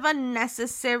 conduit of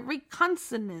unnecessary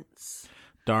consonants.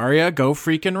 Daria, go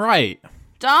freaking right.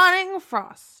 Dawning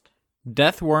Frost.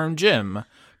 Deathworm Jim,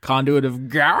 conduit of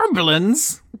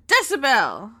Garblins.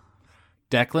 Decibel.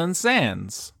 Declan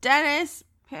Sands. Dennis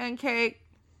Pancake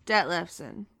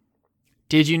Detlefson.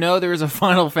 Did you know there is a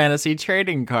Final Fantasy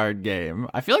trading card game?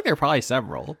 I feel like there are probably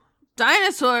several.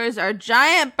 Dinosaurs are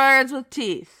giant birds with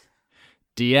teeth.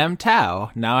 DM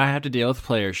Tau, now I have to deal with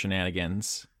player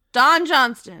shenanigans. Don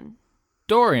Johnston.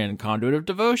 Dorian, conduit of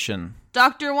devotion.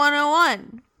 Dr.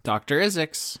 101. Dr.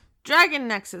 Isix. Dragon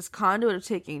Nexus, conduit of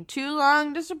taking too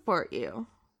long to support you.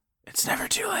 It's never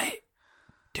too late.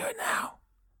 Do it now.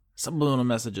 Subliminal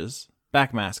messages.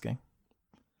 Backmasking.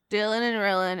 Dylan and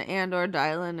Rylan and/or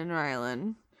Dylan and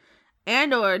Rylan.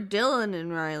 And/or Dylan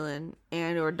and Rylan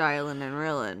and/or Dylan and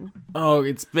Rylan. Oh,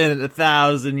 it's been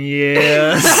 1,000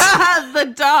 years.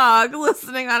 The dog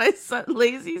listening on a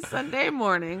lazy Sunday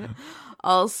morning.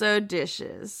 Also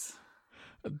dishes.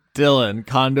 Dylan,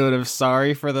 conduit of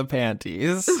sorry for the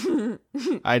panties.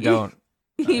 I don't.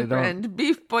 E-Friend,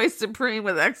 Beef Boy Supreme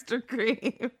with extra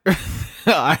cream.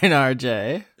 Einar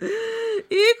J.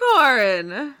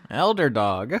 Ecorin. Elder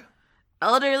Dog.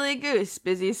 Elderly Goose,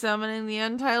 busy summoning the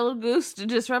Untitled Goose to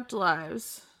disrupt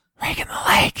lives. Rake in the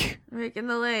Lake. Rake in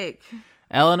the Lake.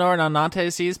 Eleanor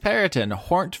Nonante sees Periton,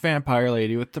 horned vampire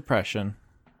lady with depression.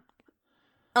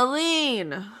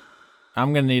 Aline.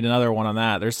 I'm going to need another one on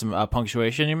that. There's some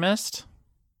punctuation you missed.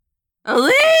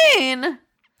 Aline!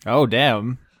 Oh,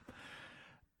 damn.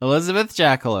 Elizabeth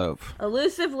Jackalope.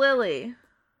 Elusive Lily.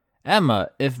 Emma,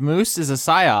 if Moose is a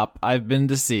psyop, I've been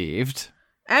deceived.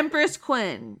 Empress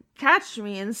Quinn. Catch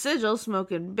me in Sigil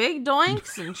smoking big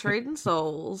doinks and trading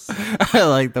souls. I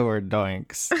like the word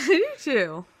doinks. I do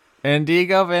too.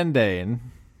 Indigo Van Dane.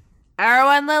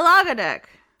 Erwin Lilagadek.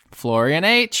 Florian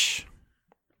H.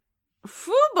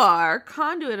 Foobar,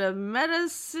 conduit of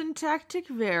metasyntactic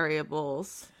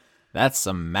variables. That's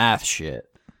some math shit.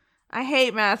 I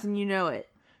hate math and you know it.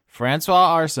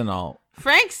 Francois Arsenal.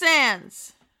 Frank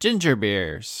Sands. Ginger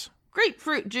Beers.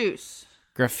 Grapefruit juice.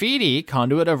 Graffiti,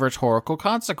 conduit of rhetorical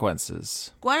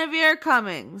consequences. Guinevere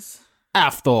Cummings.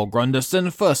 Athol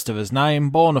Grundiston, first of his name,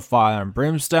 born of fire and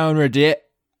brimstone, Reddit.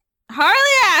 Harley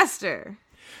Astor.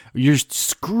 You're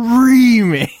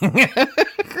screaming.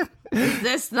 Is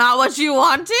this not what you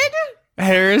wanted?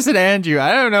 Harrison Andrew.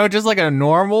 I don't know, just like a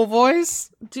normal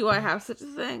voice? Do I have such a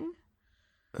thing?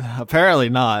 Apparently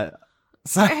not.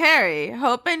 So, Harry,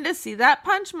 hoping to see that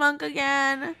punch monk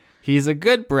again. he's a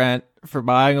good Brent for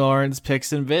buying Lauren's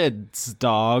picks and vids,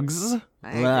 dogs.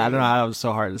 I don't know how it was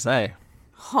so hard to say.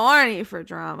 Horny for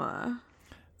drama.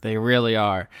 They really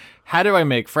are. How do I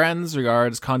make friends?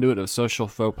 Regards, conduit of social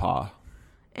faux pas.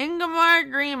 Ingemar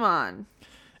Greemon.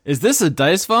 Is this a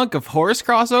Dice Funk of Horse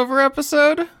crossover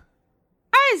episode?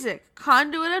 Isaac,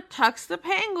 conduit of Tux the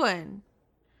Penguin.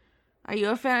 Are you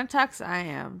a fan of Tux? I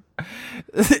am.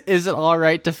 Is it all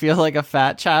right to feel like a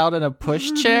fat child in a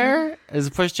pushchair? Is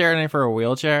a pushchair name for a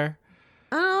wheelchair?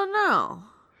 I don't know.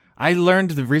 I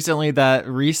learned recently that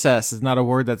recess is not a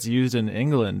word that's used in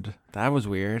England. That was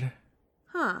weird.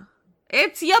 Huh.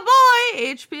 It's ya boy,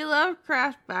 H.P.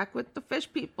 Lovecraft, back with the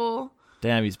fish people.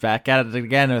 Damn, he's back at it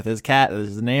again with his cat.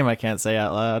 His name I can't say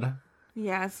out loud.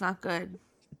 Yeah, it's not good.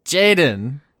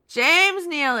 Jaden. James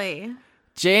Neely.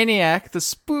 Janiac, the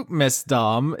spook Miss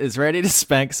Dom, is ready to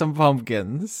spank some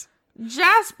pumpkins.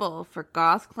 Jaspel, for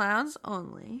goth clowns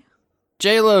only.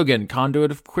 J. Logan,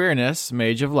 conduit of queerness,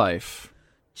 mage of life.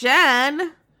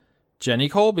 Jen. Jenny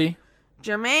Colby.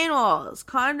 Jermaine Walls,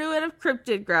 conduit of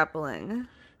cryptid grappling.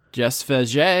 Jess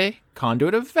Faget,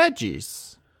 conduit of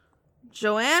veggies.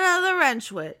 Joanna the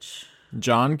Wrench Witch.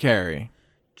 John Carey.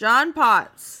 John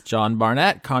Potts. John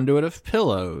Barnett, conduit of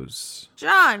pillows.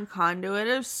 John, conduit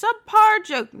of subpar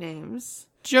joke names.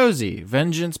 Josie,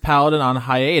 vengeance paladin on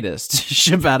hiatus to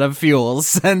ship out of fuel,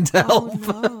 send help.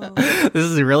 Oh, no. This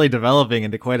is really developing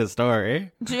into quite a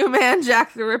story. Jew-Man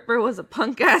Jack the Ripper was a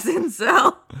punk-ass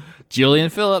incel.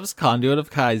 Julian Phillips, conduit of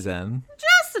Kaizen.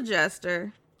 Just a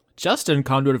jester. Justin,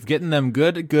 conduit of getting them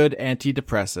good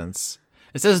antidepressants.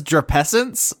 It says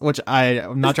drapescents, which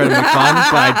I'm not trying to make fun,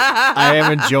 but I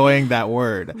am enjoying that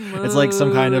word. It's like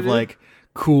some kind of like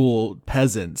cool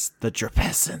peasants. The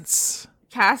drapescents.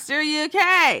 Caster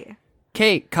UK.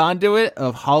 Kate, conduit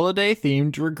of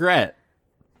holiday-themed regret.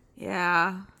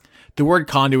 Yeah. The word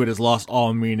conduit has lost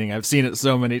all meaning. I've seen it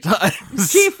so many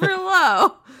times. Kiefer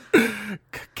Lowe.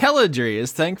 Kelladry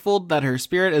is thankful that her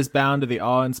spirit is bound to the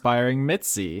awe-inspiring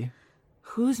Mitzi.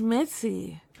 Who's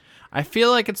Mitzi? I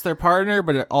feel like it's their partner,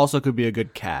 but it also could be a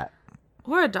good cat.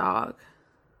 Or a dog.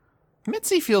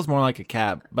 Mitzi feels more like a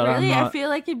cat, but Really? I'm not. I feel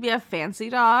like it'd be a fancy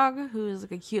dog who's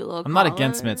like a cute little I'm not collar.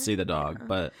 against Mitzi the dog,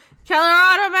 but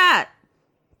Colorado Matt.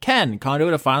 Ken,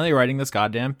 conduit of finally writing this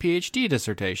goddamn PhD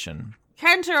dissertation.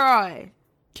 Kenteroy.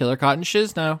 Killer Cotton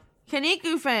Shizno.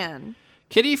 Kaniku fan.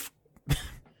 Kitty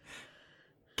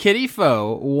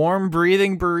Foe, warm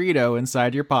breathing burrito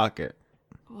inside your pocket.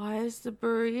 Why is the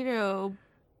burrito...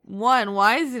 1,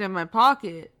 why is it in my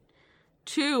pocket?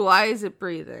 2, why is it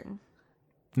breathing?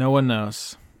 No one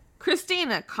knows.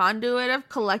 Christina, conduit of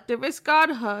collectivist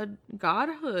godhood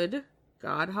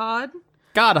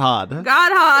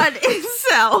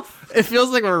itself. It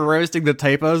feels like we're roasting the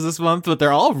typos this month, but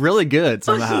they're all really good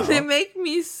somehow. They make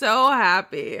me so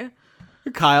happy.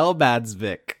 Kyle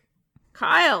Badsvik.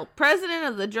 Kyle, president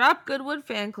of the Drop Goodwood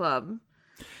fan club.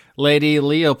 Lady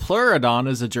Leopleurodon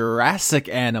is a Jurassic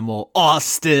animal.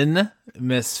 Austin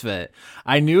Misfit.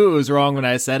 I knew it was wrong when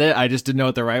I said it. I just didn't know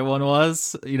what the right one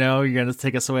was. You know, you're going to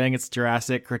take a swing. It's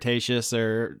Jurassic, Cretaceous,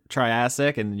 or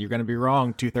Triassic, and you're going to be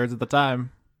wrong 2/3 of the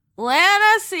time.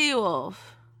 Lana Seawolf.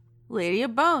 Lady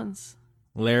of Bones.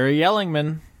 Larry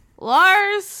Yellingman.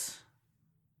 Lars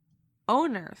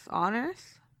Onerth.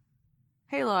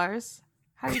 Hey, Lars.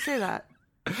 How do you say that?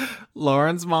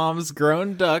 Lauren's mom's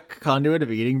grown duck, conduit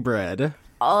of eating bread.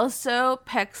 Also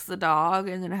pecks the dog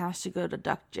and then has to go to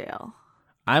duck jail.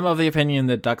 I'm of the opinion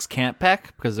that ducks can't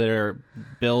peck because their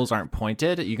bills aren't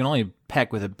pointed. You can only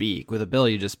peck with a beak. With a bill,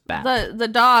 you just bap. The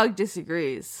dog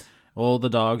disagrees. Well, the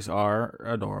dogs are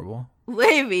adorable.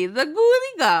 Levi, the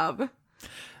goody gob.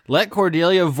 Let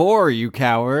Cordelia vor, you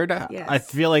coward. Yes. I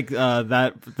feel like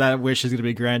that wish is going to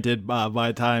be granted by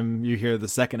the time you hear the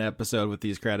second episode with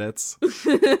these credits.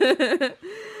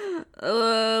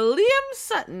 Liam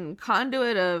Sutton,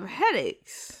 conduit of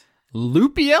headaches.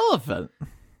 Loopy elephant.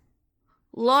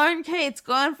 Lauren Cates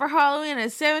going for Halloween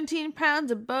at 17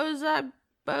 pounds of Bozog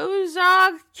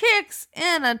kicks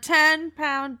in a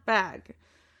 10-pound bag.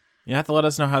 You have to let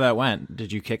us know how that went.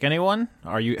 Did you kick anyone?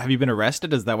 Have you been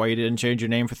arrested? Is that why you didn't change your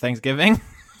name for Thanksgiving?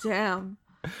 Damn.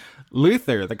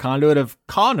 Luther, the conduit of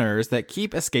Connors that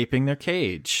keep escaping their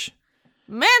cage.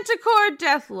 Manticore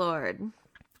Deathlord.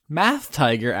 Math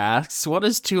Tiger asks, what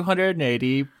is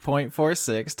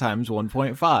 280.46 times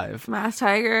 1.5? Mass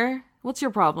Tiger, what's your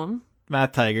problem?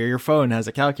 Math Tiger, your phone has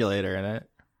a calculator in it.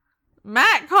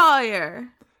 Matt Collier.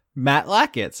 Matt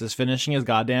Lackitz is finishing his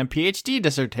goddamn PhD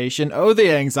dissertation. Oh,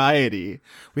 the anxiety.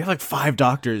 We have like 5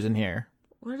 doctors in here.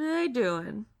 What are they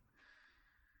doing?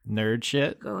 Nerd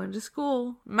shit. Going to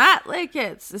school. Matt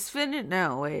Lackitz is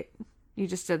No, wait. You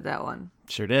just did that one.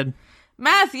 Sure did.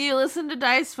 Matthew, listen to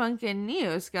Dice Funk and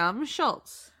Neoscum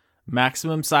Schultz.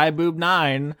 Maximum Side Boob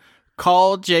 9.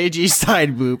 Call JG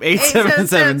Side Boob.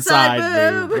 877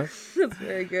 Side Boob. That's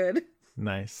very good.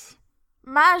 Nice.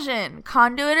 Majin,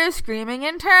 conduit of screaming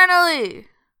internally.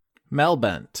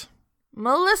 Melbent.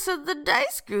 Melissa the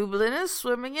Dice Goblin is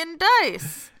swimming in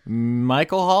dice.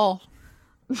 Michael Hall.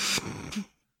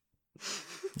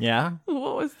 Yeah?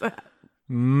 What was that?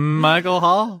 Michael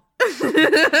Hall?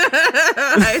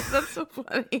 That's so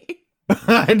funny.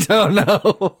 I don't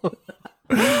know.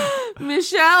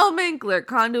 Michelle Minkler,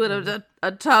 conduit of the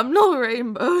autumnal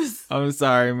rainbows. I'm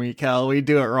sorry, Mikkel. We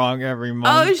do it wrong every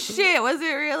month. Oh shit, was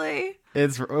it really?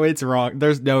 It's wrong.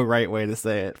 There's no right way to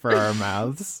say it for our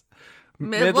mouths.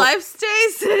 Midlife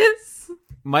stasis.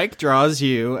 Mike draws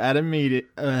you at a meeting.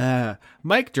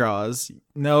 Mike draws.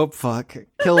 Nope. Fuck.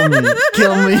 Kill me.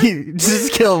 Kill me.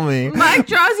 Just kill me. Mike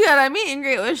draws you at a meet and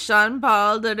greet with Sean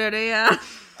Paul. That's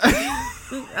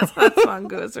how that song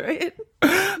goes, right?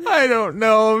 I don't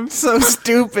know. I'm so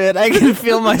stupid. I can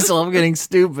feel myself getting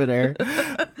stupider.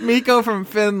 Miko from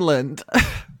Finland.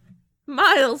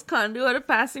 Miles, conduit of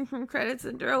passing from credits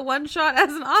into a one-shot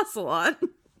as an ocelot.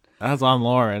 That's on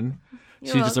Lauren.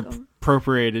 You're She just welcome.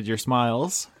 appropriated your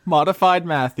smiles. Modified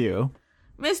Matthew.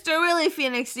 Mr. Willie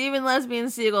Phoenix, Steven Lesbian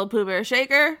Seagull, Pooh Bear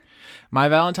Shaker. My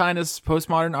Valentine is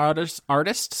postmodern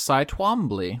artist Cy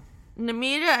Twombly.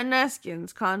 Namita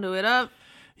Aneskins, conduit of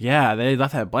Yeah, they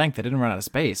left that blank. They didn't run out of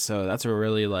space, so that's what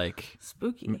really,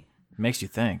 Spooky. makes you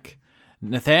think.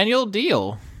 Nathaniel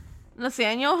Deal.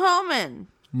 Nathaniel Homan.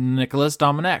 Nicholas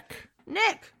Dominic.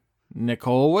 Nick.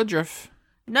 Nicole Woodruff.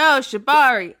 No,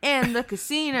 Shabari and the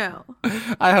casino.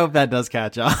 I hope that does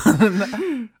catch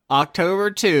on. October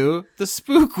 2, the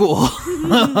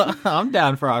Spookwool. I'm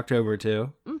down for October 2.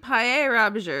 Paye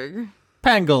Rabjerg.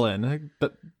 Pangolin.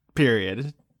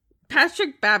 Period.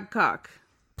 Patrick Babcock.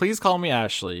 Please call me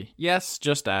Ashley. Yes,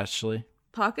 just Ashley.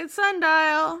 Pocket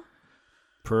Sundial.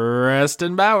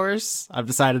 Preston Bowers. I've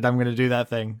decided I'm going to do that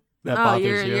thing. That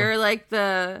bothers you. You're like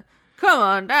the come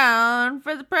on down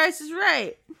for the price is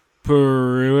right.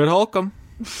 Pruitt Holcomb.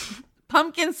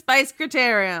 Pumpkin Spice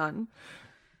Criterion.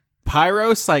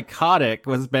 Pyropsychotic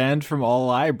was banned from all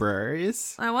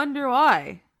libraries. I wonder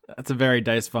why. That's a very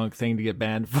Dice Funk thing to get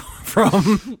banned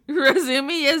from.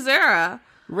 Razumi Yazura.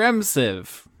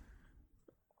 Remsiv.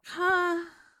 Huh.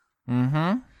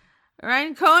 Mm-hmm.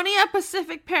 Rhinconia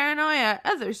Pacific Paranoia.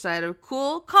 Other side of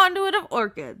cool. Conduit of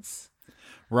orchids.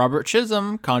 Robert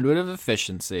Chisholm, conduit of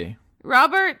efficiency.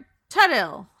 Robert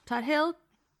Tuthill.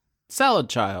 Salad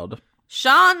Child.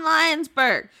 Sean Lyons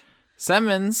Burke.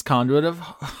 Simmons, conduit of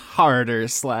harder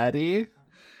slatty.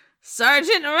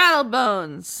 Sergeant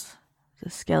Rattlebones. The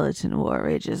skeleton war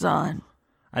rages on.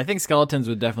 I think skeletons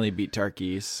would definitely beat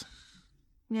turkeys.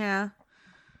 Yeah.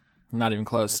 Not even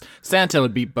close. Santa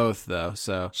would beat both, though,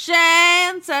 so.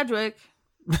 Shane Sedgwick.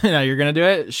 Now you're gonna do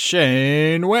it?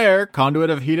 Shane Ware, conduit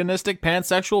of hedonistic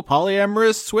pansexual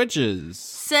polyamorous switches.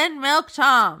 Sin Milk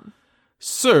Tom.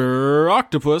 Sir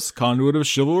Octopus, conduit of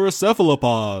chivalrous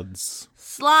cephalopods.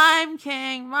 Slime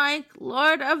King Mike,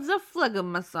 Lord of the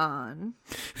Phlegmathon.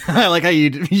 I like how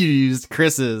you used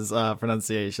Chris's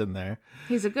pronunciation there.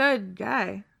 He's a good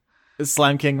guy.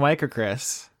 Slime King Mike or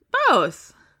Chris?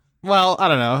 Both. Well, I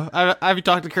don't know. I've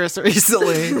talked to Chris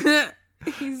recently.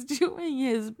 He's doing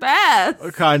his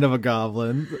best. Kind of a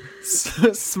goblin.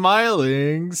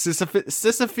 Smiling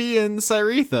Sisyphean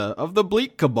Cyretha of the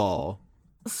Bleak Cabal.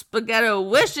 Spaghetto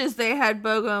wishes they had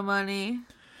BOGO money.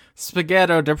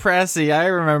 Spaghetto Depressi, I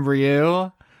remember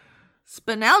you.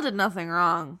 Spinel did nothing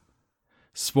wrong.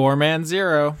 Sporeman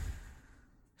Zero.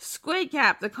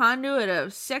 Squidcap, the conduit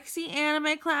of sexy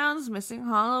anime clowns missing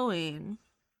Halloween.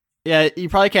 Yeah, you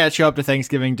probably can't show up to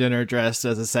Thanksgiving dinner dressed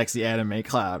as a sexy anime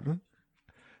clown.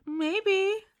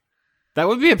 Maybe. That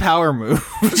would be a power move.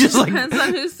 Just like Depends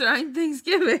on who's throwing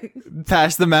Thanksgiving.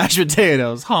 pass the mashed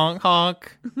potatoes. Honk,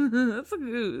 honk. That's a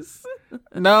goose.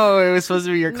 No, it was supposed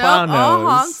to be your clown Nope, all nose.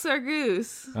 honks are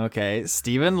goose. Okay,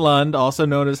 Stephen Lund, also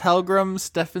known as Helgrim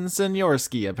Stephenson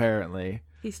Yorsky, apparently.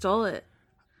 He stole it.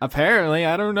 Apparently,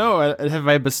 I don't know. Have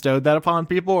I bestowed that upon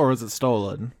people, or was it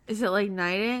stolen? Is it like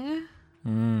knighting?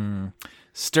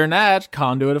 Sternad,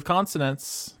 conduit of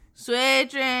consonants. Sweet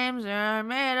dreams are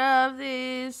made of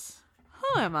these.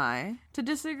 Who am I to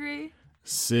disagree?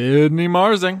 Sydney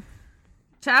Marsing.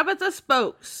 Tabitha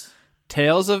Spokes.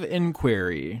 Tales of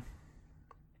Inquiry.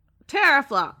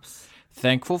 Terraflops.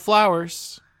 Thankful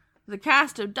Flowers. The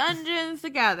cast of Dungeons the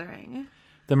Gathering.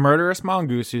 The murderous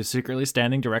mongoose who's secretly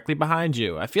standing directly behind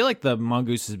you. I feel like the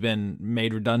mongoose has been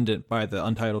made redundant by the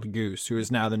untitled goose, who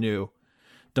is now the new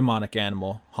demonic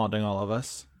animal haunting all of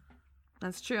us.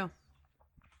 That's true.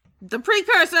 The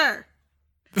Precursor.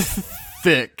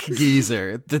 Thick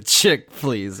geezer, the chick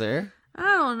pleaser.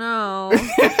 I don't know.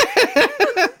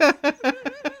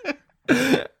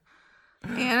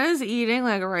 Anna's eating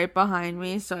like right behind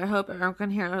me, so I hope everyone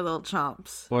can hear her little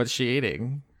chomps. What's she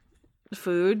eating?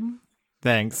 Food.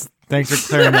 Thanks for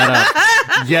clearing that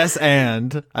up. Yes,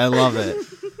 and I love it.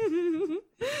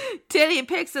 Titty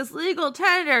picks this legal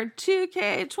tender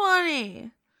 2K20.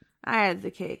 I had the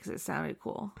K because it sounded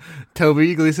cool.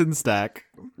 Toby Gleason Stack.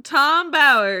 Tom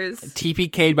Bowers.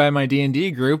 TPK'd by my D&D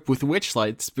group with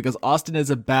witchlights because Austin is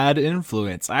a bad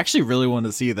influence. I actually really want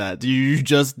to see that. Do you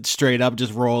just straight up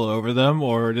just roll over them,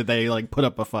 or did they like put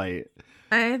up a fight?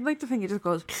 I'd like to think it just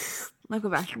goes like a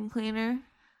vacuum cleaner.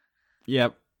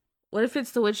 Yep. What if it's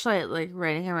the witchlight like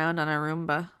riding around on a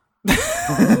Roomba?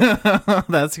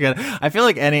 That's good. I feel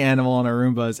like any animal on a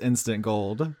Roomba is instant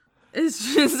gold.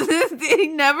 It's just,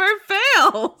 it never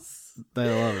fails. They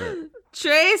love it.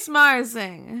 Trace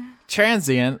Marsing.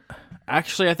 Transient.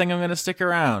 Actually, I think I'm going to stick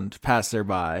around.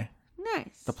 Passerby.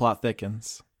 Nice. The plot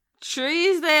thickens.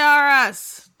 Trees, they are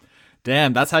us.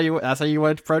 Damn, that's how you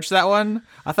would approach that one?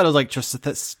 I thought it was like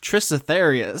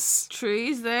Trissitherius.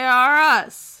 Trees, they are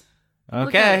us.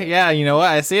 Okay, yeah, you know what?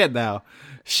 I see it now.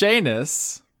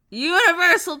 Shanus.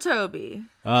 Universal Toby.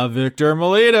 Victor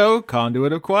Melito,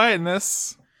 conduit of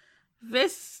quietness.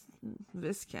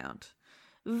 Viscount.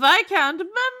 Viscount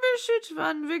Bumbershoot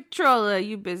von Victrola,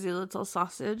 you busy little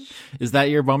sausage. Is that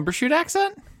your Bumbershoot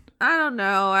accent? I don't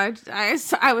know. I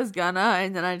was gonna,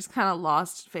 and then I just kind of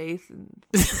lost faith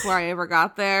before I ever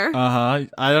got there. I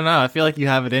don't know. I feel like you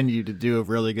have it in you to do a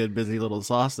really good busy little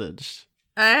sausage.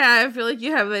 I feel like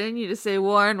you have it in you to say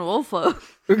Warren Woolfolk.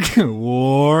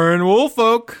 Warren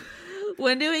Woolfolk.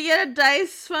 When do we get a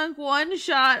Dice Funk one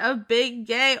shot of big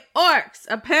gay orcs?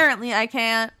 Apparently I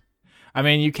can't. I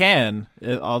mean, you can.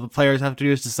 All the players have to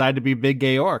do is decide to be big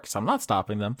gay orcs. I'm not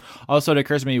stopping them. Also, it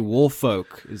occurs to me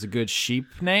Woolfolk is a good sheep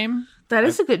name. That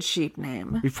is a good sheep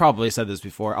name. We've probably said this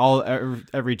before.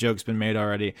 Every joke's been made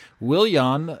already.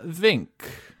 Willian Vink.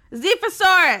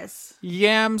 Zephysaurus.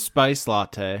 Yam Spice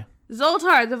Latte.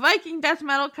 Zoltar, the Viking death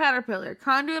metal caterpillar,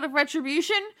 conduit of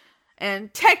retribution,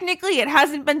 and technically it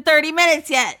hasn't been 30 minutes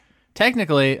yet.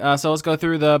 Technically, so let's go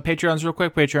through the Patreons real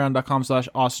quick.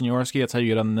 Patreon.com/Austin Yorsky. That's how you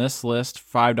get on this list.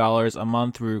 $5 a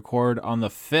month. We record on the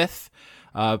 5th.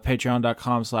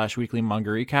 Patreon.com/Weekly Manga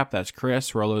Recap. That's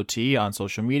Chris, Rolo T on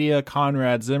social media.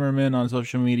 Conrad Zimmerman on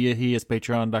social media. He is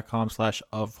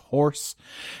Patreon.com/ofhorse.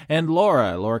 And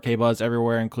Laura K Buzz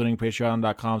everywhere, including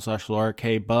Patreon.com/Laura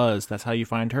K Buzz. That's how you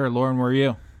find her. Lauren, where are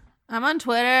you? I'm on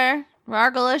Twitter.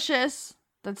 Wargalicious.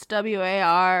 That's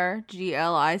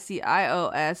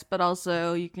WARGLICIOS. But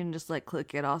also, you can just like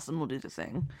click it. Austin will do the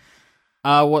thing.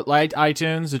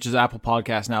 iTunes, which is Apple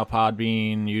Podcasts now,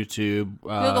 Podbean, YouTube,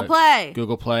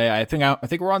 Google Play. I think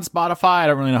we're on Spotify. I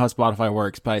don't really know how Spotify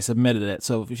works, but I submitted it.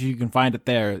 So if you can find it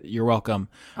there, you're welcome.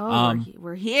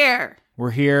 We're here.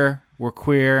 We're here. We're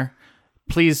queer.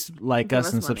 Please like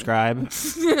us and subscribe.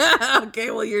 Okay,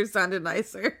 well, yours sounded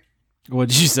nicer. What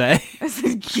did you say? I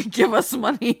said, give us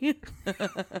money.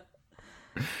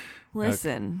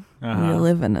 Listen, we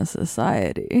live in a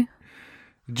society.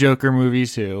 Joker movie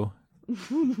too.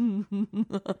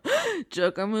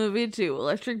 Joker movie 2,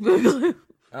 Electric Boogaloo.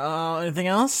 Anything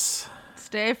else?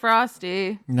 Stay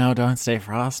frosty. No, don't stay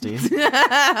frosty.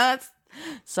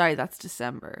 Sorry, that's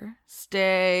December.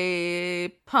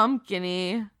 Stay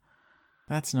pumpkin-y.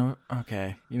 That's no...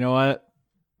 Okay. You know what?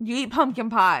 You eat pumpkin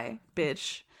pie,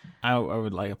 bitch. I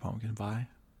would like a pumpkin pie.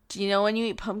 Do you know when you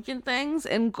eat pumpkin things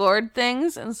and gourd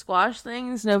things and squash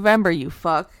things? November, you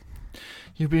fuck.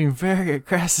 You're being very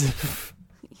aggressive.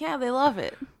 Yeah, they love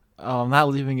it. Oh, I'm not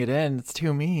leaving it in. It's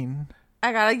too mean.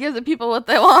 I gotta give the people what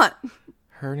they want.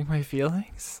 Hurting my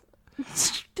feelings?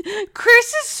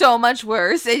 Chris is so much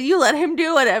worse, and you let him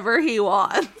do whatever he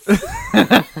wants.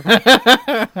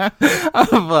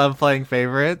 I'm playing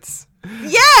favorites.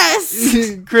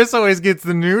 Yes! Chris always gets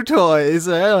the new toys.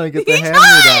 I don't get the He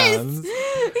hand-me-downs. does!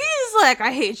 He's like,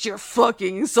 I hate your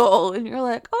fucking soul. And you're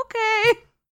like, okay.